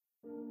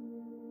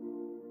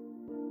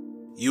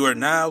You are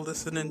now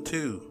listening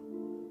to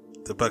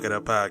the Bucket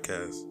Up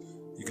Podcast.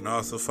 You can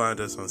also find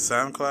us on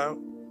SoundCloud,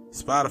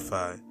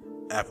 Spotify,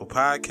 Apple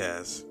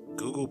Podcasts,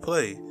 Google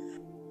Play,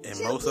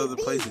 and most other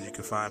places you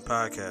can find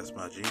podcasts,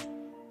 my G.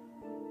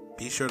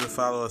 Be sure to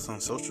follow us on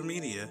social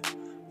media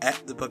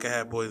at the Bucket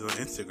Hat Boys on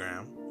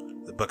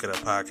Instagram, the Bucket Up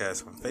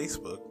Podcast on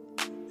Facebook,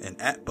 and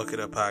at Bucket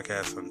Up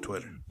Podcast on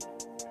Twitter.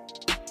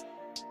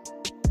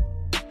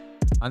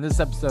 On this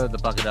episode of the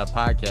Bucket Up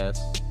Podcast,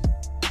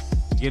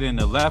 we get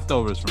into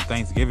leftovers from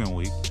Thanksgiving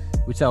week.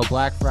 We tell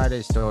Black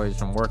Friday stories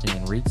from working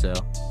in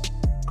retail.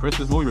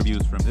 Christmas movie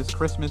reviews from this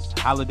Christmas,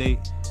 holiday,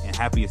 and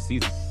happiest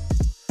season.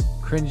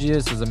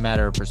 Cringiest is a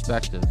matter of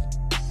perspective.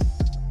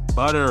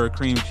 Butter or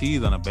cream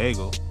cheese on a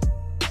bagel.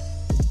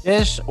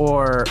 Dish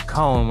or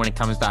cone when it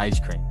comes to ice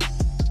cream.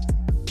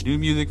 New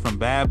music from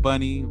Bad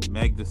Bunny,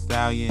 Meg Thee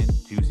Stallion,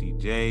 Juicy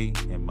J,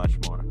 and much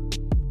more.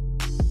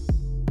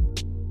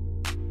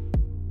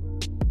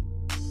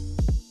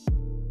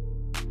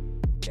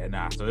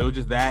 So it was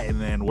just that,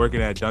 and then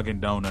working at Dunkin'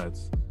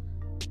 Donuts.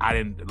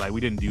 We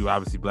didn't do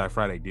obviously Black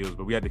Friday deals,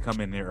 but we had to come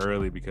in there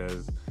early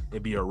because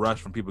it'd be a rush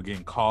from people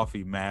getting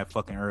coffee mad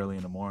fucking early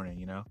in the morning,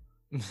 you know?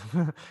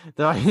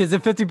 Is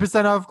it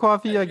 50% off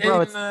coffee? Like,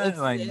 bro, it's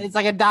like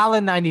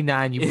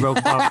 $1.99, you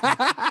broke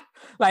coffee.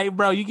 Like,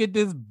 bro, you get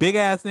this big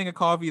ass thing of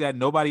coffee that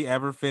nobody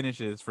ever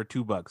finishes for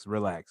 $2.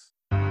 Relax.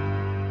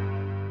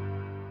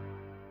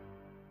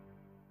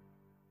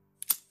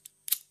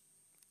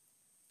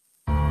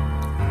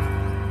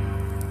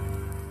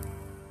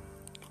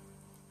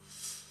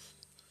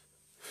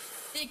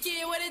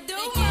 What it do?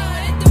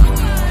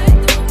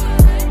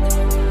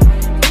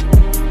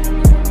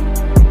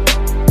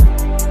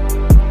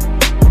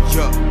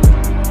 Yeah.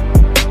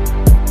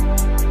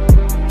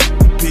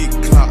 Big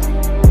clock,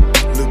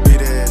 little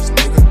bit ass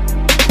nigga.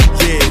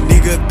 Yeah,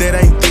 nigga,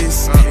 that ain't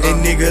this,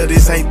 and nigga,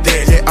 this ain't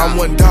that. Yeah, I'm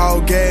one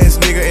dog ass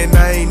nigga, and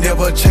I ain't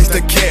never chased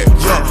a cat.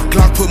 Yeah,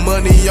 Glock put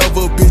money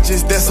over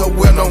bitches, that's a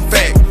well-known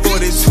fact.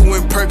 42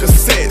 in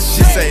Percocet,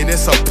 she say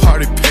that's a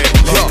party pack.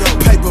 Yeah,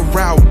 paper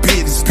route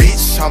business,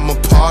 bitch, I'm a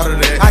part of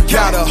that. I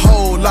got a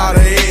whole lot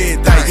of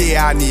everything,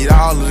 yeah, I need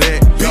all of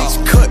that.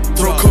 Bitch,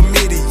 cutthroat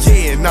committee,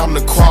 yeah, and I'm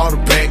the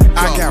quarterback.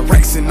 I got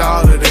racks and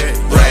all of that,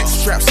 racks,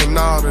 straps and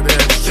all of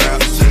that.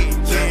 Straps,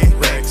 yeah,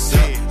 racks,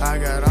 I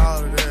got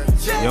all of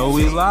that. Yo,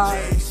 we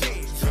live.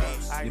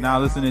 You're now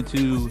listening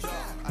to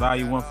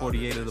Volume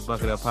 148 of the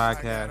Bucket Up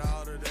Podcast.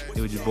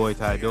 It was your boy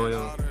Ty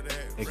Doyle,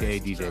 aka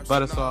DJ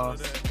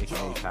Buttersauce,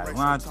 aka Ty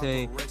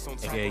Lante,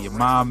 aka your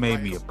mom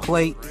made me a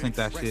plate, think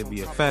that should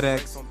be a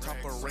FedEx.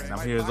 And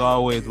I'm here as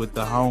always with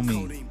the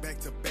homie,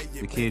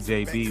 the kid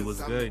JB.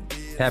 What's good?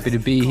 Happy to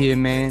be here,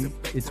 man.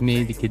 It's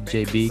me, the kid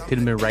JB. Could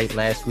have been right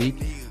last week.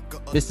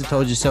 Mr.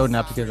 Told You So,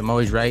 not because I'm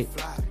always right,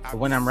 but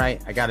when I'm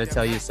right, I gotta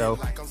tell you so.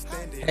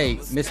 Hey,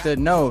 Mr.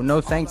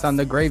 No thanks on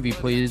the gravy,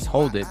 please.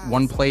 Hold it.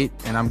 One plate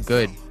and I'm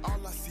good.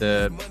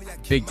 The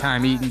big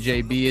time eating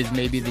JB is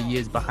maybe the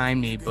years behind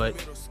me, but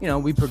you know,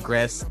 we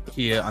progress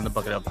here on the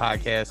Bucket Up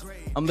Podcast.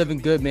 I'm living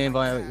good, man.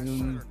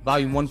 Volume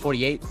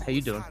 148. How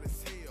you doing?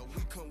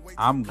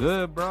 I'm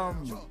good, bro.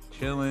 I'm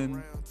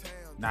chilling.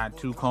 Not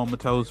too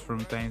comatose from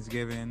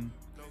Thanksgiving.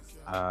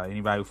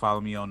 Anybody who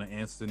followed me on the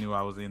Insta knew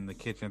I was in the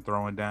kitchen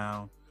throwing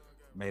down.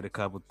 Made a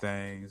couple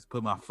things.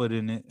 Put my foot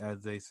in it,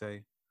 as they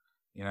say.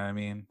 You know what I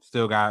mean?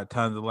 Still got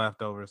tons of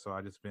leftovers, so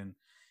I just been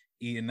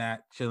eating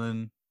that,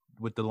 chilling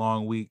with the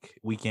long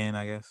weekend,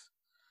 I guess.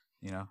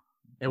 You know,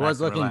 it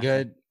was looking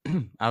good.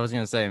 I was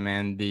gonna say,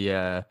 man,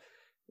 the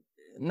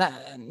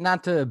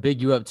not to big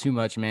you up too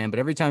much, man, but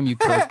every time you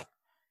cook,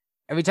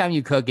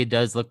 it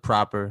does look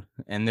proper,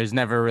 and there's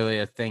never really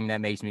a thing that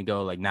makes me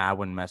go like, nah, I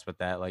wouldn't mess with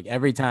that. Like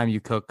every time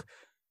you cook,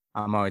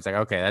 I'm always like,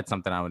 okay, that's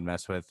something I would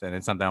mess with, and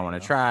it's something I want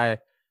to try.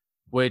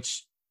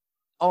 Which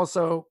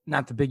also,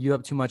 not to big you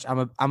up too much,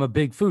 I'm a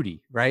big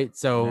foodie, right?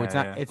 So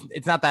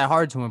it's not that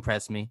hard to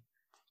impress me,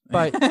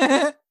 but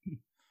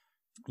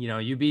you know,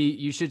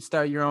 you should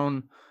start your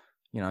own.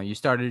 You know, you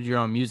started your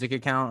own music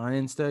account on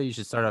Insta. You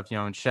should start up your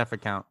own chef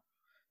account.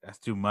 That's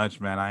too much,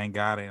 man. I ain't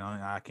got it.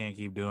 I can't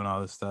keep doing all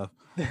this stuff.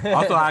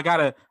 Also, I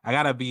gotta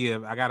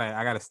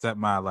step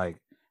my like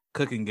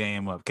cooking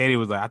game up. Katie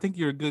was like, "I think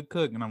you're a good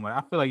cook," and I'm like,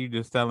 "I feel like you're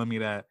just telling me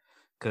that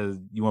because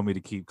you want me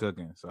to keep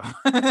cooking." So,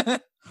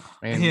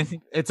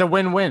 it's a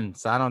win-win.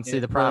 So I don't see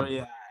the problem.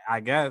 Yeah,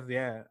 I guess,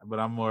 yeah. But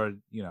I'm more,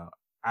 you know,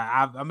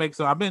 I've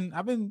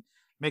been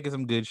making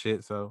some good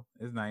shit, so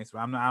it's nice. But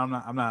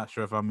I'm not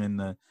sure if I'm in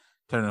the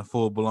turning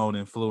full-blown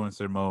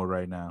influencer mode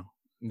right now.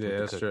 Yeah,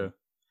 that's true.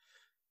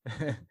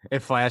 It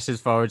flashes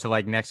forward to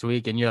like next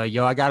week, and you're like,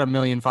 "Yo, I got 1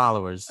 million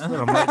followers."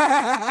 I'm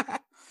like,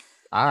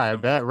 all right,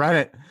 bet, run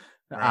it.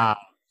 Right.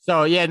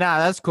 So yeah,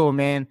 that's cool,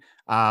 man.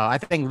 I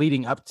think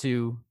leading up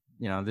to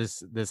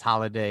this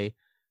holiday,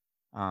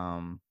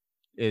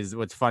 is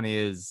what's funny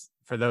is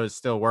for those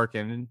still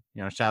working,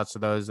 shouts to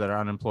those that are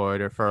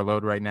unemployed or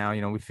furloughed right now.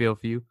 We feel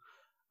for you.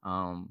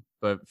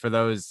 But for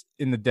those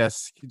in the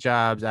desk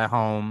jobs at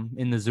home,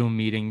 in the Zoom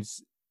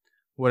meetings,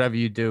 whatever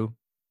you do,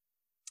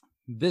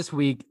 this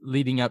week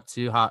leading up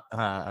to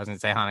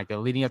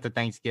Hanukkah, leading up to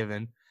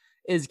Thanksgiving,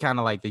 is kind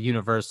of like the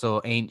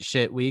universal ain't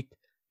shit week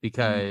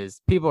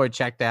because people are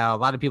checked out.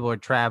 A lot of people are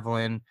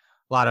traveling.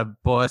 A lot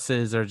of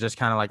bosses are just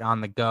kind of like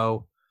on the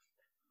go.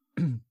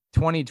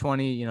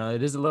 2020,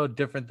 it is a little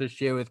different this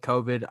year with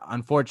COVID.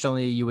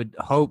 Unfortunately, you would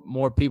hope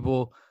more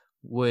people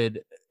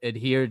would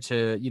adhere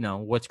to,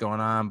 what's going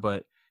on,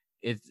 but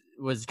it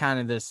was kind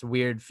of this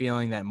weird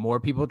feeling that more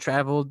people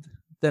traveled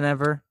than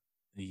ever.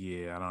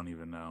 Yeah, I don't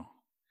even know.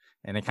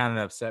 And it kind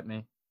of upset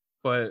me.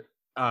 But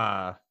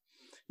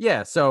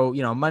yeah, so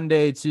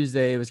Monday,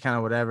 Tuesday was kind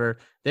of whatever.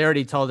 They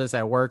already told us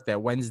at work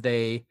that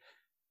Wednesday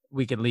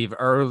we could leave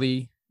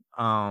early.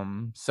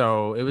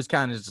 So it was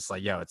kind of just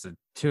like, it's a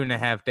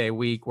 2.5 day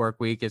work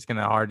week. It's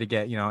gonna hard to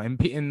get,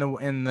 in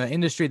the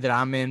industry that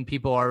I'm in,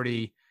 people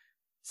already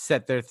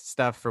set their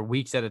stuff for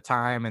weeks at a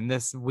time, and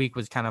this week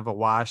was kind of a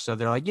wash. So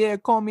they're like, yeah,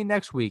 call me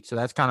next week. So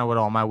that's kind of what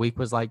all my week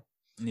was like.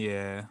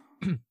 Yeah.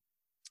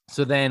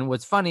 So then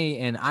what's funny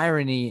and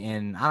irony,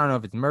 and I don't know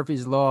if it's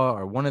Murphy's Law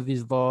or one of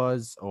these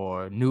laws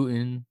or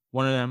Newton,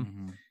 one of them.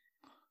 Mm-hmm.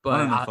 But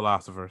one of the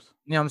philosophers.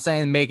 You know what I'm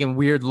saying? Making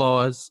weird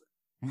laws.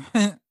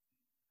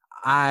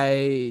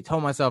 I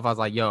told myself, I was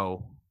like,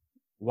 yo,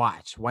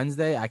 watch.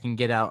 Wednesday, I can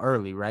get out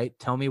early, right?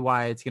 Tell me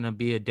why it's going to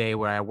be a day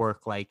where I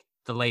work like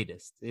the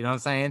latest. You know what I'm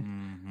saying?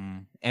 Mm-hmm.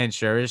 And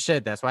sure as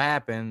shit, that's what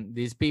happened.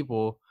 These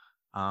people,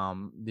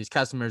 these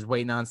customers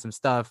waiting on some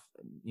stuff,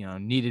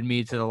 needed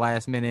me to the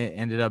last minute,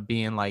 ended up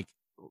being like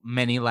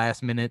many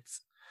last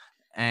minutes.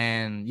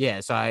 And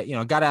yeah, so I,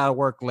 got out of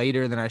work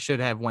later than I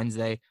should have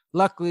Wednesday.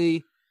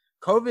 Luckily,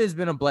 COVID has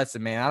been a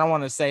blessing, man. I don't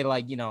want to say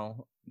like,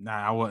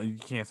 Nah, you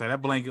can't say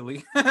that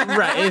blanketly.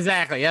 Right,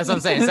 exactly. That's what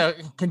I'm saying. So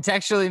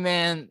contextually,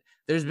 man,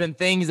 there's been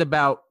things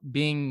about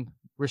being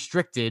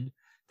restricted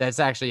that's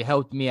actually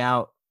helped me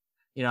out.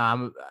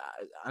 I'm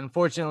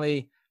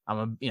unfortunately,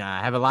 I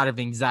have a lot of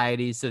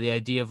anxiety. So the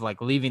idea of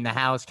like leaving the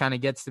house kind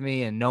of gets to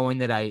me, and knowing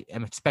that I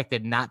am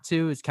expected not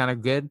to is kind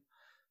of good.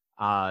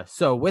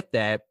 So with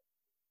that,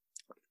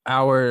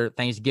 our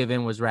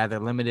Thanksgiving was rather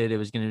limited. It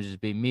was going to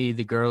just be me,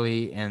 the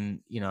girly,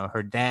 and,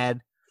 her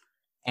dad.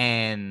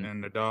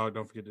 And the dog.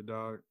 Don't forget the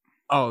dog.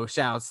 Oh,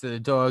 shouts to the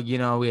dog.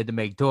 We had to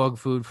make dog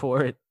food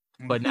for it,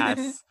 but not.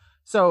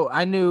 So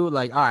I knew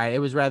like, all right, it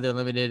was rather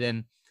limited,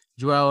 and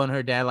Joelle and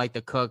her dad like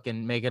to cook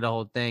and make it a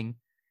whole thing.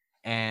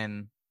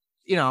 And,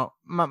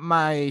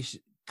 my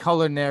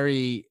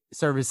culinary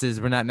services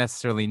were not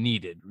necessarily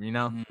needed,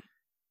 It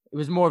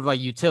was more of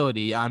like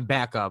utility on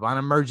backup, on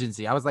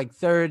emergency. I was like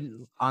third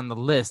on the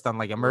list on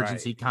like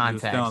emergency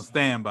contacts. Still on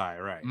standby,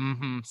 right?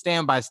 Mm-hmm.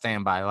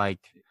 Standby, like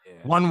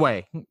one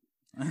way.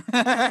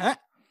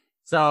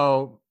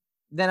 So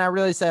then I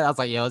really said, I was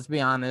like, let's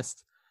be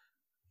honest.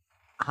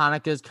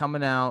 Hanukkah's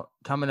coming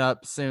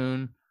up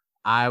soon.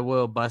 I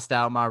will bust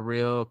out my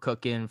real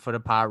cooking for the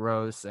pot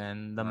roast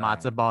and the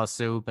matzo ball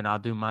soup, and I'll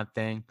do my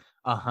thing.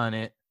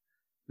 100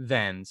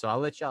 then. So I'll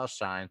let y'all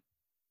shine.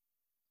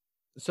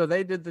 So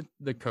they did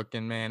the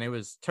cooking, man. It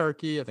was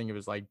turkey. I think it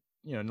was like,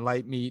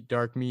 light meat,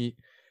 dark meat,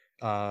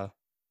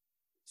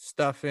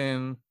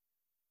 stuffing,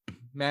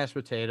 mashed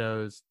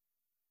potatoes.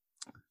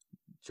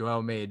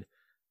 Joelle made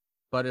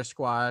butter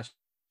squash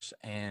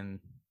and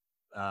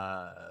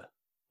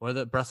what are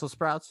the Brussels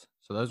sprouts?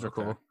 So those are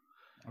cool.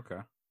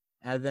 Okay.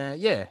 And then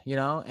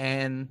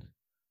and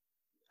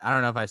I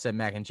don't know if I said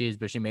mac and cheese,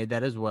 but she made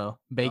that as well.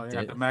 Baked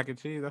it. The mac and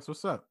cheese. That's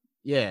what's up.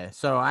 Yeah.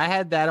 So I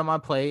had that on my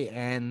plate,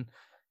 and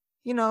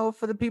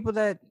for the people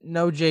that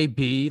know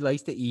JB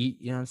likes to eat,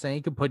 you know what I'm saying?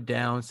 You could put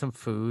down some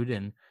food,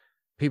 and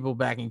people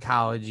back in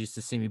college used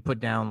to see me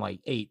put down like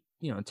 8,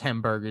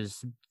 10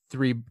 burgers,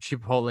 3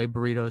 Chipotle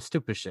burritos,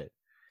 stupid shit.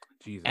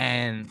 Jesus.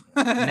 And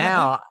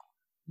now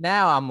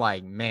I'm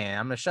like, man,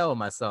 I'm a shell of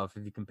myself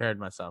if you compared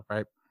myself,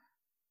 right?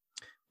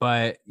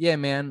 But yeah,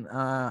 man,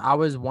 I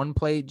was 1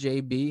 plate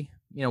JB,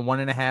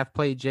 1.5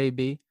 plate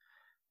JB,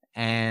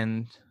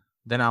 and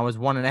then I was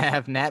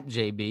 1.5 nap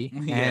JB.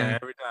 Yeah,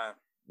 every time.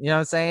 You know what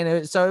I'm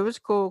saying? So it was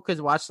cool because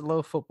I watched a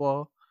little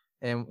football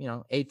and,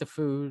 ate the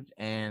food,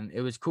 and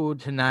it was cool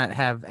to not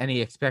have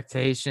any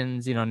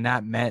expectations,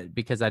 not met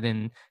because I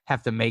didn't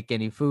have to make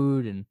any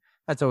food, and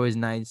that's always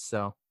nice.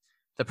 So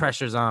the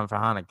pressure's on for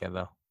Hanukkah,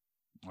 though.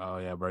 Oh,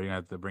 yeah, bro. You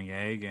have to bring your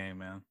A game,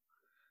 man.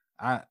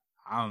 I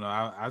don't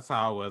know. That's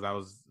how I was. I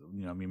was,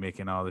 me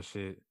making all this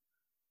shit.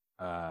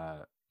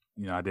 I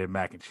did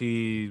mac and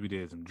cheese. We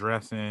did some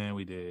dressing.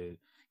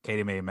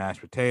 Katie made mashed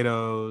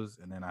potatoes.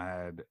 And then I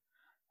had,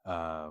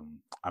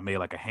 I made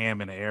like a ham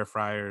in the air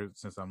fryer,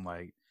 since I'm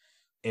like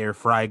air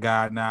fry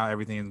god now.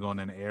 Everything's going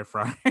in the air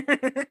fryer.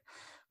 If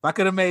I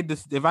could have made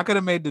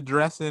the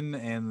dressing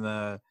and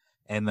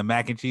the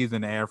mac and cheese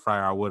in the air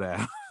fryer, I would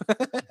have.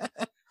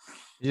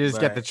 You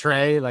just get the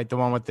tray, like the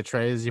one with the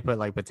trays. You put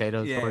like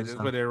potatoes. Yeah, just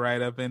put it right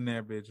up in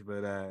there, bitch.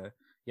 But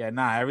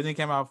everything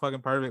came out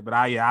fucking perfect. But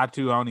I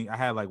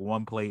had like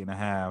 1.5 plates,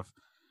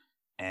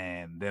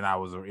 and then it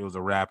was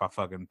a wrap. I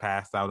fucking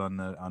passed out on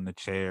the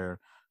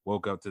chair.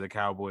 Woke up to the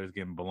Cowboys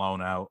getting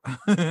blown out,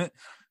 and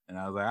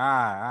I was like,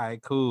 all right,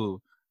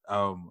 cool.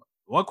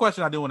 One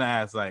question I do want to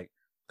ask, like,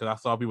 because I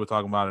saw people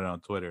talking about it on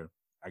Twitter.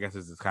 I guess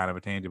this is kind of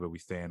a tangent, but we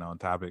staying on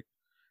topic.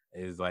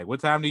 is like, what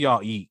time do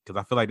y'all eat? Because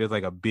I feel like there's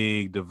like a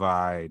big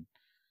divide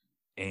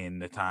in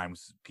the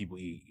times people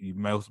eat.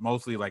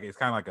 Mostly like it's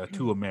kind of like a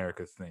two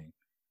Americas thing,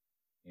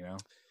 you know.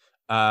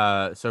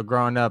 So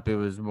growing up, it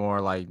was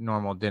more like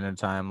normal dinner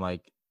time,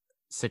 like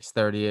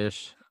 6:30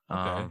 ish.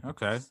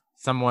 Okay.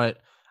 Somewhat,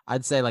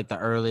 I'd say like the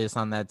earliest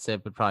on that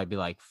tip would probably be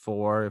like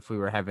 4 if we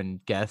were having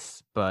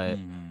guests, but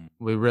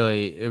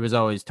it was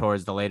always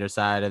towards the later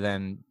side. And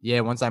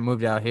then once I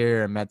moved out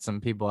here and met some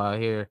people out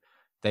here,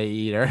 they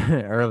eat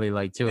early,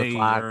 like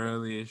 2:00.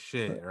 Early as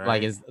shit, right?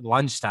 Like it's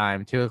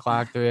lunchtime,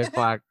 2:00,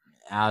 3:00.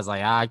 I was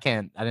like, I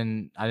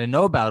didn't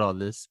know about all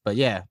this. But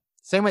yeah,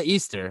 same with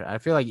Easter. I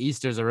feel like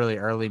Easter's a really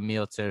early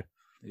meal too.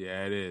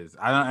 Yeah, it is.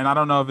 I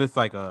don't know if it's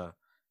like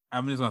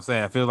I'm just gonna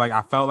say I felt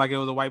like it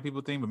was a white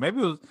people thing, but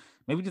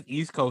maybe just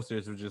East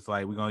Coasters were just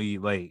like, we're gonna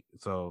eat late.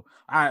 So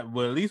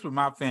well, at least with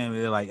my family,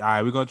 they're like, all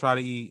right, we're gonna try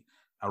to eat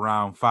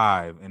around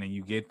 5, and then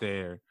you get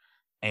there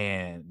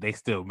and they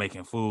still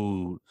making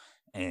food,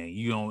 and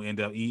you don't end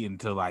up eating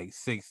till like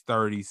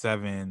 6:30,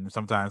 7,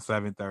 sometimes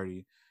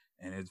 7:30.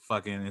 And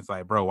it's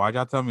like, bro, why'd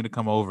y'all tell me to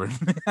come over?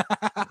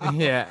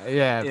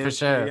 yeah, for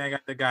sure. I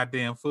got the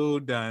goddamn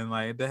food done.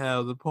 Like, the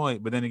hell's the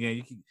point? But then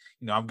again,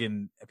 I'm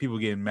getting people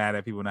getting mad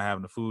at people not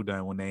having the food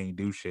done when they ain't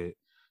do shit.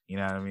 You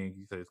know what I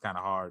mean? So it's kind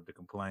of hard to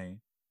complain.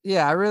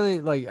 Yeah, I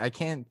really I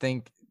can't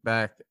think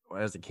back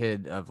as a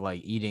kid of like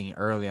eating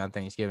early on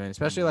Thanksgiving,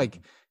 especially like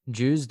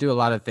Jews do a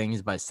lot of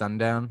things by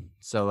sundown.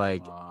 So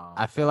like,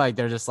 I feel like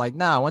they're just like,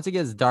 nah, once it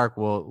gets dark,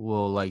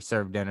 we'll like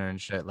serve dinner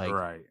and shit. Like,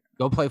 right.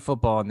 Go play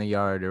football in the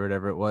yard or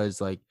whatever it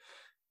was. Like,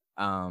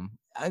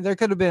 there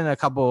could have been a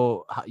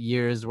couple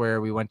years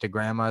where we went to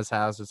grandma's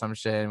house or some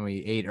shit and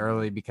we ate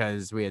early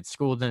because we had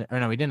school. Or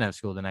no, we didn't have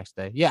school the next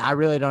day. Yeah, I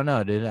really don't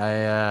know, dude.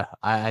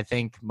 I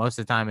think most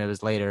of the time it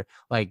was later,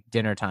 like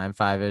dinner time,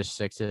 5-ish,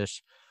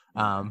 6-ish.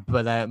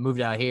 But I moved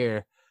out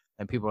here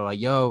and people were like,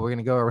 yo, we're going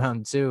to go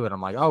around 2. And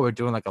I'm like, oh, we're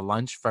doing like a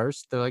lunch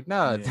first. They're like,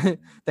 no,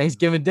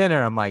 Thanksgiving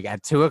dinner. I'm like,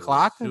 at 2:00?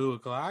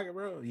 2:00,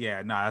 bro?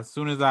 Yeah, no, as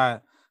soon as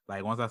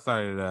once I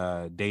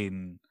started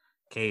dating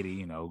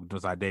Katie,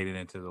 once I dated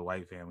into the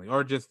white family,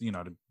 or just, the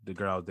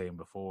girl I was dating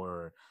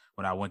before,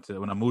 when I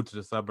moved to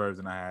the suburbs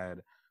and I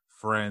had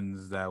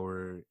friends that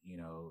were,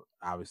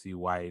 obviously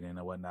white and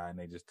whatnot, and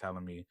they just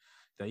telling me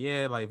that,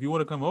 yeah, like, if you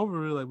want to come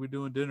over, like, we're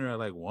doing dinner at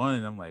like 1.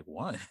 And I'm like,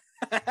 1?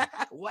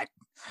 What?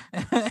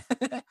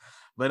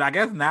 But I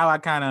guess now I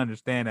kind of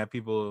understand that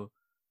people,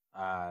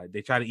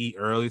 they try to eat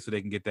early so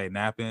they can get that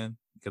nap in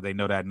because they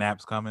know that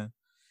nap's coming.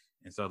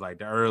 And so, like,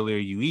 the earlier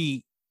you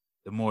eat,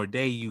 the more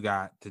day you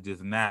got to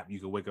just nap. You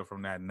can wake up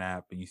from that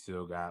nap and you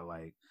still got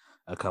like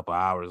a couple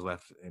hours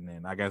left. And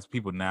then I guess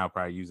people now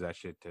probably use that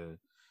shit to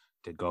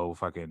go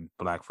fucking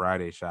Black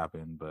Friday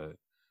shopping. But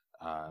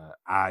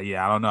I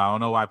don't know. I don't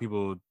know why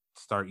people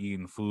start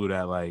eating food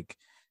at like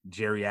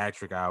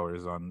geriatric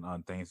hours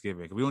on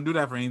Thanksgiving. We don't do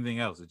that for anything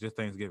else. It's just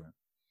Thanksgiving.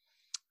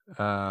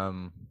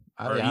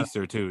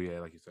 Easter too.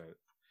 Yeah, like you said.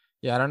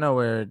 Yeah, I don't know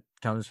where it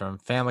comes from.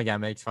 Family Guy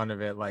makes fun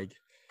of it. Like,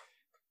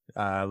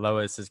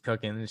 Lois is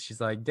cooking and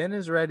she's like,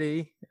 dinner's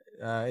ready.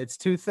 It's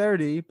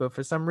 2:30, but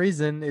for some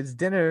reason it's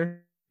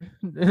dinner.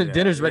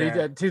 Dinner's ready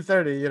at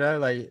 2:30.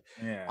 Like,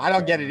 I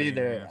don't get it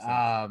either.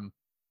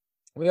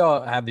 We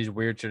all have these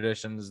weird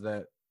traditions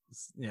that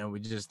we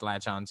just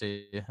latch on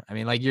to. I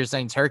mean, like you're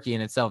saying, turkey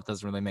in itself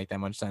doesn't really make that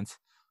much sense.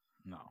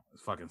 No,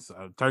 it's fucking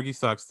turkey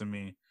sucks to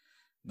me.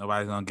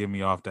 Nobody's gonna get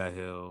me off that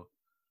hill.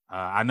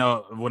 I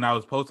know when I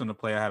was posting the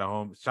play, I had a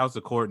home. Shouts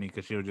to Courtney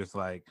because she was just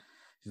like.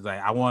 She's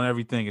like, I want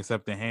everything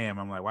except the ham.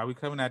 I'm like, why are we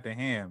coming at the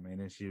ham? And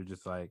then she was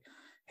just like,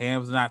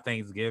 ham's not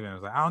Thanksgiving. I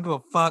was like, I don't give a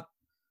fuck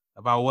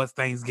about what's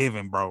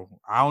Thanksgiving, bro.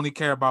 I only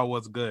care about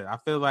what's good. I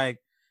feel like,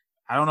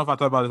 I don't know if I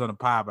talked about this on the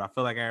pod, but I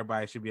feel like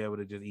everybody should be able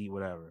to just eat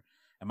whatever.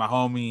 And my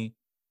homie,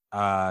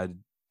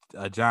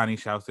 Johnny,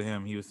 shouts to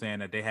him. He was saying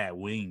that they had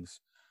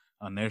wings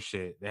on their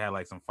shit. They had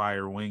like some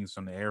fire wings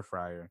from the air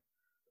fryer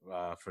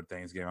for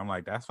Thanksgiving. I'm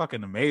like, that's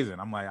fucking amazing.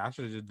 I'm like, I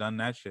should have just done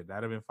that shit.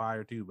 That'd have been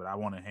fire too, but I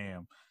want a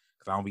ham.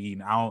 Cause I don't be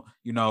eating. I'm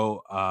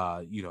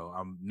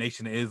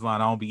Nation of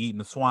Islam. I don't be eating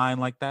the swine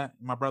like that,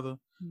 my brother.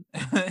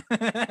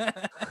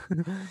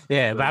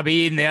 Yeah, but I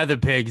be eating the other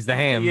pigs, the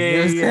ham.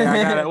 Yeah.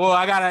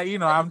 I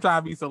gotta. I'm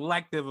trying to be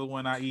selective of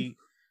when I eat.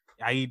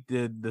 I eat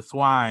the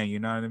swine. You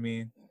know what I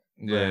mean?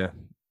 Yeah.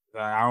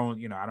 But I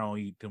don't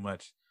eat too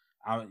much.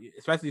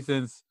 Especially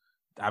since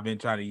I've been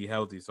trying to eat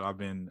healthy, so I've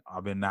been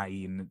not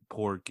eating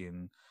pork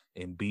and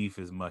beef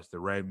as much. The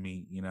red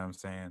meat. You know what I'm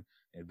saying?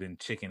 It's been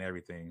chicken,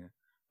 everything.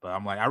 But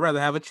I'm like, I'd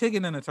rather have a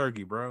chicken than a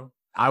turkey, bro.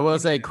 I will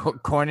say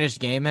Cornish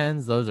game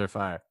hens, those are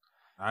fire.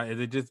 Is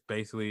it just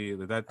basically,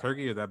 is that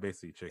turkey or is that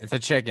basically chicken? It's a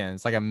chicken.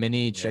 It's like a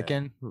mini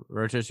chicken,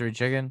 rotisserie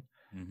chicken.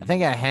 Mm-hmm. I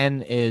think a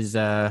hen is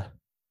yeah,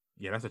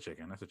 that's a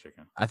chicken.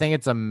 I think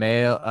it's a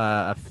male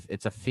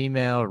it's a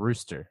female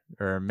rooster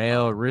or a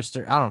male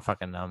rooster. I don't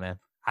fucking know, man.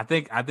 I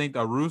think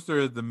a rooster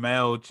is the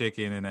male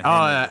chicken and a hen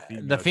Oh,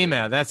 is the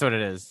female. chicken. That's what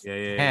it is.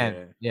 Yeah.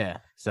 Hen. Yeah.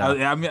 So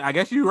I mean, I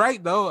guess you're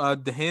right though.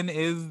 The hen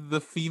is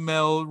the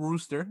female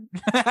rooster.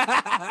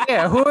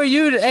 yeah, who are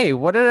you? Hey,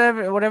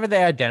 whatever they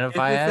It's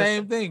identify the as.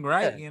 same thing,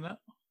 right? Yeah. You know,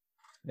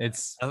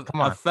 It's a,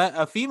 come on,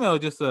 a female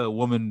is just a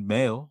woman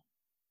male.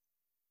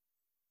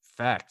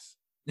 facts.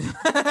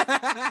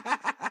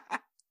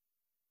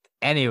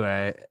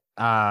 Anyway,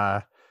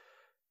 yeah,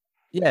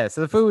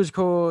 so the food was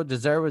cool,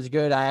 dessert was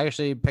good. I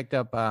actually picked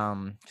up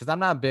because I'm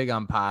not big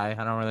on pie.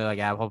 I don't really like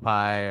apple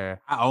pie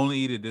or I only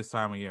eat it this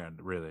time of year,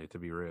 really, to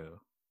be real.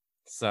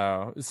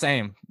 so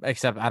same,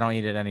 except I don't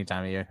eat it any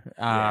time of year.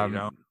 Yeah, you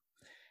know.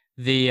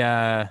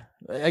 The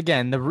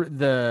again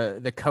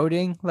the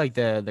coating, like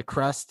the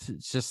crust,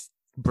 it's just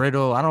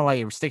brittle. I don't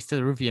like it sticks to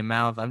the roof of your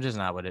mouth. I'm just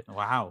not with it.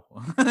 Wow,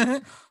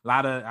 a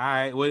lot of. All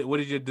right, what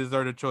is your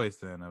dessert of choice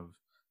then? Of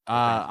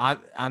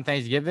On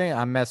Thanksgiving,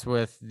 I mess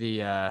with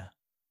the I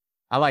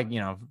like,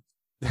 you're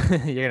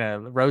gonna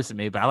roast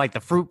me, but I like the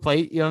fruit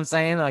plate, you know what I'm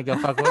saying? Like go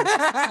fuck with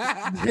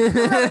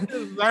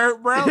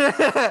dessert, bro.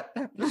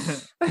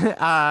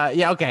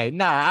 Yeah, okay.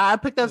 Nah, I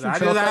picked up some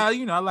chocolate.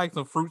 I like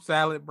some fruit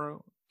salad,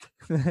 bro.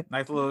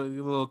 Nice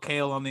little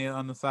kale on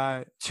the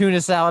side. Tuna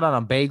salad on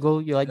a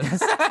bagel. You like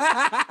this? No,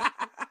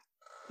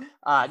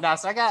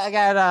 so I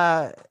got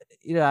I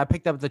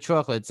picked up the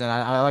chocolates and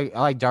I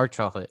like dark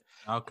chocolate.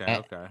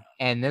 Okay.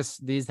 And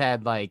these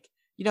had like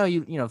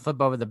you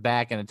flip over the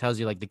back and it tells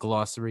you like the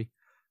glossary.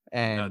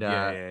 And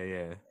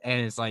yeah.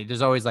 And it's like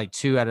there's always like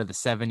 2 out of the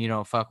 7 you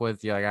don't fuck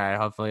with. You're like, all right,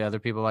 hopefully other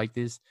people like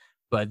these.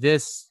 But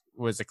this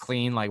was a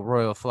clean like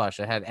royal flush.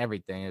 It had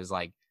everything. It was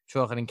like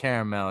chocolate and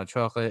caramel,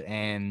 chocolate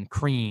and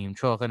cream,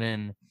 chocolate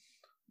and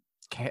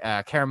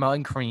caramel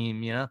and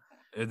cream.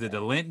 Is it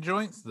the Lindt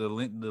joints? The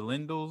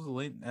Lindels,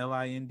 Lindt, Lindt? I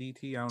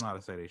don't know how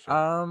to say they shit.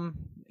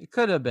 It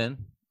could have been,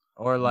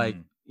 or like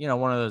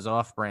one of those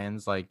off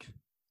brands, like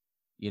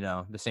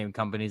the same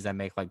companies that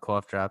make like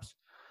cough drops.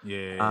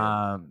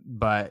 Yeah.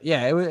 But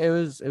yeah, it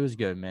was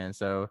good, man.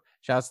 So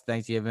shouts to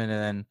Thanksgiving,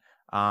 and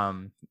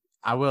then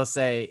I will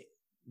say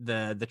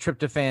the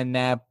tryptophan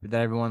nap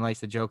that everyone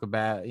likes to joke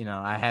about.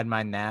 I had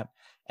my nap,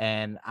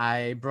 and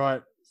I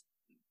brought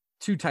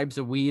 2 types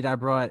of weed. I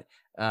brought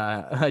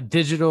a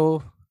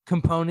digital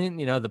component,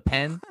 the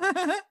pen,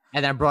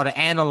 and I brought an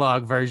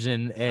analog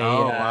version.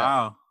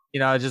 Wow.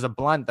 Just a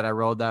blunt that I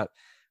rolled up.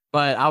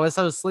 But I was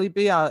so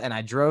sleepy, and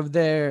I drove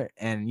there,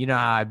 and you know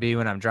how I be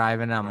when I'm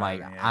driving. I'm Right,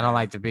 like, yeah. I don't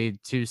like to be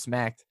too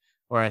smacked,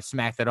 or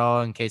smacked at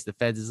all, in case the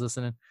feds is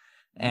listening.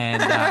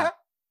 And I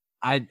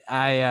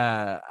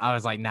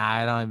was like, nah,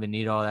 I don't even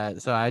need all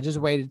that. So I just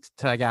waited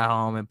till I got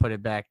home and put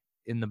it back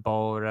in the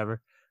bowl or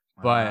whatever.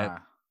 But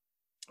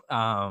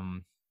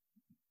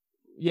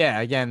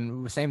yeah,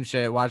 again, same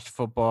shit. Watched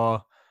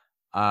football,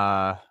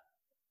 and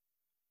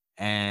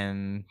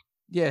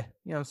yeah,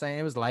 what I'm saying,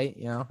 it was light.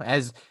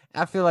 As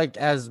I feel like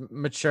as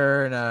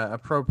mature and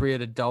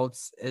appropriate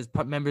adults, as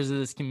members of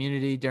this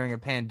community during a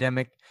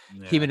pandemic,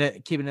 keeping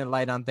it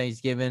light on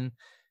Thanksgiving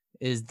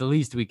is the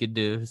least we could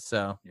do.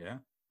 So yeah,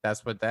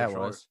 that's what that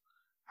was.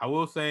 I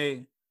will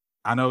say,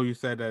 I know you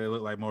said that it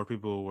looked like more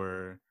people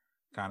were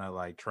kind of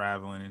like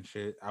traveling and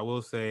shit. I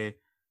will say,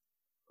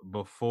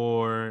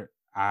 before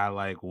I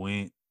hopped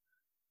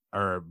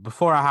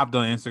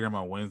on Instagram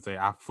on Wednesday,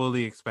 I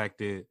fully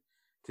expected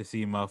to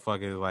see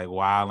motherfuckers like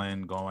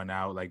wilding, going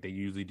out like they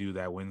usually do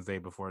that Wednesday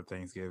before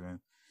Thanksgiving,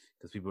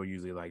 because people are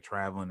usually like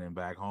traveling and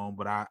back home.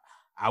 But I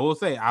will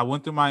say, I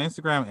went through my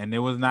Instagram and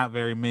there was not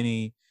very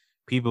many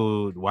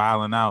people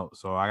wilding out.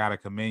 So I gotta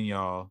commend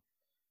y'all,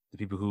 the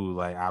people who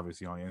like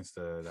obviously on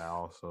Insta that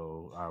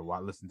also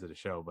listen to the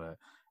show. But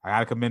I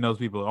gotta commend those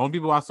people. The only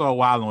people I saw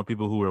wilding were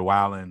people who were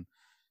wilding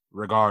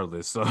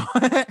regardless. So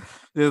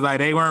it's like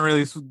they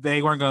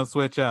weren't gonna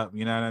switch up.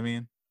 You know what I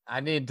mean? I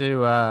need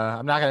to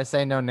I'm not gonna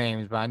say no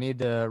names, but I need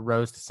to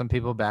roast some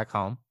people back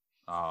home.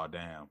 Oh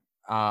damn.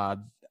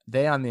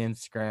 They on the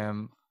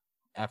Instagram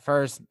at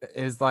first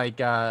is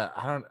like I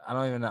don't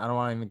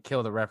want to even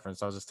kill the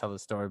reference. I'll just tell the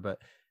story.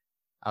 But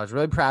I was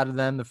really proud of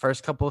them the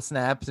first couple of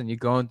snaps, and you're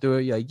going through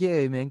it, you're like,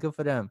 yeah, man, good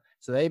for them.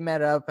 So they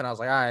met up, and I was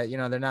like, all right,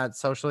 they're not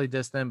socially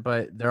distant,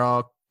 but they're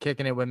all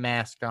kicking it with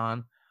masks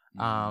on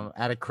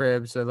at a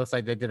crib. So it looks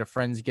like they did a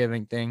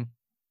Friendsgiving thing.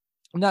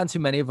 Not too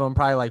many of them,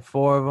 probably like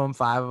 4 of them,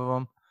 5 of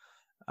them.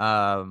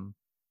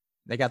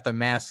 They got their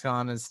masks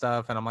on and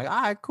stuff, and I'm like,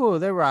 all right, cool,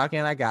 they're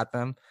rocking, I got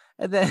them.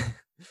 And then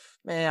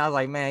man, I was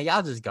like, man,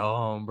 y'all just go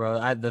home,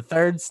 bro. The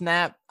third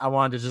snap, I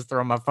wanted to just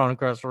throw my phone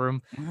across the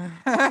room.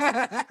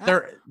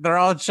 They're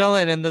all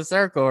chilling in the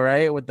circle,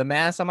 right, with the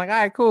masks. I'm like, all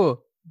right,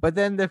 cool. But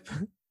then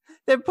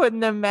they're putting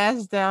their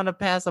masks down to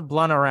pass a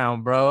blunt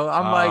around, bro.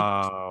 I'm like,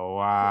 oh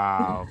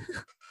wow.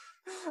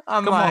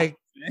 I'm like,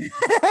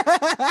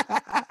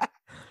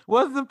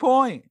 what's the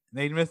point?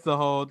 They missed the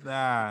whole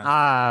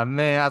time.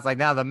 Man, I was like,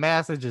 now the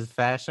mask is just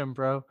fashion,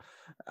 bro.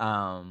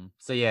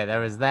 So yeah, there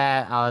was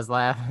that I was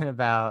laughing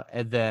about,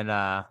 and then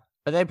but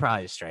they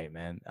probably straight,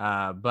 man.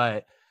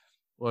 But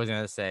what was I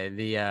gonna say?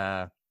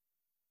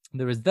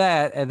 There was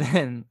that, and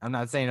then I'm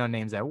not saying no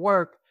names at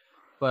work,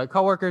 But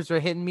coworkers were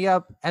hitting me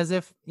up as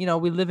if, you know,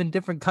 we live in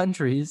different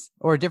countries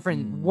or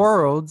different Mm.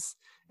 worlds.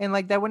 And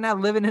like that we're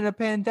not living in a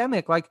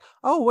pandemic. Like,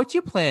 oh, what's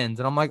your plans?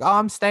 And I'm like, oh,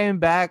 I'm staying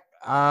back.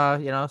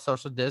 You know,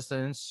 social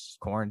distance,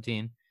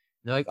 quarantine.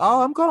 They're like,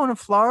 oh, I'm going to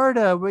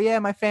Florida. Well, yeah,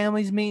 my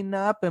family's meeting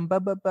up and blah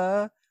blah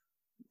blah.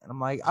 And I'm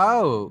like,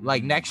 oh,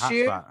 like next Hot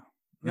year? spot.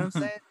 You know what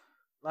I'm saying?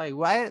 Like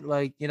what?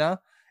 Like, you know?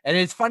 And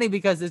it's funny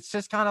because it's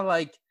just kind of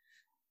like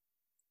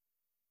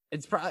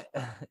it's probably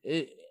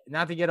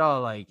not to get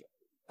all like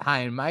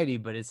high and mighty,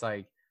 but it's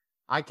like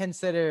I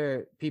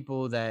consider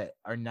people that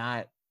are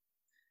not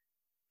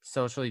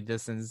socially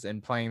distanced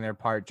and playing their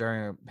part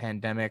during a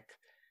pandemic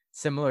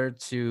similar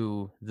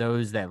to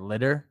those that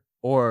litter,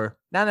 or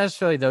not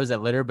necessarily those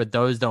that litter, but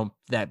those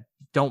that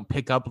don't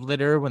pick up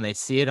litter when they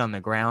see it on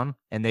the ground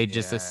and they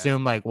just Yeah.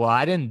 assume like, well,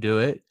 I didn't do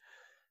it,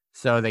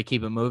 so they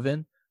keep it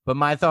moving. But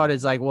my thought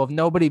is like, well, if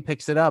nobody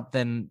picks it up,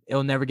 then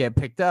it'll never get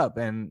picked up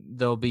and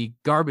there'll be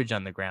garbage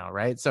on the ground,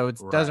 right? So it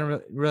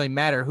doesn't really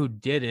matter who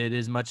did it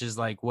as much as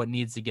like what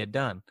needs to get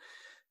done.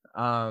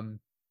 And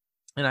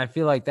I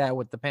feel like that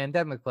with the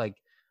pandemic, like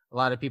a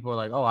lot of people are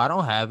like, oh, I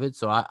don't have it,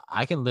 so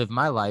I can live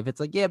my life. It's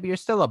like, yeah, but you're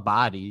still a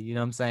body, you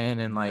know what I'm saying?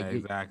 And like, yeah,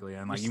 exactly.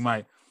 And like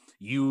you're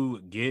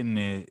you getting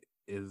it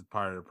is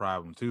part of the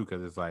problem too,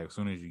 because it's like as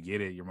soon as you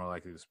get it, you're more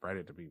likely to spread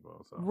it to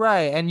people. So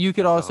right. And you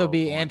could that's the also whole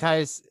be point.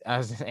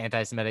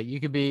 anti-Semitic. You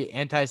could be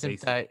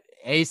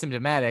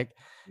asymptomatic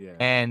Yeah.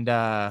 and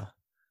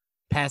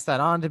pass that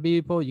on to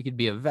people. You could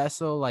be a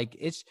vessel. Like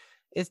it's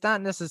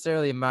not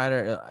necessarily a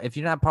matter if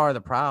you're not part of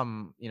the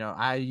problem. You know,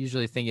 I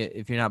usually think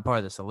if you're not part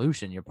of the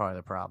solution, you're part of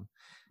the problem.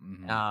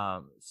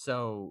 Mhm.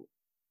 So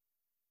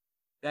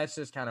that's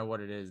just kind of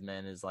what it is,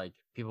 man. Is like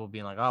people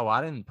being like, "Oh, well,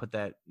 I didn't put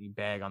that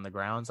bag on the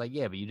ground." It's like,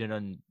 yeah, but you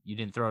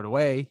didn't throw it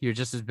away. You're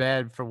just as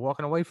bad for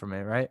walking away from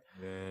it, right?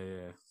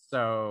 Yeah.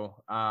 So,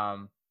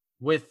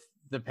 with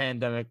the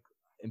pandemic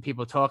and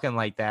people talking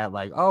like that,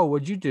 like, "Oh,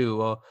 what'd you do?"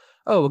 Well,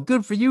 oh, well,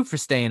 good for you for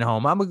staying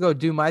home. I'm gonna go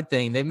do my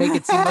thing. They make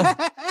it seem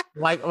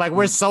like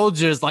we're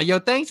soldiers. Like, yo,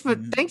 thanks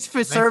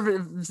for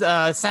serving,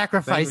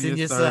 sacrificing your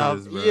yourself.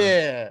 service, bro.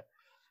 Yeah.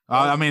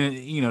 I mean,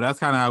 you know, that's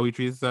kind of how we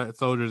treat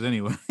soldiers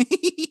anyway.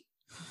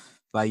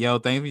 Like, yo,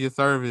 thanks for your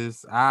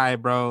service. All right,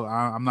 bro.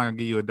 I'm not gonna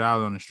give you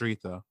 $1 on the street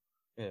though.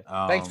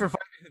 Yeah.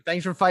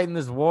 Thanks for fighting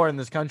this war in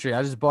this country.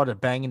 I just bought a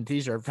banging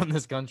T-shirt from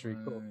this country.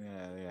 Cool.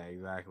 Yeah,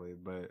 exactly.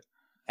 But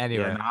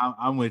anyway, yeah, no,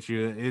 I'm with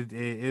you. It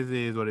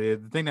is what it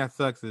is. The thing that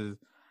sucks is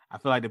I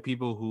feel like the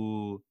people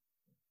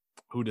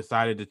who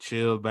decided to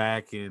chill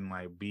back and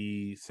like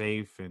be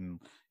safe and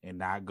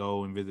not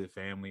go and visit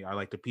family are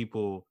like the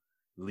people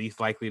least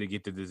likely to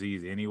get the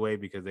disease anyway,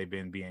 because they've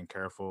been being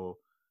careful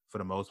for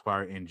the most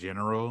part in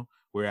general.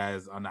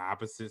 Whereas on the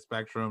opposite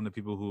spectrum, the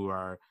people who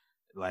are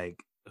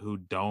like who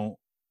don't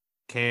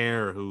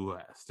care or who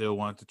still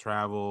want to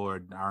travel or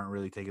aren't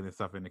really taking this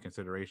stuff into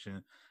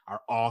consideration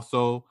are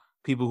also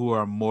people who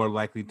are more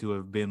likely to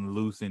have been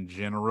loose in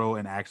general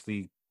and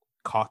actually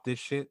caught this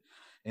shit.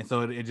 And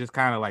so it just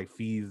kind of like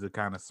feeds the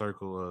kind of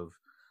circle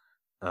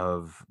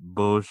of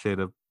bullshit,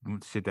 of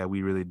shit that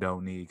we really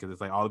don't need. Because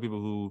it's like all the people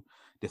who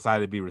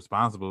decided to be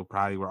responsible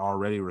probably were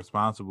already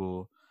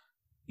responsible,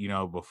 you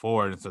know,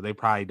 before. And so they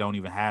probably don't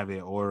even have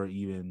it, or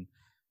even,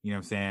 you know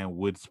what I'm saying,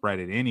 would spread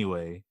it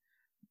anyway.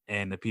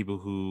 And the people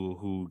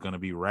who gonna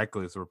be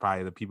reckless were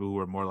probably the people who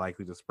are more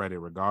likely to spread it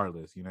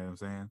regardless. You know what I'm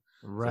saying?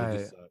 right. So it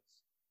just sucks.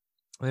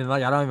 I mean,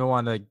 like, I don't even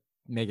want to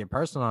make it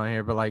personal on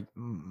here, but like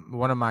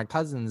one of my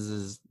cousins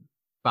is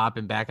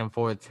bopping back and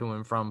forth to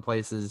and from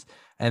places,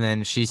 and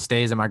then she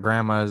stays at my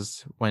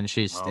grandma's when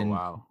she's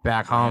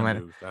back home.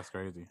 And that's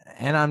crazy.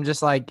 And I'm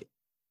just like,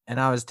 and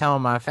I was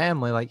telling my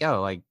family like,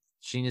 yo, like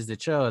she needs to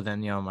chill.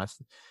 Then, you know,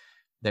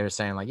 they were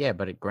saying like, yeah,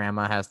 but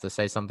grandma has to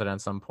say something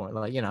at some point.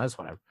 Like, you know, it's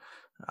whatever.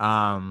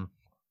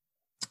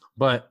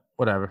 But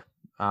whatever.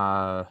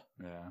 Yeah.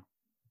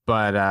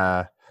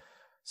 But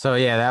so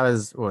yeah, that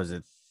was, what was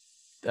it?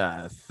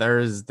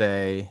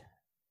 Thursday.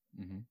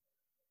 Mm-hmm.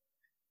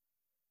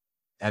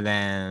 And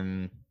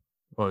then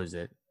what was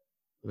it?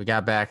 We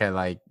got back at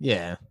like,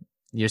 yeah,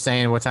 you're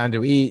saying what time do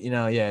we eat? You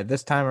know, yeah,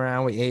 this time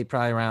around we ate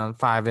probably around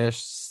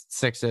 5-ish,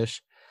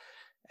 6-ish.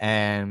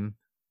 And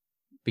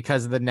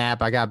because of the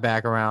nap,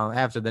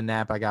 after the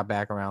nap, I got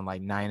back around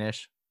like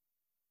 9-ish.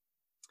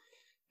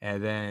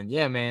 And then,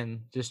 yeah,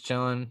 man, just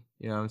chilling.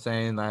 You know what I'm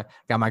saying? I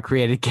got my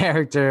created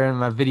character in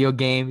my video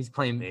game. He's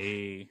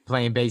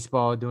playing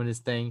baseball, doing his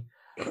thing.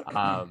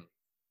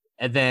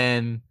 And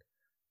then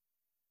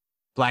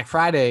Black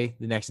Friday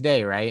the next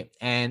day, right?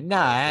 And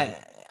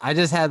I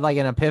just had like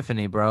an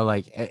epiphany, bro.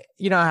 Like,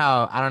 you know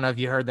how, I don't know if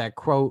you heard that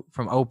quote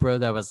from Oprah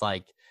that was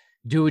like,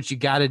 do what you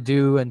got to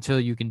do until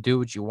you can do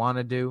what you want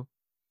to do.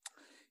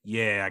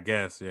 Yeah, I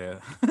guess. Yeah.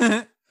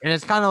 And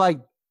it's kind of like,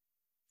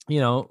 you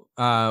know,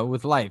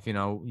 with life, you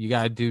know, you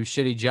got to do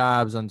shitty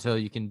jobs until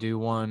you can do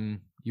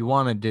one you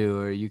want to do,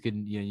 or you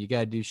got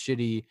to do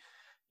shitty,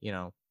 you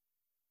know,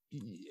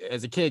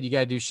 as a kid, you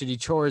gotta do shitty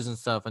chores and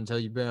stuff until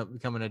you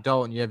become an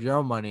adult and you have your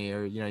own money,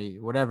 or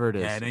whatever it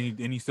is. Yeah, and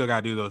then you still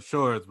gotta do those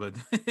chores, but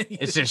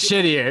it's just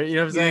shittier. You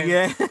know what I'm saying?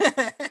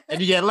 Yeah. And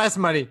you get less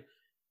money.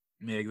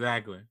 Yeah,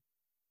 exactly.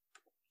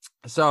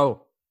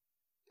 So,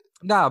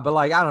 no, but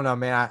like I don't know,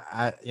 man.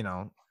 I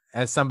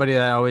as somebody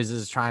that always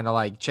is trying to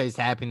like chase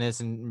happiness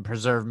and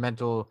preserve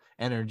mental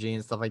energy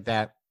and stuff like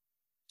that,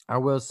 I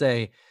will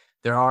say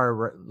there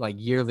are like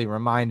yearly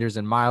reminders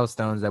and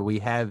milestones that we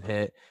have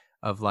hit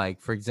of, like,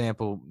 for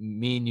example,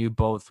 me and you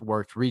both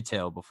worked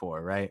retail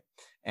before, right?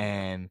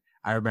 And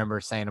I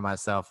remember saying to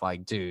myself,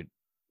 like, dude,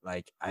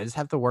 like I just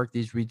have to work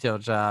these retail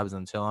jobs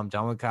until I'm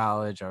done with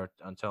college or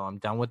until I'm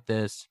done with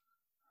this.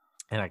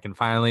 And I can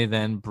finally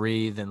then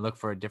breathe and look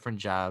for a different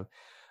job.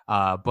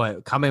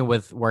 But coming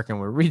with working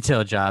with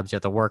retail jobs, you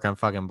have to work on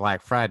fucking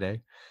Black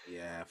Friday.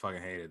 Yeah, I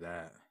fucking hated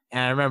that. And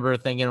I remember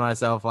thinking to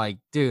myself, like,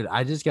 dude,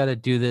 I just got to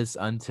do this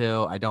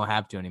until I don't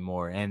have to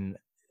anymore. And,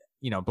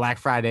 Black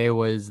Friday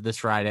was this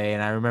Friday.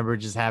 And I remember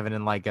just having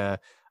in like a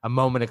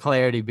moment of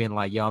clarity being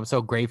like, yo, I'm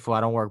so grateful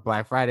I don't work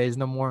Black Fridays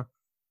no more.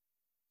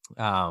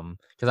 Because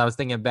I was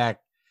thinking back,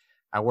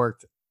 I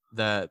worked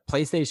the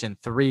PlayStation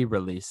 3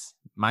 release.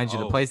 Mind you,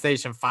 the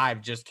PlayStation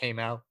 5 just came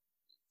out.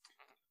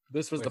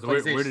 This was the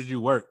PlayStation. Where did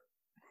you work?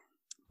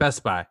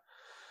 Best Buy.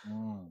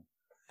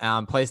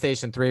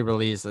 PlayStation 3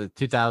 release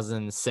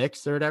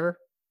 2006 or whatever.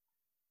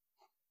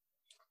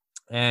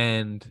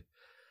 And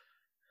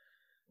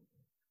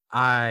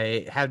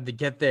I had to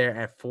get there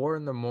at 4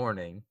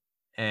 a.m.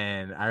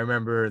 And I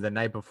remember the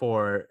night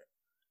before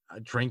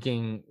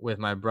drinking with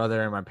my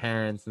brother and my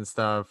parents and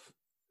stuff,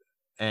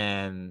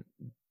 and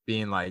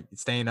being like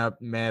staying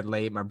up mad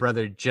late. My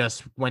brother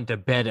just went to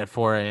bed at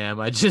 4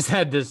 a.m. I just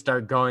had to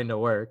start going to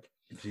work.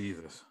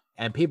 Jesus.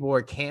 And people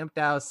were camped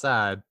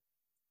outside,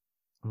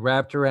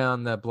 wrapped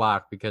around the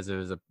block because it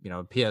was a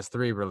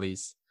PS3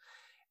 release.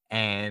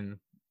 And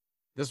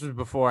this was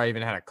before I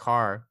even had a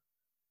car.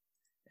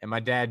 And my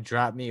dad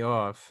dropped me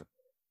off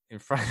in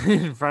front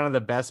of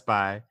the Best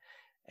Buy,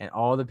 and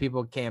all the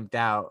people camped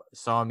out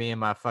saw me in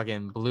my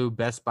fucking blue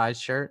Best Buy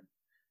shirt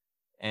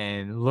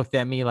and looked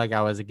at me like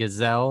I was a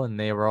gazelle and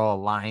they were all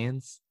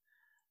lions.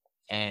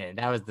 And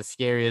that was the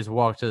scariest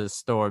walk to the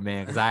store,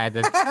 man, because I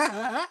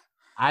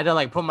had to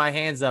like put my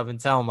hands up and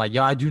tell them like,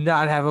 yo, I do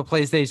not have a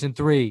PlayStation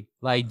 3.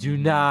 Like, do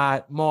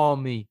not maul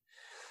me.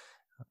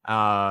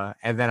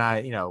 And then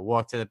I,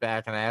 walked to the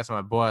back and I asked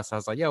my boss, I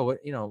was like, yo, what,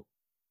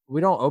 we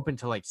don't open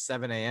till like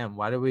 7 a.m.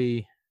 Why do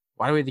we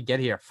have to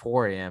get here at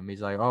 4 a.m.? He's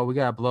like, oh, we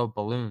got to blow up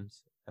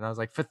balloons. And I was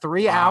like, for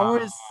 3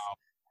 hours?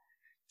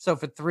 So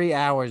for 3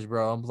 hours,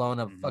 bro, I'm blowing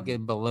up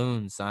fucking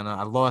balloons.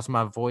 I lost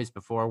my voice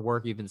before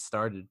work even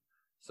started.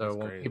 So That's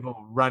when crazy. people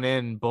run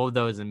in,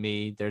 bulldozing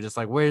me, they're just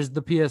like, where's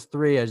the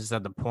PS3? I just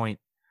had to point.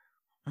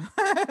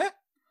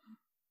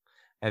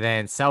 And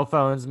then cell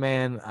phones,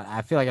 man,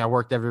 I feel like I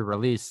worked every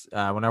release.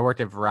 When I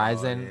worked at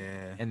Verizon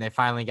and they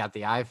finally got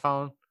the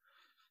iPhone,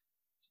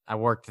 I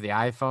worked the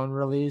iPhone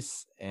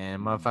release,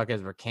 and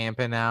motherfuckers were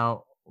camping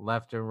out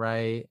left and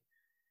right.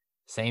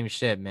 Same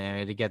shit, man. I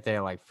had to get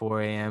there like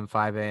 4 a.m.,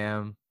 5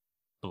 a.m.,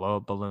 blow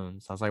up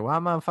balloons. I was like, why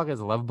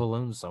motherfuckers love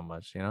balloons so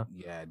much,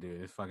 Yeah,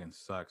 dude, it fucking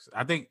sucks.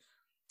 I think,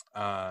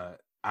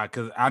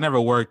 because I never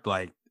worked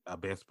like a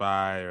Best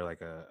Buy or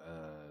like I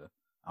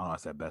don't know if I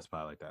said Best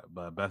Buy like that,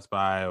 but Best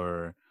Buy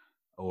or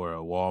a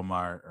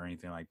Walmart or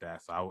anything like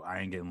that. So I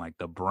ain't getting like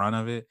the brunt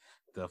of it.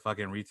 The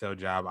fucking retail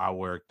job I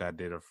worked that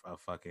did a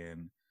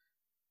fucking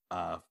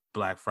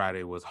Black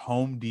Friday was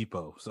Home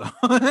Depot. So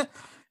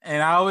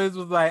and I always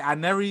was like, I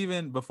never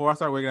even, before I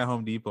started working at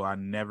Home Depot, I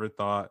never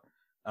thought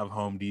of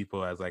Home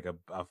Depot as like a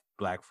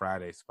Black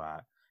Friday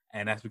spot.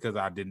 And that's because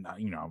I didn't, I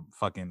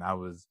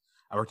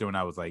worked there when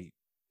I was like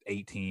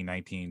 18,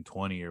 19,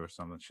 20 or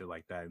something shit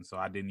like that. And so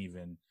I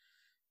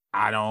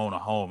don't own a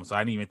home. So I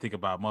didn't even think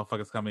about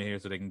motherfuckers coming here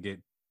so they can get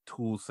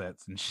tool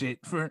sets and shit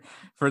for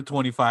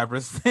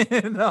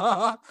 25%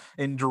 off,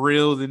 and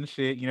drills and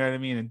shit, you know what I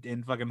mean?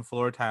 And fucking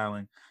floor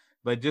tiling.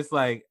 But just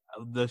like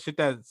the shit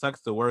that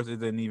sucks the worst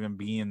isn't even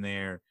being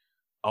there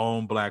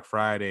on Black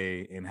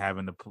Friday and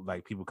having to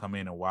like people come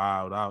in and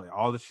wild out.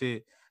 All the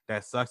shit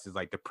that sucks is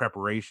like the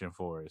preparation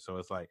for it. So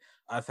it's like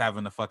us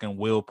having to fucking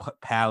wheel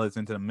pallets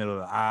into the middle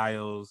of the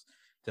aisles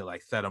to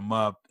like set them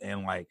up,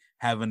 and like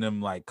having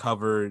them like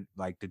covered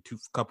like the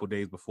couple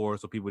days before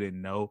so people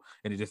didn't know,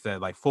 and it just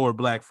said like for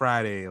Black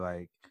Friday,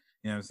 like,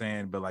 you know what I'm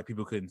saying, but like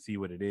people couldn't see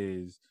what it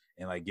is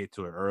and like get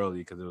to it early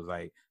because it was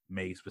like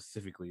made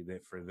specifically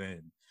for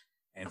then.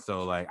 And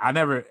so like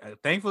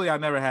thankfully I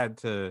never had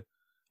to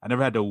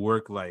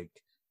work like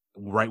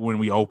right when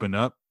we open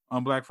up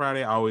on Black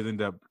Friday. I always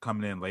end up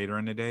coming in later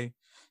in the day,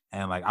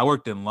 and like I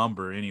worked in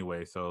lumber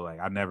anyway, so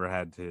like I never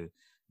had to.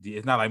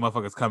 It's not like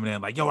motherfuckers coming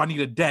in like, yo, I need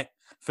a deck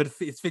for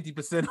it's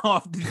 50%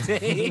 off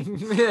today.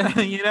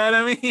 You know what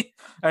I mean?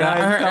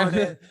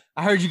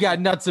 I heard you got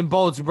nuts and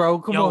bolts, bro.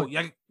 Come on,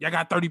 y'all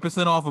got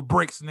 30% off of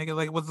bricks, nigga.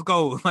 Like, let's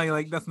go.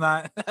 Like that's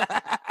not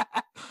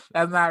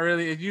that's not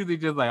really. It's usually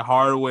just like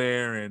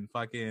hardware and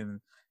fucking,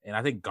 and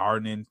I think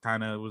gardening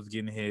kind of was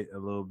getting hit a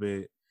little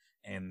bit,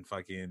 and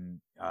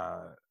fucking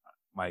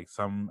like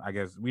some, I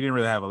guess we didn't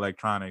really have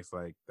electronics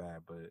like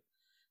that, but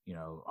you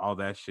know, all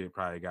that shit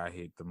probably got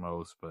hit the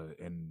most, but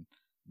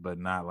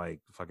not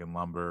like fucking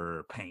lumber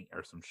or paint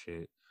or some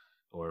shit,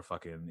 or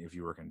fucking if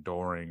you work in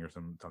dooring or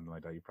something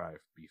like that, you probably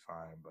be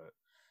fine. But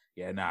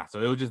yeah, nah.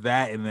 So it was just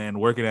that, and then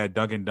working at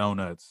Dunkin'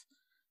 Donuts,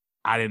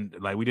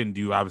 we didn't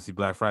do obviously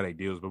Black Friday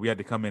deals, but we had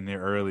to come in there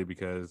early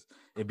because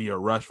it'd be a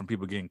rush from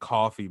people getting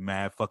coffee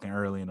mad fucking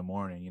early in the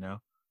morning, you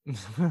know?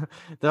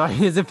 They're like,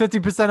 is it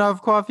 50%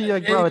 off coffee?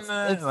 Like, bro, it's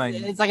like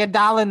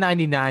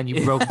 $1.99.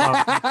 You broke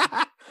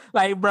up.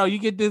 Like, bro, you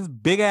get this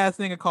big ass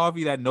thing of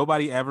coffee that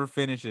nobody ever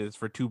finishes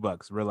for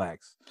 $2.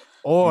 Relax.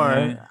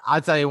 Or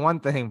I'll tell you one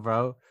thing,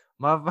 bro.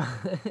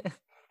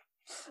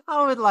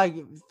 I would like,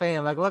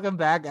 fam, like looking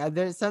back,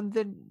 there's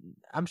something.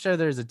 I'm sure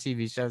there's a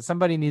TV show.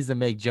 Somebody needs to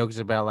make jokes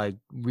about like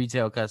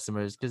retail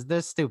customers because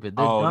they're stupid.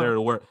 They're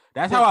the worst.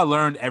 That's how I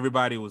learned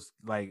everybody was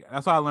like.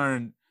 That's how I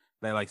learned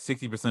that like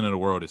 60% of the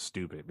world is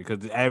stupid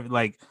because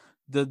like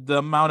the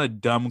amount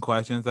of dumb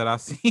questions that I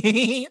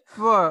see,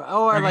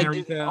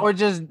 or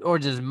just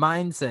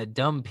mindset,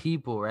 dumb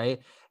people, right?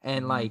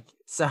 And like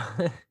so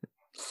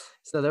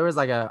there was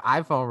like a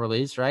iPhone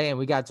release, right? And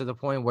we got to the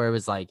point where it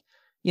was like,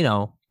 you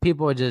know,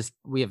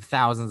 we have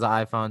thousands of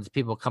iPhones,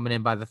 people coming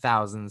in by the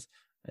thousands,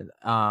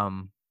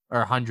 or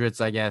hundreds,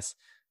 I guess,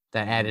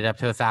 that added up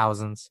to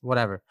thousands,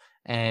 whatever.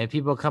 And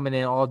people coming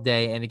in all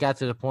day, and it got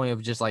to the point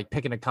of just like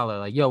picking a color,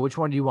 like, yo, which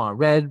one do you want?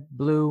 Red,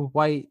 blue,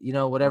 white, you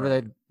know,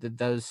 whatever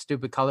those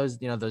stupid colors,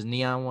 you know, those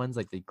neon ones,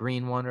 like the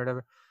green one or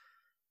whatever.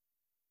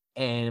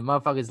 And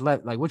motherfuckers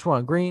left, like, which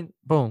one? Green,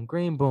 boom,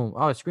 green, boom.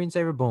 Oh,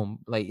 screensaver, boom.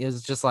 Like, it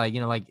was just like, you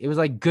know, like it was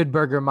like Good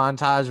Burger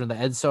montage with the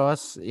Ed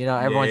sauce, you know,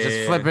 everyone's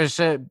just flipping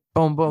shit,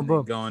 boom, boom,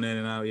 boom, going in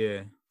and out.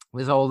 Yeah.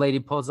 This old lady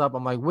pulls up.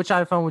 I'm like, which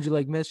iPhone would you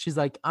like, miss? She's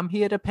like, I'm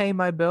here to pay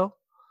my bill.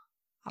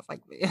 I was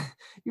like,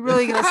 you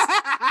really gonna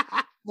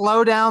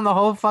slow down the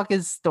whole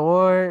fucking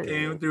store?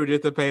 Came through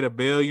just to pay the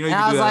bill. You know, you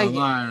can do that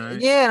online,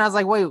 right? Yeah, and I was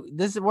like, wait,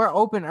 we're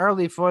open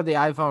early for the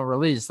iPhone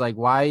release. Like,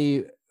 why are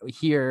you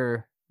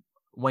here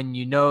when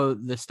you know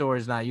the store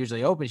is not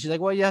usually open? She's like,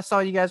 well, yeah, I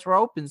saw you guys were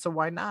open, so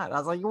why not? I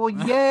was like, well,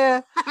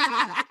 yeah.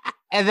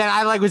 And then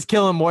I like was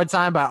killing more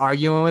time by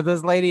arguing with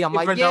this lady. I'm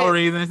like, for no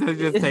reason, instead of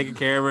just taking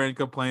care of her and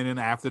complaining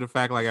after the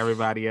fact like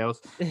everybody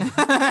else.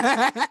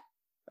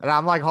 And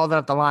I'm like holding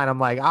up the line. I'm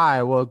like, all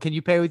right, well, can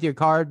you pay with your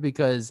card?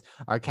 Because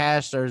our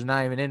cash is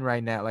not even in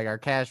right now. Like our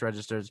cash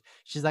registers.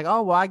 She's like,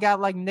 oh, well, I got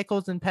like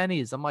nickels and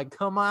pennies. I'm like,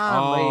 come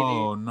on, lady.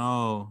 Oh,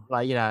 no.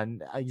 Like, you know,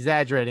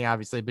 exaggerating,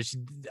 obviously. But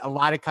a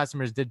lot of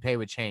customers did pay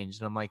with change.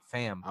 And I'm like,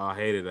 fam. Oh, I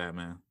hated that,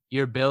 man.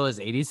 Your bill is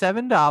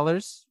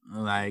 $87.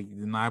 Like,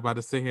 I'm not about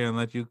to sit here and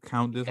let you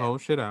count this whole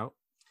shit out.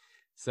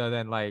 So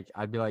then, like,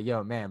 I'd be like,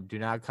 yo, ma'am, do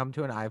not come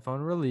to an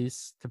iPhone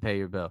release to pay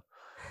your bill.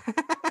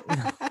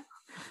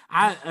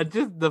 I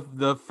just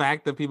the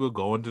fact that people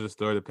go into the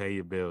store to pay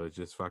your bill is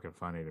just fucking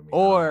funny to me.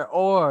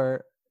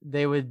 Or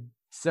they would,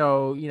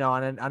 so, you know,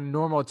 on a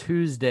normal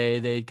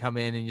Tuesday, they'd come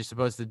in and you're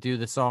supposed to do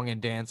the song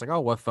and dance. Like, oh,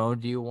 what phone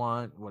do you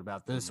want? What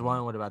about this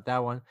one? What about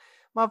that one?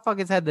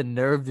 Motherfuckers had the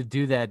nerve to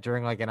do that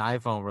during like an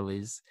iPhone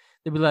release.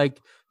 They'd be like,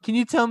 can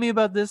you tell me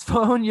about this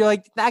phone? You're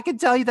like, I can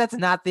tell you that's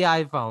not the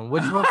iPhone.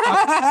 Which one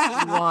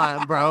you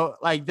want, bro?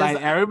 Like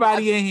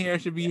everybody in here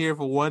should be here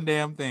for one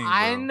damn thing, bro.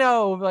 I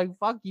know. Like,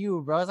 fuck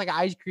you, bro. It's like an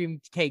ice cream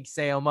cake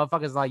sale.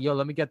 Motherfuckers like, yo,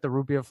 let me get the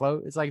root beer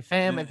float. It's like,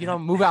 fam, if you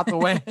don't move out the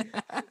way.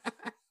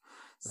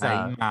 So,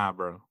 like, nah,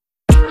 bro.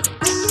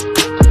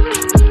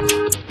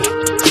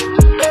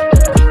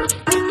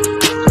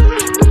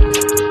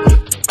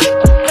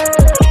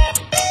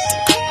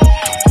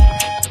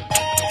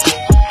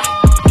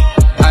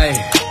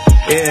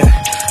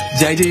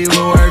 JG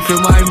will work for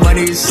my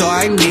money, so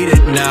I need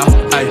it now.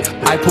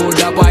 I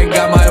pulled up, I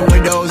got my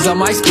windows on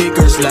my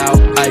speakers loud.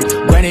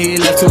 Granny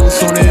left too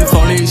soon, if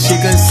only she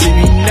could see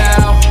me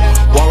now.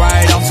 Walk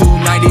right off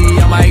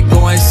 290, I might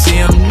go and see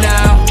him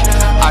now.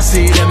 I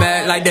see them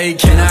act like they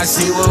cannot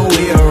see when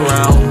we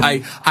around.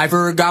 I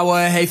forgot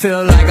what hate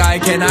feel like, I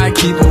cannot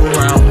keep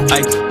around.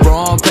 Bro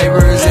on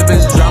papers, if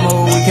it's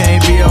drama, we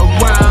can't be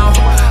around.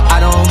 I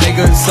don't make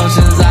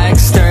assumptions, I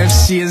ask her if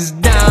she is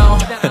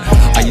down.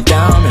 Are you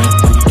down, man?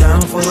 Are you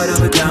down for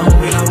whatever down?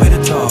 We know where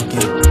to talk it.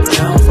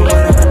 Down for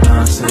whatever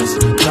nonsense.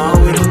 No,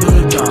 we don't do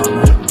the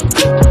drama.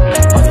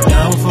 Are you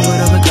down for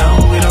whatever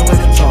down? We know where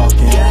to talk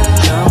it.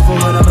 Down for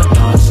whatever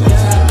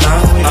nonsense.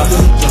 No, we don't do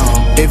the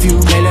drama. If you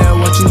made that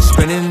what you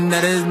spending,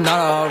 that is not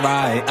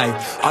alright.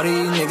 All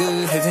these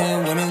niggas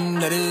hitting women,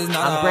 that is not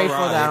alright. I'm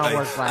grateful that I don't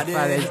work Black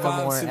Fridays no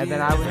more. And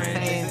then I was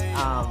saying,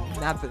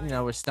 not that, you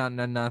know, we're stunting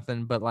on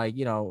nothing, but like,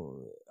 you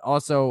know,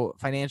 also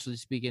financially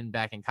speaking,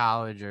 back in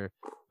college or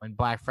when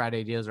Black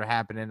Friday deals were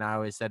happening, I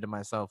always said to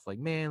myself, like,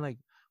 man, like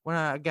when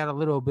I got a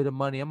little bit of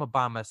money, I'm gonna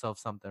buy myself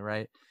something,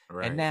 right?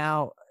 And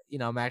now, you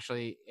know, I'm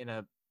actually in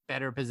a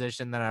better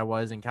position than I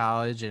was in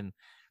college, and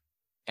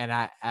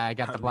I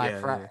got the Black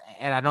Friday,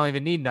 and I don't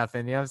even need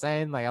nothing. You know what I'm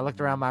saying? Like I looked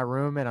around my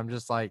room, and I'm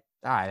just like,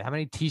 all right, how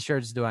many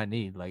T-shirts do I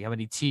need? Like how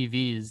many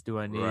TVs do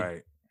I need?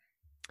 Right.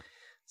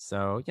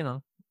 So, you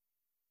know,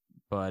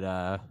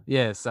 But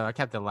yeah, so I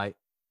kept it light.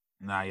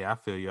 Nah, yeah, I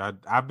feel you.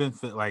 I've been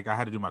like I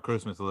had to do my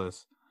Christmas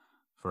list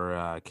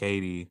for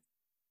Katie.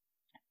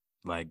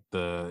 Like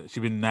she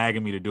been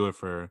nagging me to do it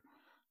for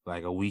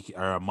like a week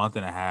or a month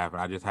and a half,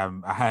 and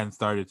I hadn't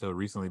started till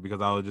recently because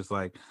I was just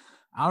like,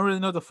 I don't really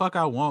know what the fuck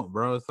I want,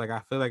 bro. It's like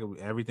I feel like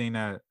everything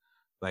that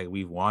like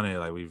we've wanted,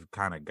 like we've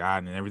kind of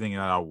gotten, and everything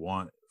that I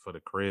want for the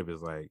crib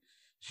is like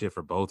shit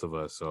for both of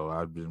us. So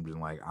I've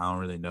been like, I don't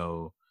really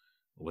know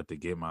what to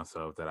get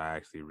myself that I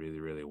actually really,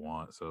 really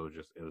want. So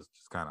it was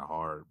just kind of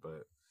hard.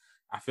 But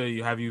I feel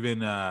you. Have you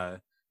been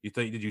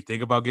did you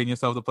think about getting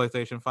yourself the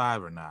PlayStation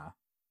 5 or nah?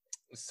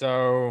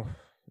 So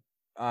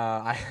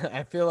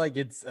I feel like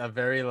it's a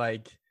very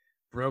like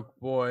broke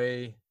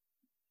boy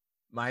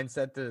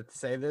mindset to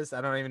say this.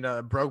 I don't even know,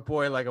 a broke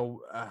boy, like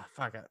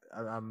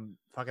I'm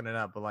fucking it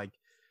up, but like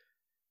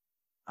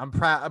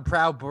a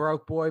proud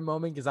broke boy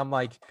moment, because I'm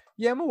like,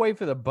 yeah, I'm gonna wait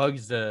for the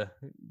bugs to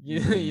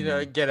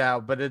get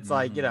out, but it's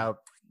like,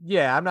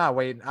 yeah, I'm not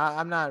waiting.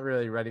 I'm not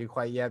really ready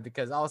quite yet,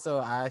 because also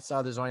I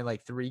saw there's only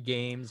like 3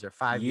 games or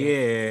 5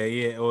 games.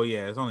 Yeah. Oh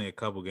yeah, it's only a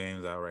couple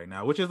games out right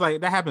now, which is like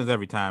that happens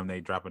every time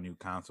they drop a new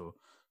console.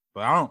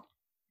 But I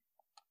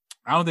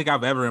don't think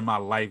I've ever in my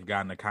life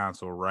gotten a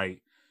console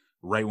right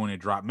when it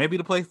dropped. Maybe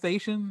the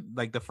PlayStation,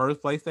 like the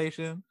first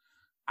PlayStation.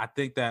 I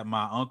think that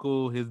my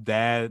uncle, his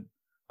dad,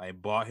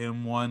 like bought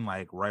him one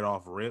like right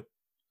off rip.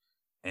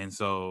 And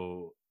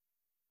so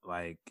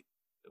like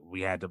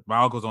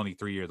my uncle's only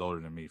 3 years older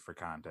than me for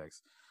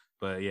context.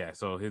 But yeah,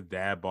 so his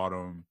dad bought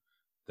him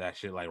that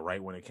shit like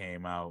right when it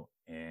came out.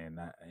 And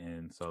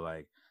so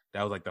like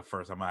that was like the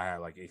first time I had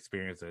like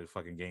experienced a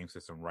fucking game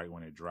system right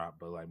when it dropped.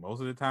 But like most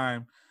of the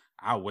time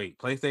I wait.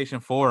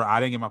 PlayStation 4, I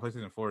didn't get my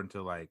PlayStation 4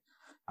 until like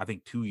I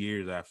think 2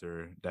 years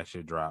after that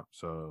shit dropped.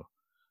 So,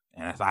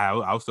 and I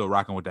was still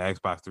rocking with the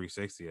Xbox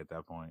 360 at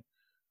that point.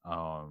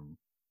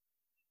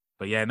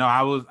 But yeah, no,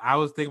 I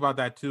was thinking about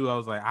that too. I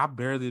was like, I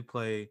barely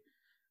play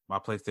my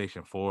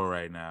PlayStation 4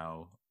 right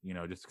now,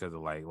 just because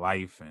of like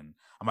life, and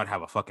I might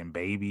have a fucking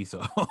baby,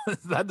 so I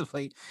have to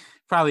play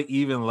probably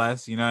even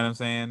less. You know what I'm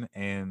saying?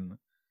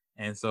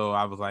 And so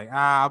I was like,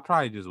 I'll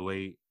probably just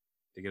wait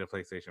to get a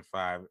PlayStation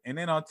 5. And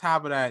then on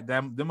top of that,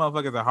 them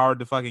motherfuckers are hard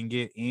to fucking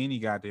get any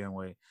goddamn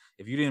way.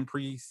 If you didn't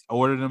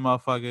pre-order them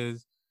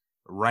motherfuckers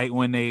right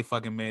when they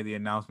fucking made the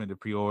announcement to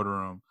pre-order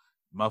them,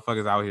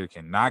 motherfuckers out here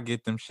cannot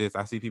get them shits.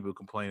 I see people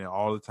complaining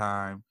all the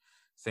time,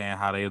 saying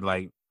how they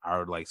like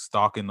are like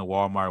stalking the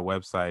Walmart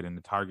website and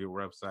the Target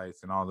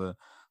websites and all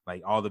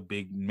the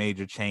big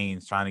major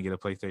chains trying to get a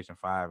PlayStation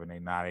 5 and they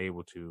not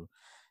able to.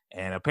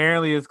 And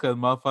apparently it's because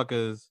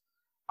motherfuckers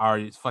are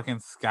fucking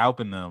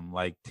scalping them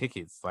like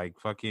tickets, like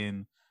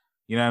fucking,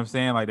 you know what I'm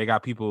saying? Like they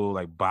got people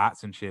like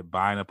bots and shit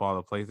buying up all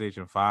the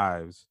PlayStation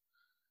 5s,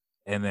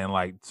 and then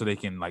like so they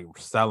can like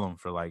sell them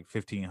for like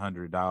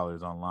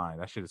 $1,500 online.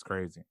 That shit is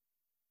crazy.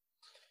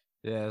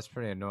 Yeah, it's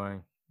pretty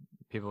annoying.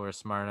 People are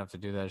smart enough to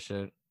do that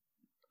shit.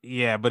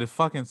 Yeah, but it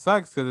fucking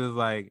sucks because it's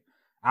like,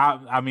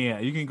 I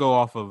mean, you can go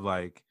off of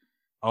like,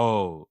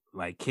 oh,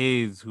 like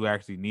kids who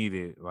actually need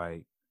it,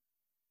 like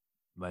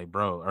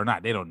bro, or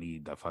not, they don't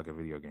need the fucking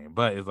video game,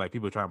 but it's like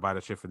people trying to buy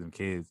the shit for them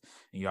kids,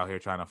 and you out here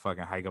trying to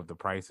fucking hike up the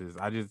prices.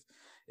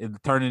 It's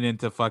turning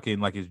into fucking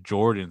like it's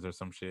Jordans or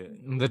some shit.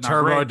 The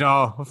turbo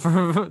doll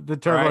from the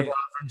turbo Right. doll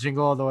from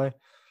Jingle All the Way.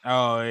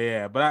 Oh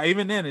yeah, but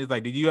even then, it's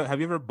like, have you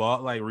ever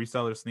bought like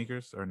reseller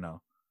sneakers or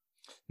no?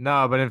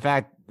 No, but in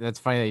fact, that's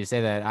funny that you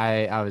say that.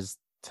 I was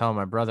telling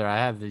my brother I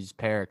have these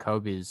pair of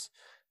Kobe's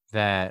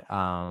that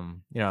I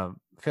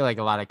feel like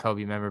a lot of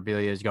Kobe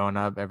memorabilia is going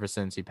up ever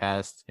since he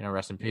passed.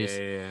 Rest in peace.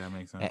 Yeah, that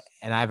makes sense.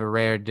 And I have a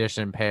rare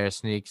edition pair of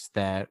sneaks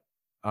that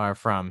are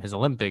from his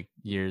Olympic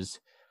years,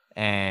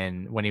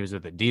 and when he was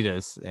with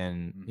Adidas,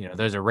 and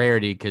there's a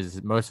rarity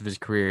because most of his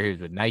career he was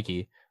with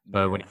Nike,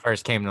 but when he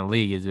first came in the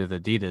league, he was with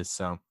Adidas.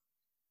 So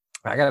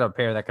I got a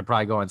pair that could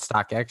probably go on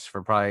StockX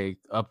for probably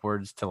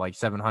upwards to like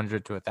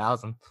 700 to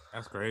 1,000.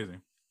 That's crazy.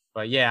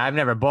 But yeah, I've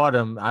never bought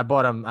them. I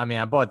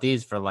bought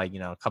these for like,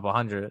 a couple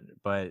hundred,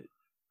 but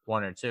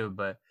 1 or 2.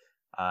 But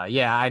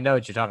yeah, I know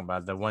what you're talking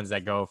about. The ones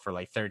that go for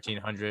like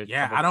 1,300.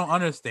 Yeah, I don't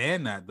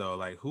understand that though.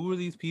 Like, who are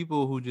these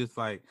people who just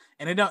like,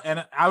 and they don't,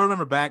 and I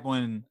remember back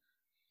when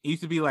it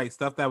used to be like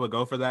stuff that would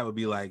go for that would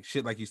be like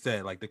shit, like you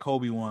said, like the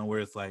Kobe one where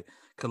it's like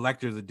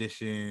collector's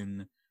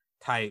edition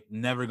type,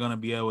 never gonna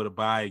be able to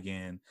buy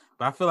again.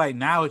 But I feel like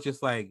now it's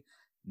just like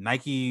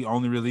Nike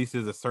only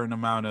releases a certain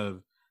amount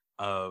of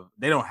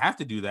they don't have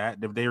to do that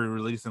if they were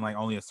releasing like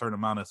only a certain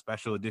amount of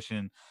special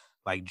edition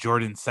like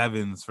Jordan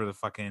 7s for the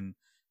fucking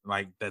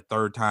like the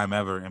third time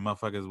ever, and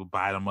motherfuckers will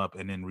buy them up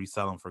and then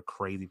resell them for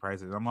crazy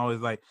prices. I'm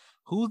always like,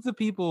 who's the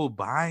people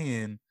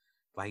buying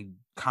like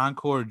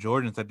Concord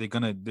Jordans that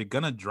they're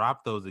gonna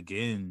drop those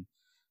again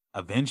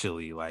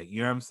eventually? Like,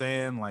 you know what I'm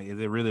saying? Like, is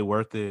it really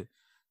worth it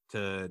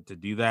to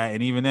do that?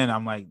 And even then,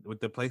 I'm like, with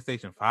the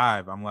PlayStation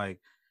 5, I'm like,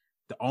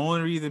 the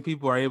only reason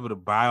people are able to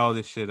buy all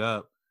this shit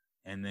up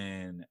and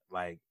then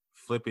like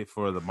flip it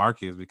for the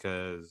market is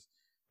because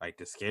like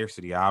the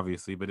scarcity,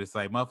 obviously. But it's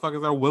like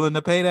motherfuckers are willing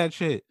to pay that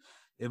shit.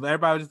 If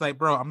everybody was just like,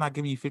 bro, I'm not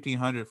giving you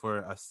 $1,500 for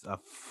a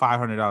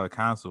 $500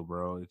 console,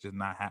 bro. It's just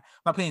not. I'm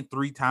not paying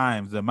 3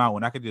 times the amount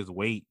when I could just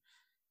wait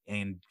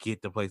and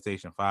get the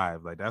PlayStation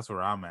 5. Like, that's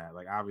where I'm at.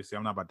 Like, obviously,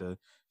 I'm not about to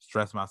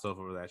stress myself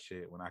over that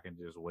shit when I can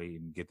just wait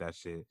and get that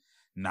shit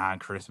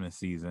non-Christmas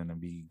season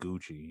and be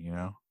Gucci, you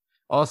know?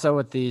 Also,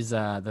 with these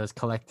those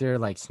collector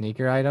like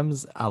sneaker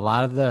items, a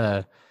lot of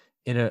the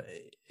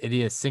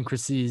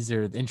idiosyncrasies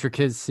or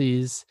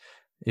idiosyncrasies,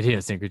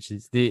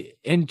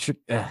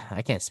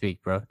 I can't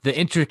speak, bro. The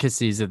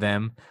intricacies of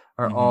them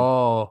are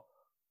all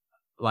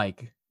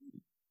like,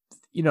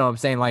 you know what I'm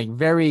saying, like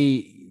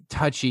very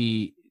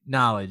touchy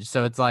knowledge.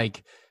 So it's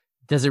like,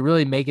 does it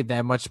really make it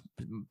that much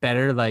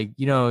better? Like,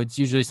 you know, it's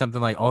usually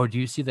something like, oh, do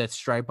you see that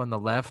stripe on the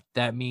left?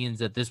 That means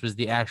that this was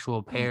the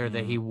actual pair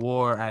that he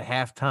wore at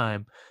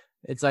halftime.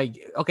 It's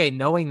like, okay,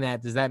 knowing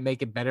that, does that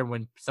make it better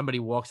when somebody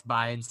walks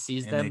by and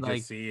sees And them? they Like,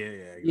 just see it.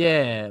 Yeah, exactly.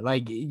 yeah,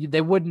 like they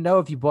wouldn't know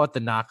if you bought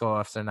the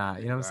knockoffs or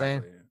not. You know what I'm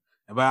saying?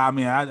 But I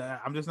mean,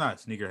 I'm just not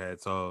a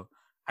sneakerhead, so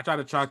I try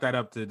to chalk that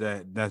up to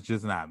that. That's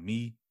just not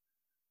me,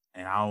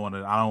 and I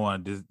don't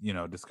want to,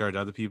 discourage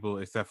other people,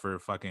 except for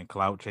fucking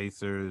clout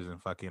chasers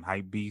and fucking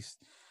hype beasts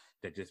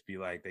that just be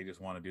like, they just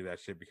want to do that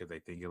shit because they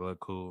think it look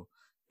cool.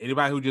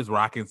 Anybody who just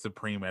rocking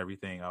Supreme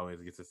everything always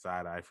gets a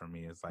side eye from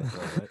me. It's like,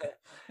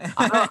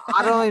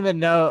 I don't even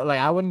know. Like,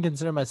 I wouldn't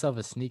consider myself a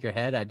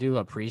sneakerhead. I do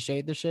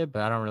appreciate the shit,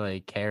 but I don't really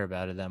care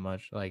about it that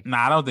much. Like,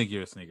 nah, I don't think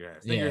you're a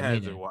sneakerhead. Yeah,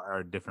 Sneakerheads are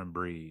a different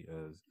breed.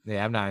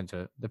 yeah, I'm not into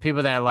it. The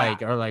people that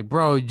are like,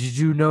 bro, did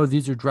you know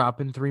these are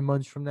dropping 3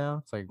 months from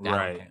now? It's like,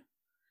 right.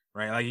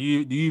 Like, do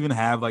you even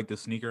have like the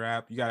sneaker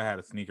app? You gotta have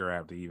a sneaker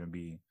app to even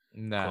be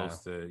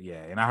close to,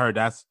 yeah. And I heard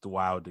that's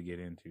wild to get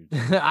into.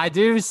 I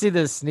do see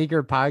the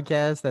sneaker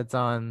podcast that's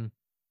on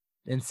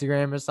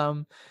Instagram or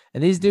something,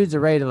 and these dudes are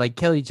ready to like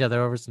kill each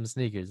other over some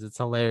sneakers. It's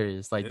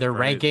hilarious. Like, they're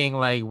ranking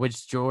like which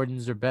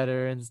Jordans are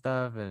better and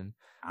stuff, and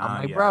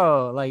I'm like,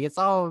 bro, like, it's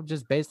all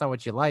just based on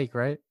what you like,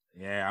 right?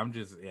 Yeah, I'm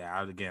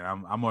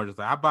more just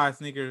like, I buy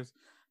sneakers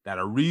that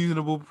are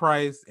reasonable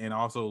price and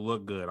also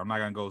look good. I'm not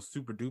gonna go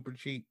super duper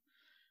cheap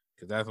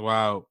because that's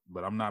wild,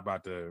 but I'm not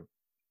about to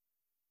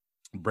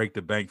break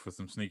the bank for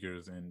some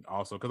sneakers. And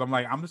also because I'm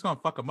like, I'm just gonna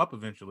fuck them up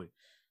eventually.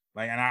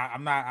 Like, and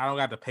I don't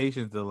got the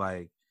patience to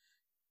like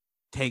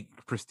take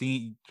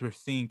pristine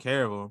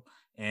care of them.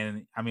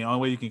 And I mean, the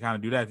only way you can kind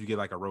of do that if you get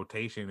like a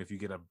rotation. If you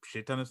get a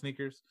shit ton of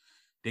sneakers,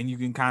 then you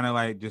can kind of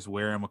like just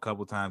wear them a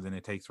couple times, and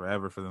it takes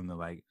forever for them to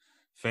like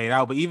fade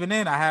out. But even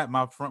then, I had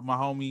my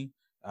homie,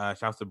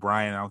 shouts to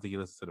Brian. I don't think he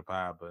listens to the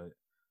pod,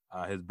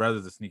 but his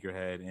brother's a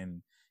sneakerhead,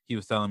 and he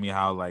was telling me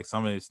how like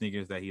some of the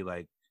sneakers that he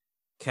like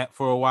kept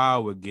for a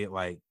while would get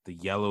like the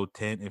yellow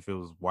tint if it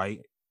was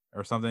white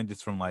or something,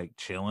 just from like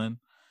chilling.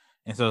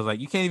 And so it's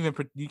like you can't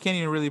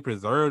even really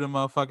preserve the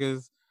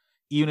motherfuckers,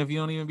 even if you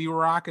don't even be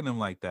rocking them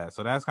like that.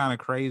 So that's kind of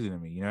crazy to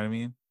me. You know what I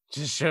mean?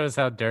 Just shows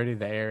how dirty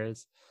the air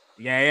is.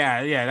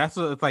 Yeah. That's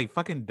what it's like.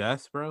 Fucking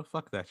dust, bro.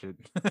 Fuck that shit.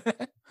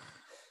 Gotta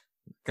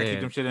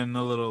keep them shit in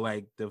the little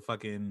like the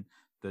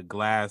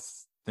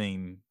glass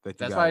thing that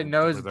you. That's why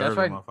noses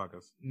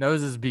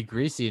be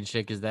greasy and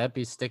shit, because that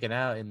be sticking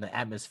out in the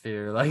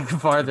atmosphere like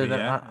farther than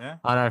on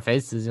our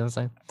faces. You know what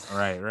I'm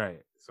saying?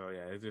 Right. So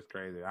yeah, it's just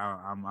crazy.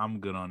 I'm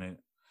good on it.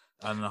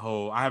 On the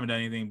whole, I haven't done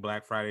anything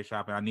Black Friday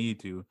shopping. I need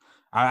to.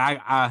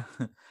 I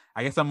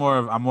guess I'm more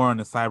on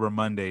the Cyber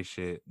Monday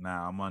shit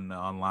now. I'm on the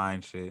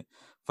online shit.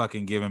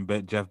 Fucking giving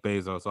Jeff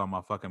Bezos all my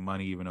fucking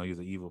money, even though he's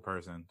an evil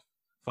person.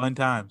 Fun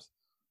times.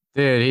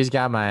 Dude, he's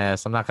got my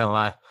ass. I'm not gonna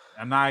lie.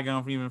 I'm not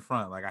gonna even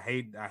front. Like, I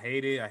hate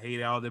it. I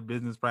hate all the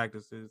business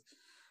practices,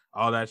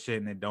 all that shit,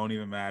 and it don't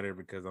even matter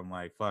because I'm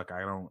like, fuck.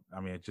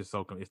 It's just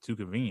it's too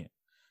convenient.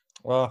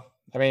 Well,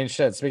 I mean,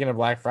 shit. Speaking of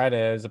Black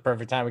Friday, it's the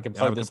perfect time we can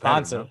plug the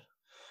sponsor. Bro.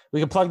 We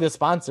can plug the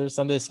sponsor,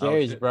 Sunday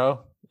Scaries, bro.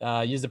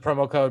 Use the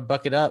promo code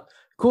Bucket Up.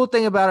 Cool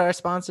thing about our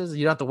sponsors,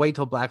 you don't have to wait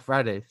till Black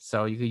Friday,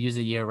 so you could use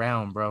it year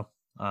round, bro.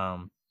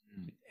 And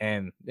you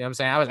know what I'm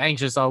saying? I was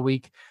anxious all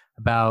week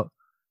about,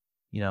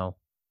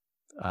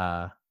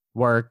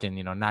 work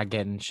and, not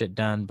getting shit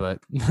done, but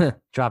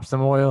dropped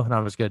some oil and I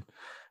was good.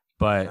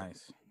 But,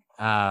 nice.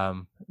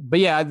 But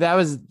yeah, that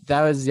was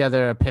the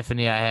other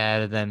epiphany I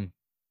had. And then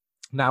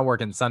not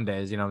working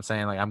Sundays, you know what I'm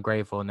saying? Like, I'm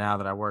grateful now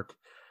that I work.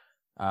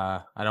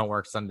 I don't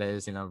work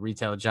Sundays,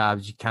 retail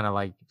jobs. You kind of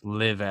like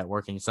live at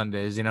working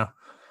Sundays, Yeah.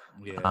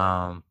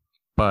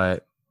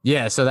 But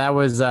yeah, so that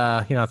was,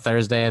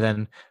 Thursday,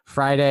 then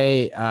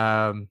Friday,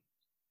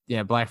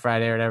 Black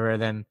Friday or whatever.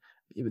 Then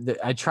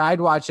I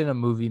tried watching a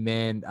movie,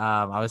 man.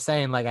 I was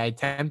saying, like, I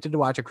attempted to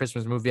watch a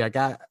Christmas movie. I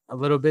got a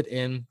little bit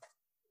in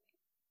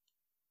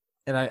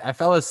and I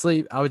fell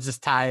asleep. I was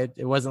just tired.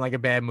 It wasn't like a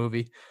bad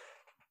movie.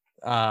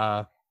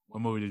 What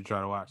movie did you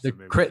try to watch?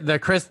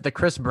 The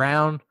Chris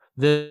Brown,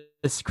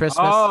 This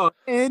Christmas. Oh,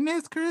 and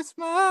this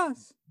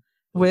Christmas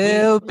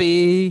will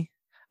be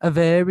a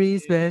very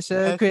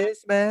special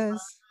Christmas.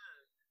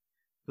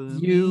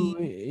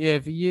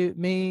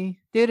 Me.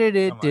 That's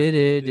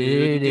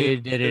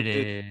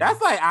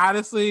like,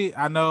 honestly,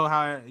 I know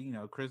how,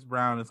 Chris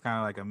Brown is kind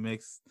of like a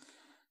mixed,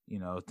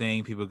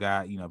 thing people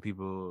got.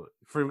 People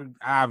for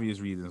obvious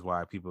reasons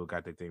why people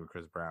got their thing with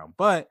Chris Brown.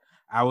 But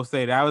I will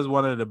say that was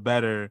one of the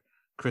better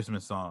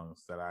Christmas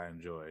songs that I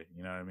enjoy.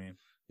 You know what I mean?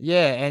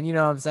 Yeah, and you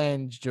know what I'm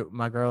saying,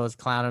 my girl is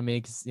clowning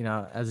me because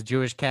as a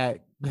Jewish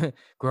cat,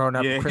 growing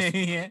up,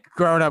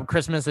 growing up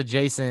Christmas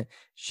adjacent,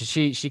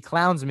 she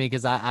clowns me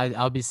because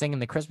I'll be singing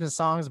the Christmas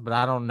songs, but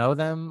I don't know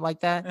them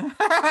like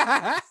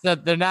that, so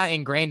they're not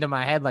ingrained in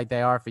my head like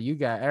they are for you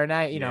guys, or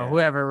not,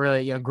 whoever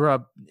really grew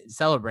up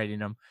celebrating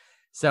them.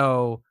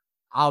 So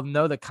I'll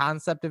know the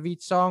concept of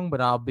each song,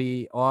 but I'll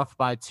be off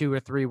by 2 or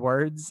 3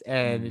 words,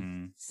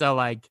 and so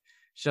like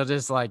she'll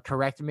just like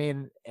correct me,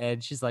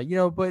 and she's like,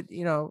 but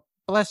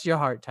bless your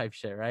heart type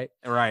shit, right?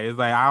 Right. It's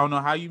like, I don't know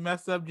how you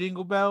messed up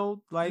Jingle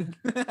Bell. Like,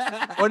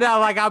 well, no,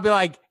 like I'll be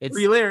like, it's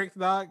 3 lyrics,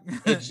 dog.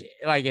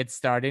 It's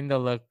starting to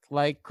look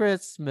like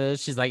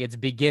Christmas. She's like, it's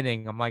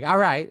beginning. I'm like, all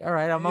right,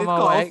 I'm on my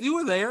close. way. You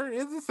were there.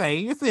 It's the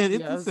same. It's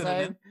the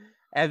same.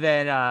 And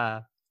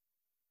then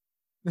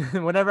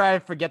whenever I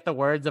forget the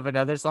words of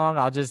another song,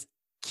 I'll just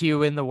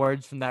cue in the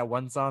words from that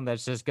one song that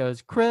just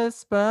goes,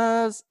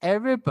 Christmas,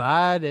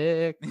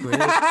 everybody.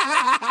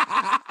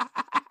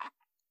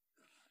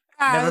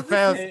 Never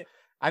fails.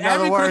 I know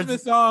every the words.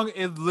 Christmas song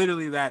is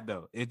literally that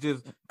though. It's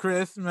just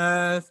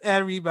Christmas,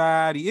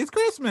 everybody. It's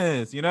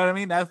Christmas. You know what I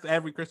mean? That's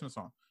every Christmas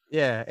song.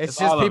 Yeah, it's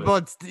just people.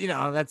 It's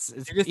it's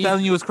just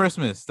telling you it's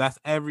Christmas. That's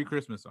every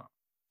Christmas song.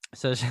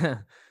 So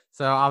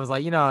I was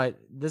like,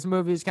 this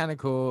movie is kind of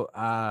cool.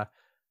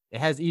 It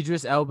has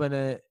Idris Elba in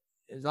it.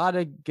 There's a lot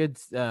of good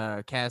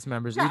cast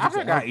members. Yeah, I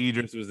forgot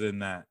Idris was in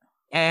that.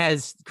 It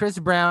has Chris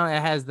Brown.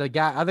 It has the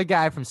other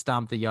guy from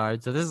Stomp the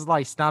Yard. So this is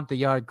like Stomp the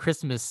Yard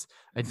Christmas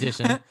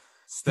edition.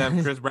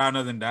 Chris Brown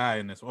doesn't die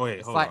in this. Oh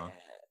wait, hold on.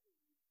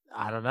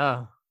 I don't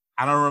know.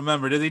 I don't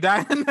remember. Did he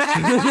die in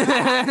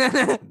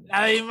that?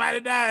 He might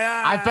have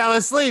died. I fell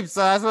asleep,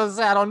 so that's what I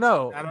say. I don't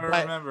know. I don't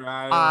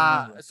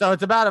remember. So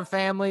it's about a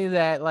family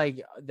that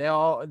like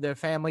their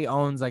family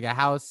owns like a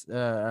house,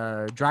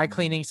 dry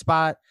cleaning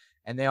spot,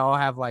 and they all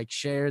have like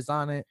shares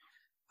on it.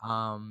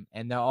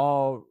 And they're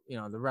all,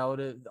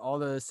 all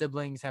the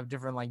siblings have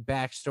different like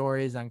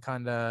backstories on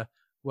kind of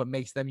what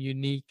makes them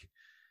unique.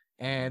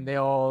 And they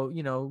all,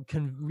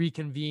 can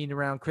reconvene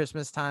around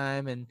Christmas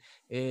time. And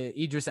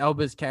Idris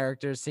Elba's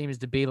character seems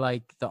to be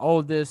like the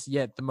oldest,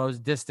 yet the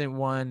most distant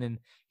one. And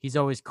he's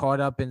always caught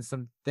up in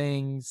some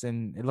things.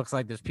 And it looks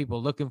like there's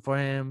people looking for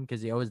him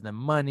because he owes them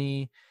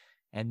money.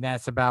 And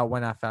that's about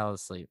when I fell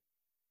asleep.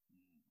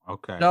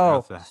 Okay.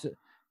 So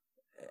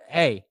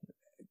hey,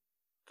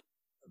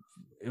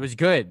 it was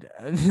good.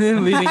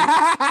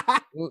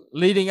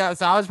 leading up.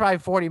 So I was probably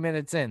 40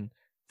 minutes in,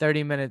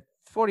 40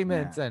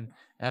 minutes in.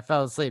 I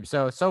fell asleep.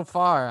 So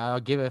far, I'll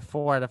give it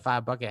 4 out of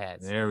 5 bucket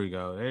hats. There we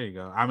go.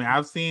 I mean,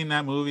 I've seen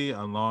that movie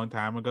a long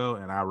time ago,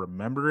 and I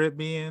remember it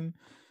being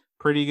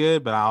pretty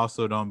good. But I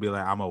also don't be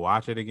like, I'm gonna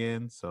watch it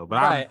again. So,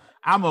 but right.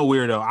 I'm a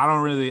weirdo. I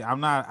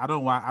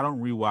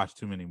don't rewatch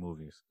too many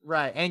movies.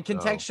 Right, and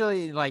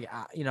contextually, like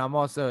I'm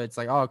also it's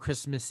like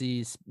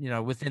Christmassy,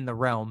 within the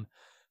realm.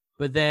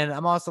 But then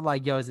I'm also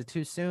like, is it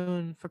too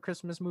soon for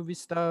Christmas movie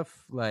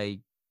stuff?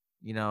 Like,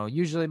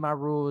 usually my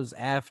rule is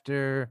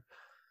after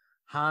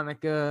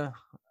Hanukkah,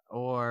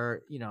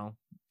 or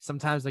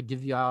sometimes I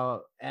give you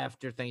all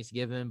after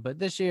Thanksgiving, but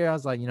this year I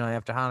was like,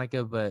 after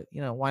Hanukkah, but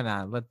why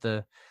not let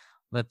the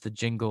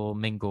jingle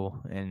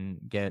mingle and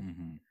get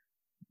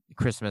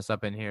Christmas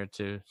up in here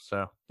too.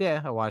 So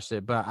yeah, I watched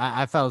it, but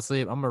I fell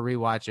asleep. I'm gonna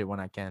rewatch it when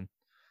I can.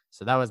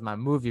 So that was my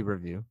movie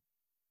review.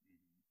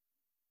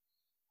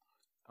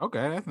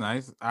 Okay, that's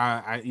nice.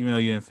 I even though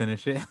you didn't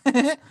finish it.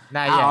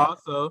 Not yet.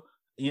 Also,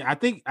 I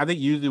think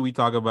usually we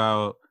talk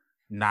about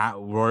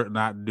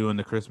not doing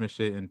the Christmas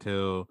shit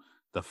until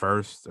the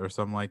 1st or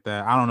something like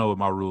that. I don't know what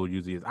my rule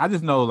usually is. I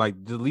just know like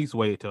at least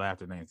wait till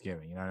after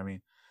Thanksgiving. You know what I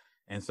mean?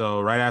 And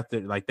so right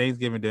after like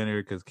Thanksgiving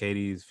dinner, because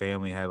Katie's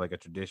family had like a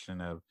tradition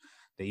of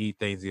they eat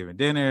Thanksgiving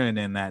dinner, and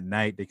then that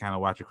night they kind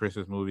of watch a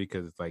Christmas movie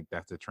because it's like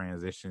that's the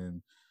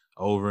transition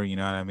over. You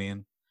know what I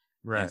mean?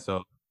 Right. And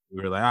so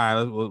we were like,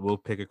 all right, we'll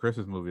pick a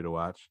Christmas movie to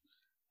watch.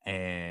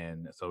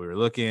 And so we were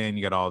looking.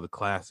 You got all the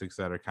classics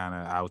that are kind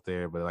of out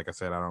there, but like I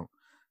said, I'm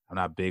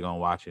not big on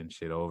watching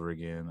shit over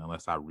again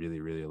unless I really,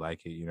 really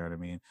like it. You know what I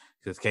mean?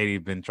 Because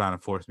Katie's been trying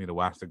to force me to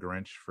watch The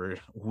Grinch for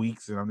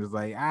weeks, and I'm just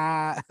like,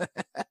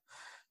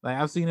 like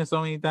I've seen it so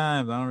many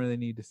times, I don't really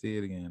need to see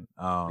it again.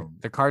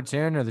 The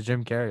cartoon or the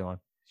Jim Carrey one?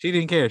 She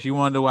didn't care. She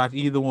wanted to watch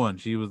either one.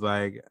 She was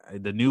like,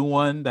 the new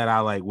one that I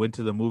like went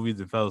to the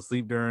movies and fell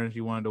asleep during, she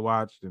wanted to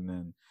watch, and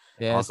then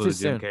also the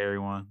Jim Carrey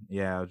one.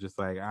 Yeah, I was just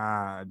like,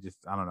 I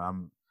don't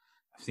know.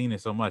 I've seen it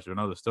so much, but I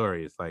know the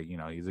story. It's like,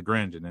 he's a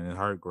Grinch and then his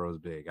heart grows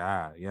big.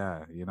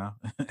 Yeah.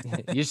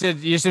 You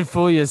should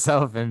fool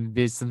yourself and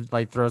be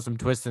throw some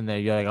twist in there.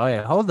 You're like, oh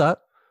yeah, hold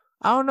up.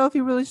 I don't know if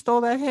he really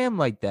stole that ham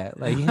like that.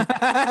 Like,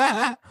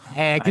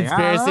 and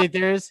conspiracy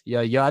theories.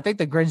 Yo, I think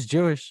the Grinch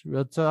Jewish.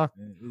 Real talk.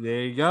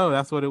 There you go.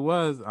 That's what it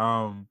was.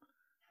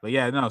 But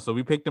yeah, no. So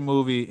we picked a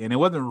movie, and it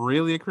wasn't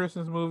really a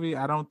Christmas movie,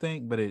 I don't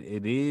think, but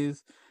it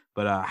is.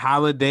 But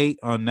Holiday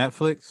on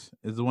Netflix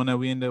is the one that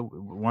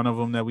one of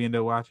them that we end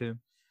up watching,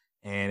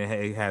 and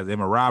it has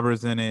Emma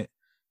Roberts in it,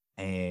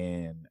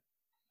 and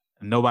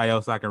nobody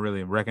else I can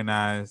really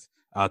recognize.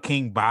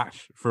 King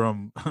Botch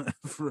from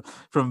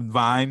from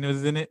Vine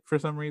was in it for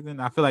some reason.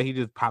 I feel like he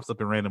just pops up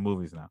in random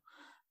movies now.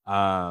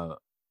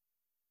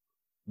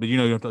 But you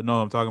know what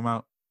I'm talking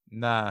about?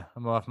 Nah,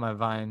 I'm off my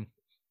Vine.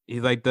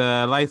 He's like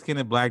the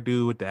light-skinned black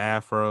dude with the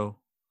afro.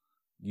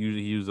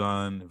 Usually he was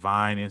on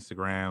Vine,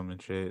 Instagram,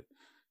 and shit.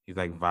 He's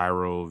like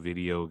viral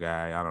video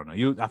guy. I don't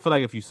know. I feel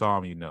like if you saw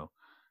him, you know.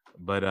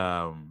 But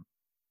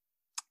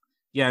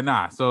yeah,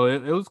 nah. So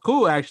it was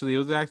cool actually. It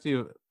was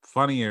actually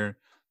funnier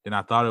than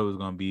I thought it was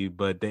gonna be.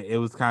 But it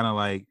was kind of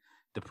like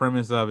the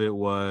premise of it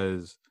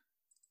was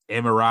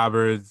Emma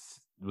Roberts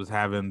was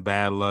having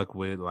bad luck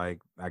with like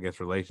I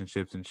guess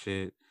relationships and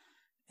shit.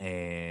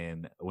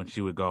 And when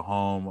she would go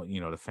home,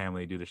 you know, the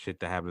family do the shit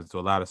that happens to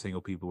a lot of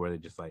single people where they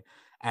just like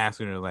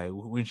asking her like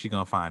when's she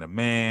gonna find a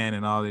man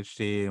and all this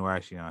shit and why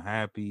is she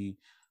unhappy,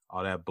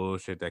 all that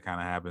bullshit that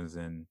kind of happens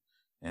in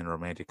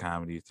romantic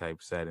comedy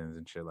type settings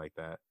and shit like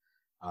that.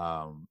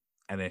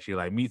 And then she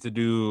like meets a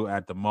dude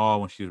at the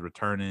mall when she's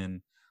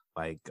returning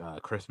like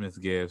Christmas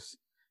gifts,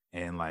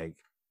 and like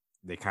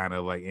they kind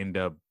of like end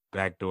up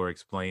backdoor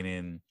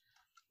explaining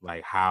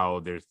like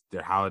how their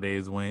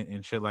holidays went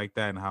and shit like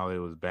that and how it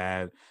was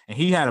bad. And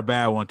he had a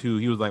bad one too.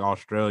 He was like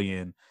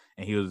Australian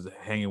and he was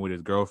hanging with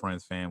his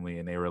girlfriend's family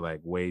and they were like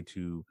way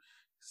too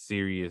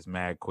serious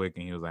mad quick,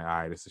 and he was like, all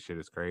right, this shit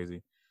is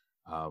crazy.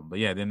 But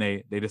yeah, then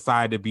they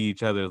decided to be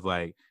each other's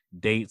like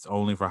dates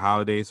only for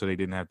holidays, so they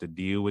didn't have to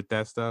deal with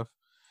that stuff.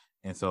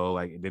 And so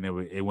like then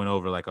it went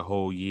over like a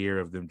whole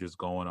year of them just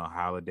going on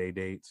holiday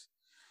dates.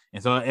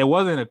 And so it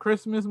wasn't a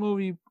Christmas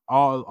movie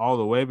all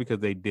the way because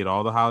they did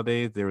all the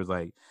holidays. There was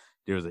a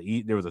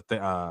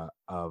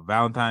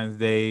Valentine's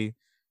Day,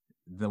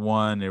 the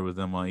one, there was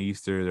them on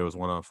Easter, there was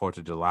one on 4th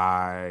of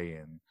July,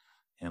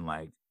 and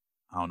like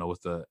I don't know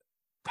what's the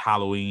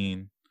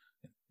Halloween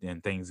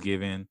and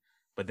Thanksgiving.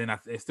 But then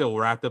it still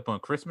wrapped up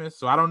on Christmas.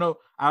 So I don't know.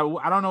 I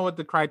don't know what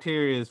the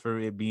criteria is for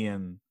it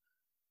being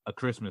a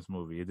Christmas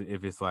movie.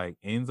 If it's like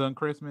ends on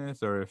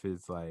Christmas or if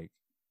it's like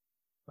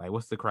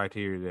what's the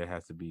criteria that it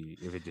has to be?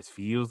 If it just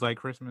feels like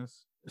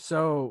Christmas?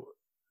 So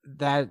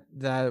that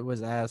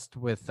was asked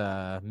with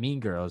Mean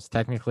Girls.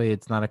 Technically,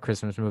 it's not a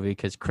Christmas movie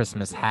because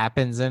Christmas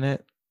happens in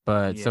it,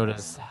 but so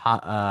does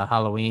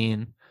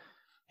Halloween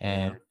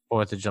and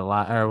 4th of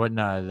July or what?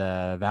 No,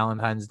 the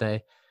Valentine's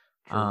Day.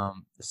 True.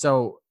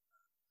 So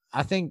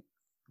I think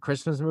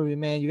Christmas movie,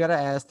 man, you gotta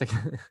ask the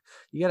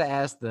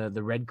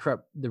red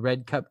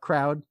cup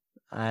crowd.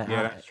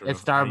 That's true. At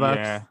Starbucks.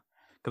 Yeah.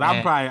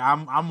 Because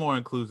I'm more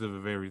inclusive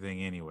of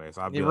everything anyway.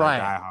 So I'll be like,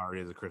 Die Hard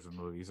is a Christmas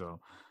movie. So,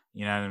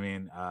 you know what I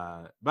mean?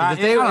 But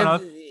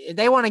if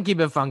they want to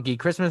keep it funky,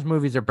 Christmas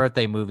movies are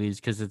birthday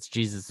movies because it's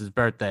Jesus's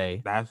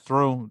birthday. That's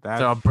true.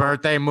 So a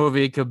birthday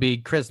movie could be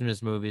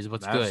Christmas movies.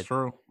 That's good?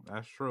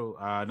 That's true.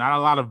 Not a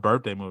lot of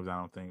birthday movies, I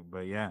don't think.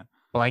 But yeah.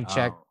 Blank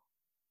Check.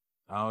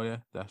 Oh, yeah.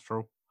 That's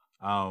true.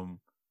 But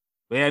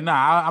yeah,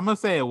 I'm going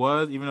to say it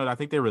was, even though I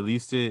think they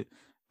released it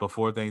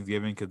before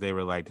Thanksgiving because they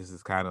were like, this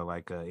is kind of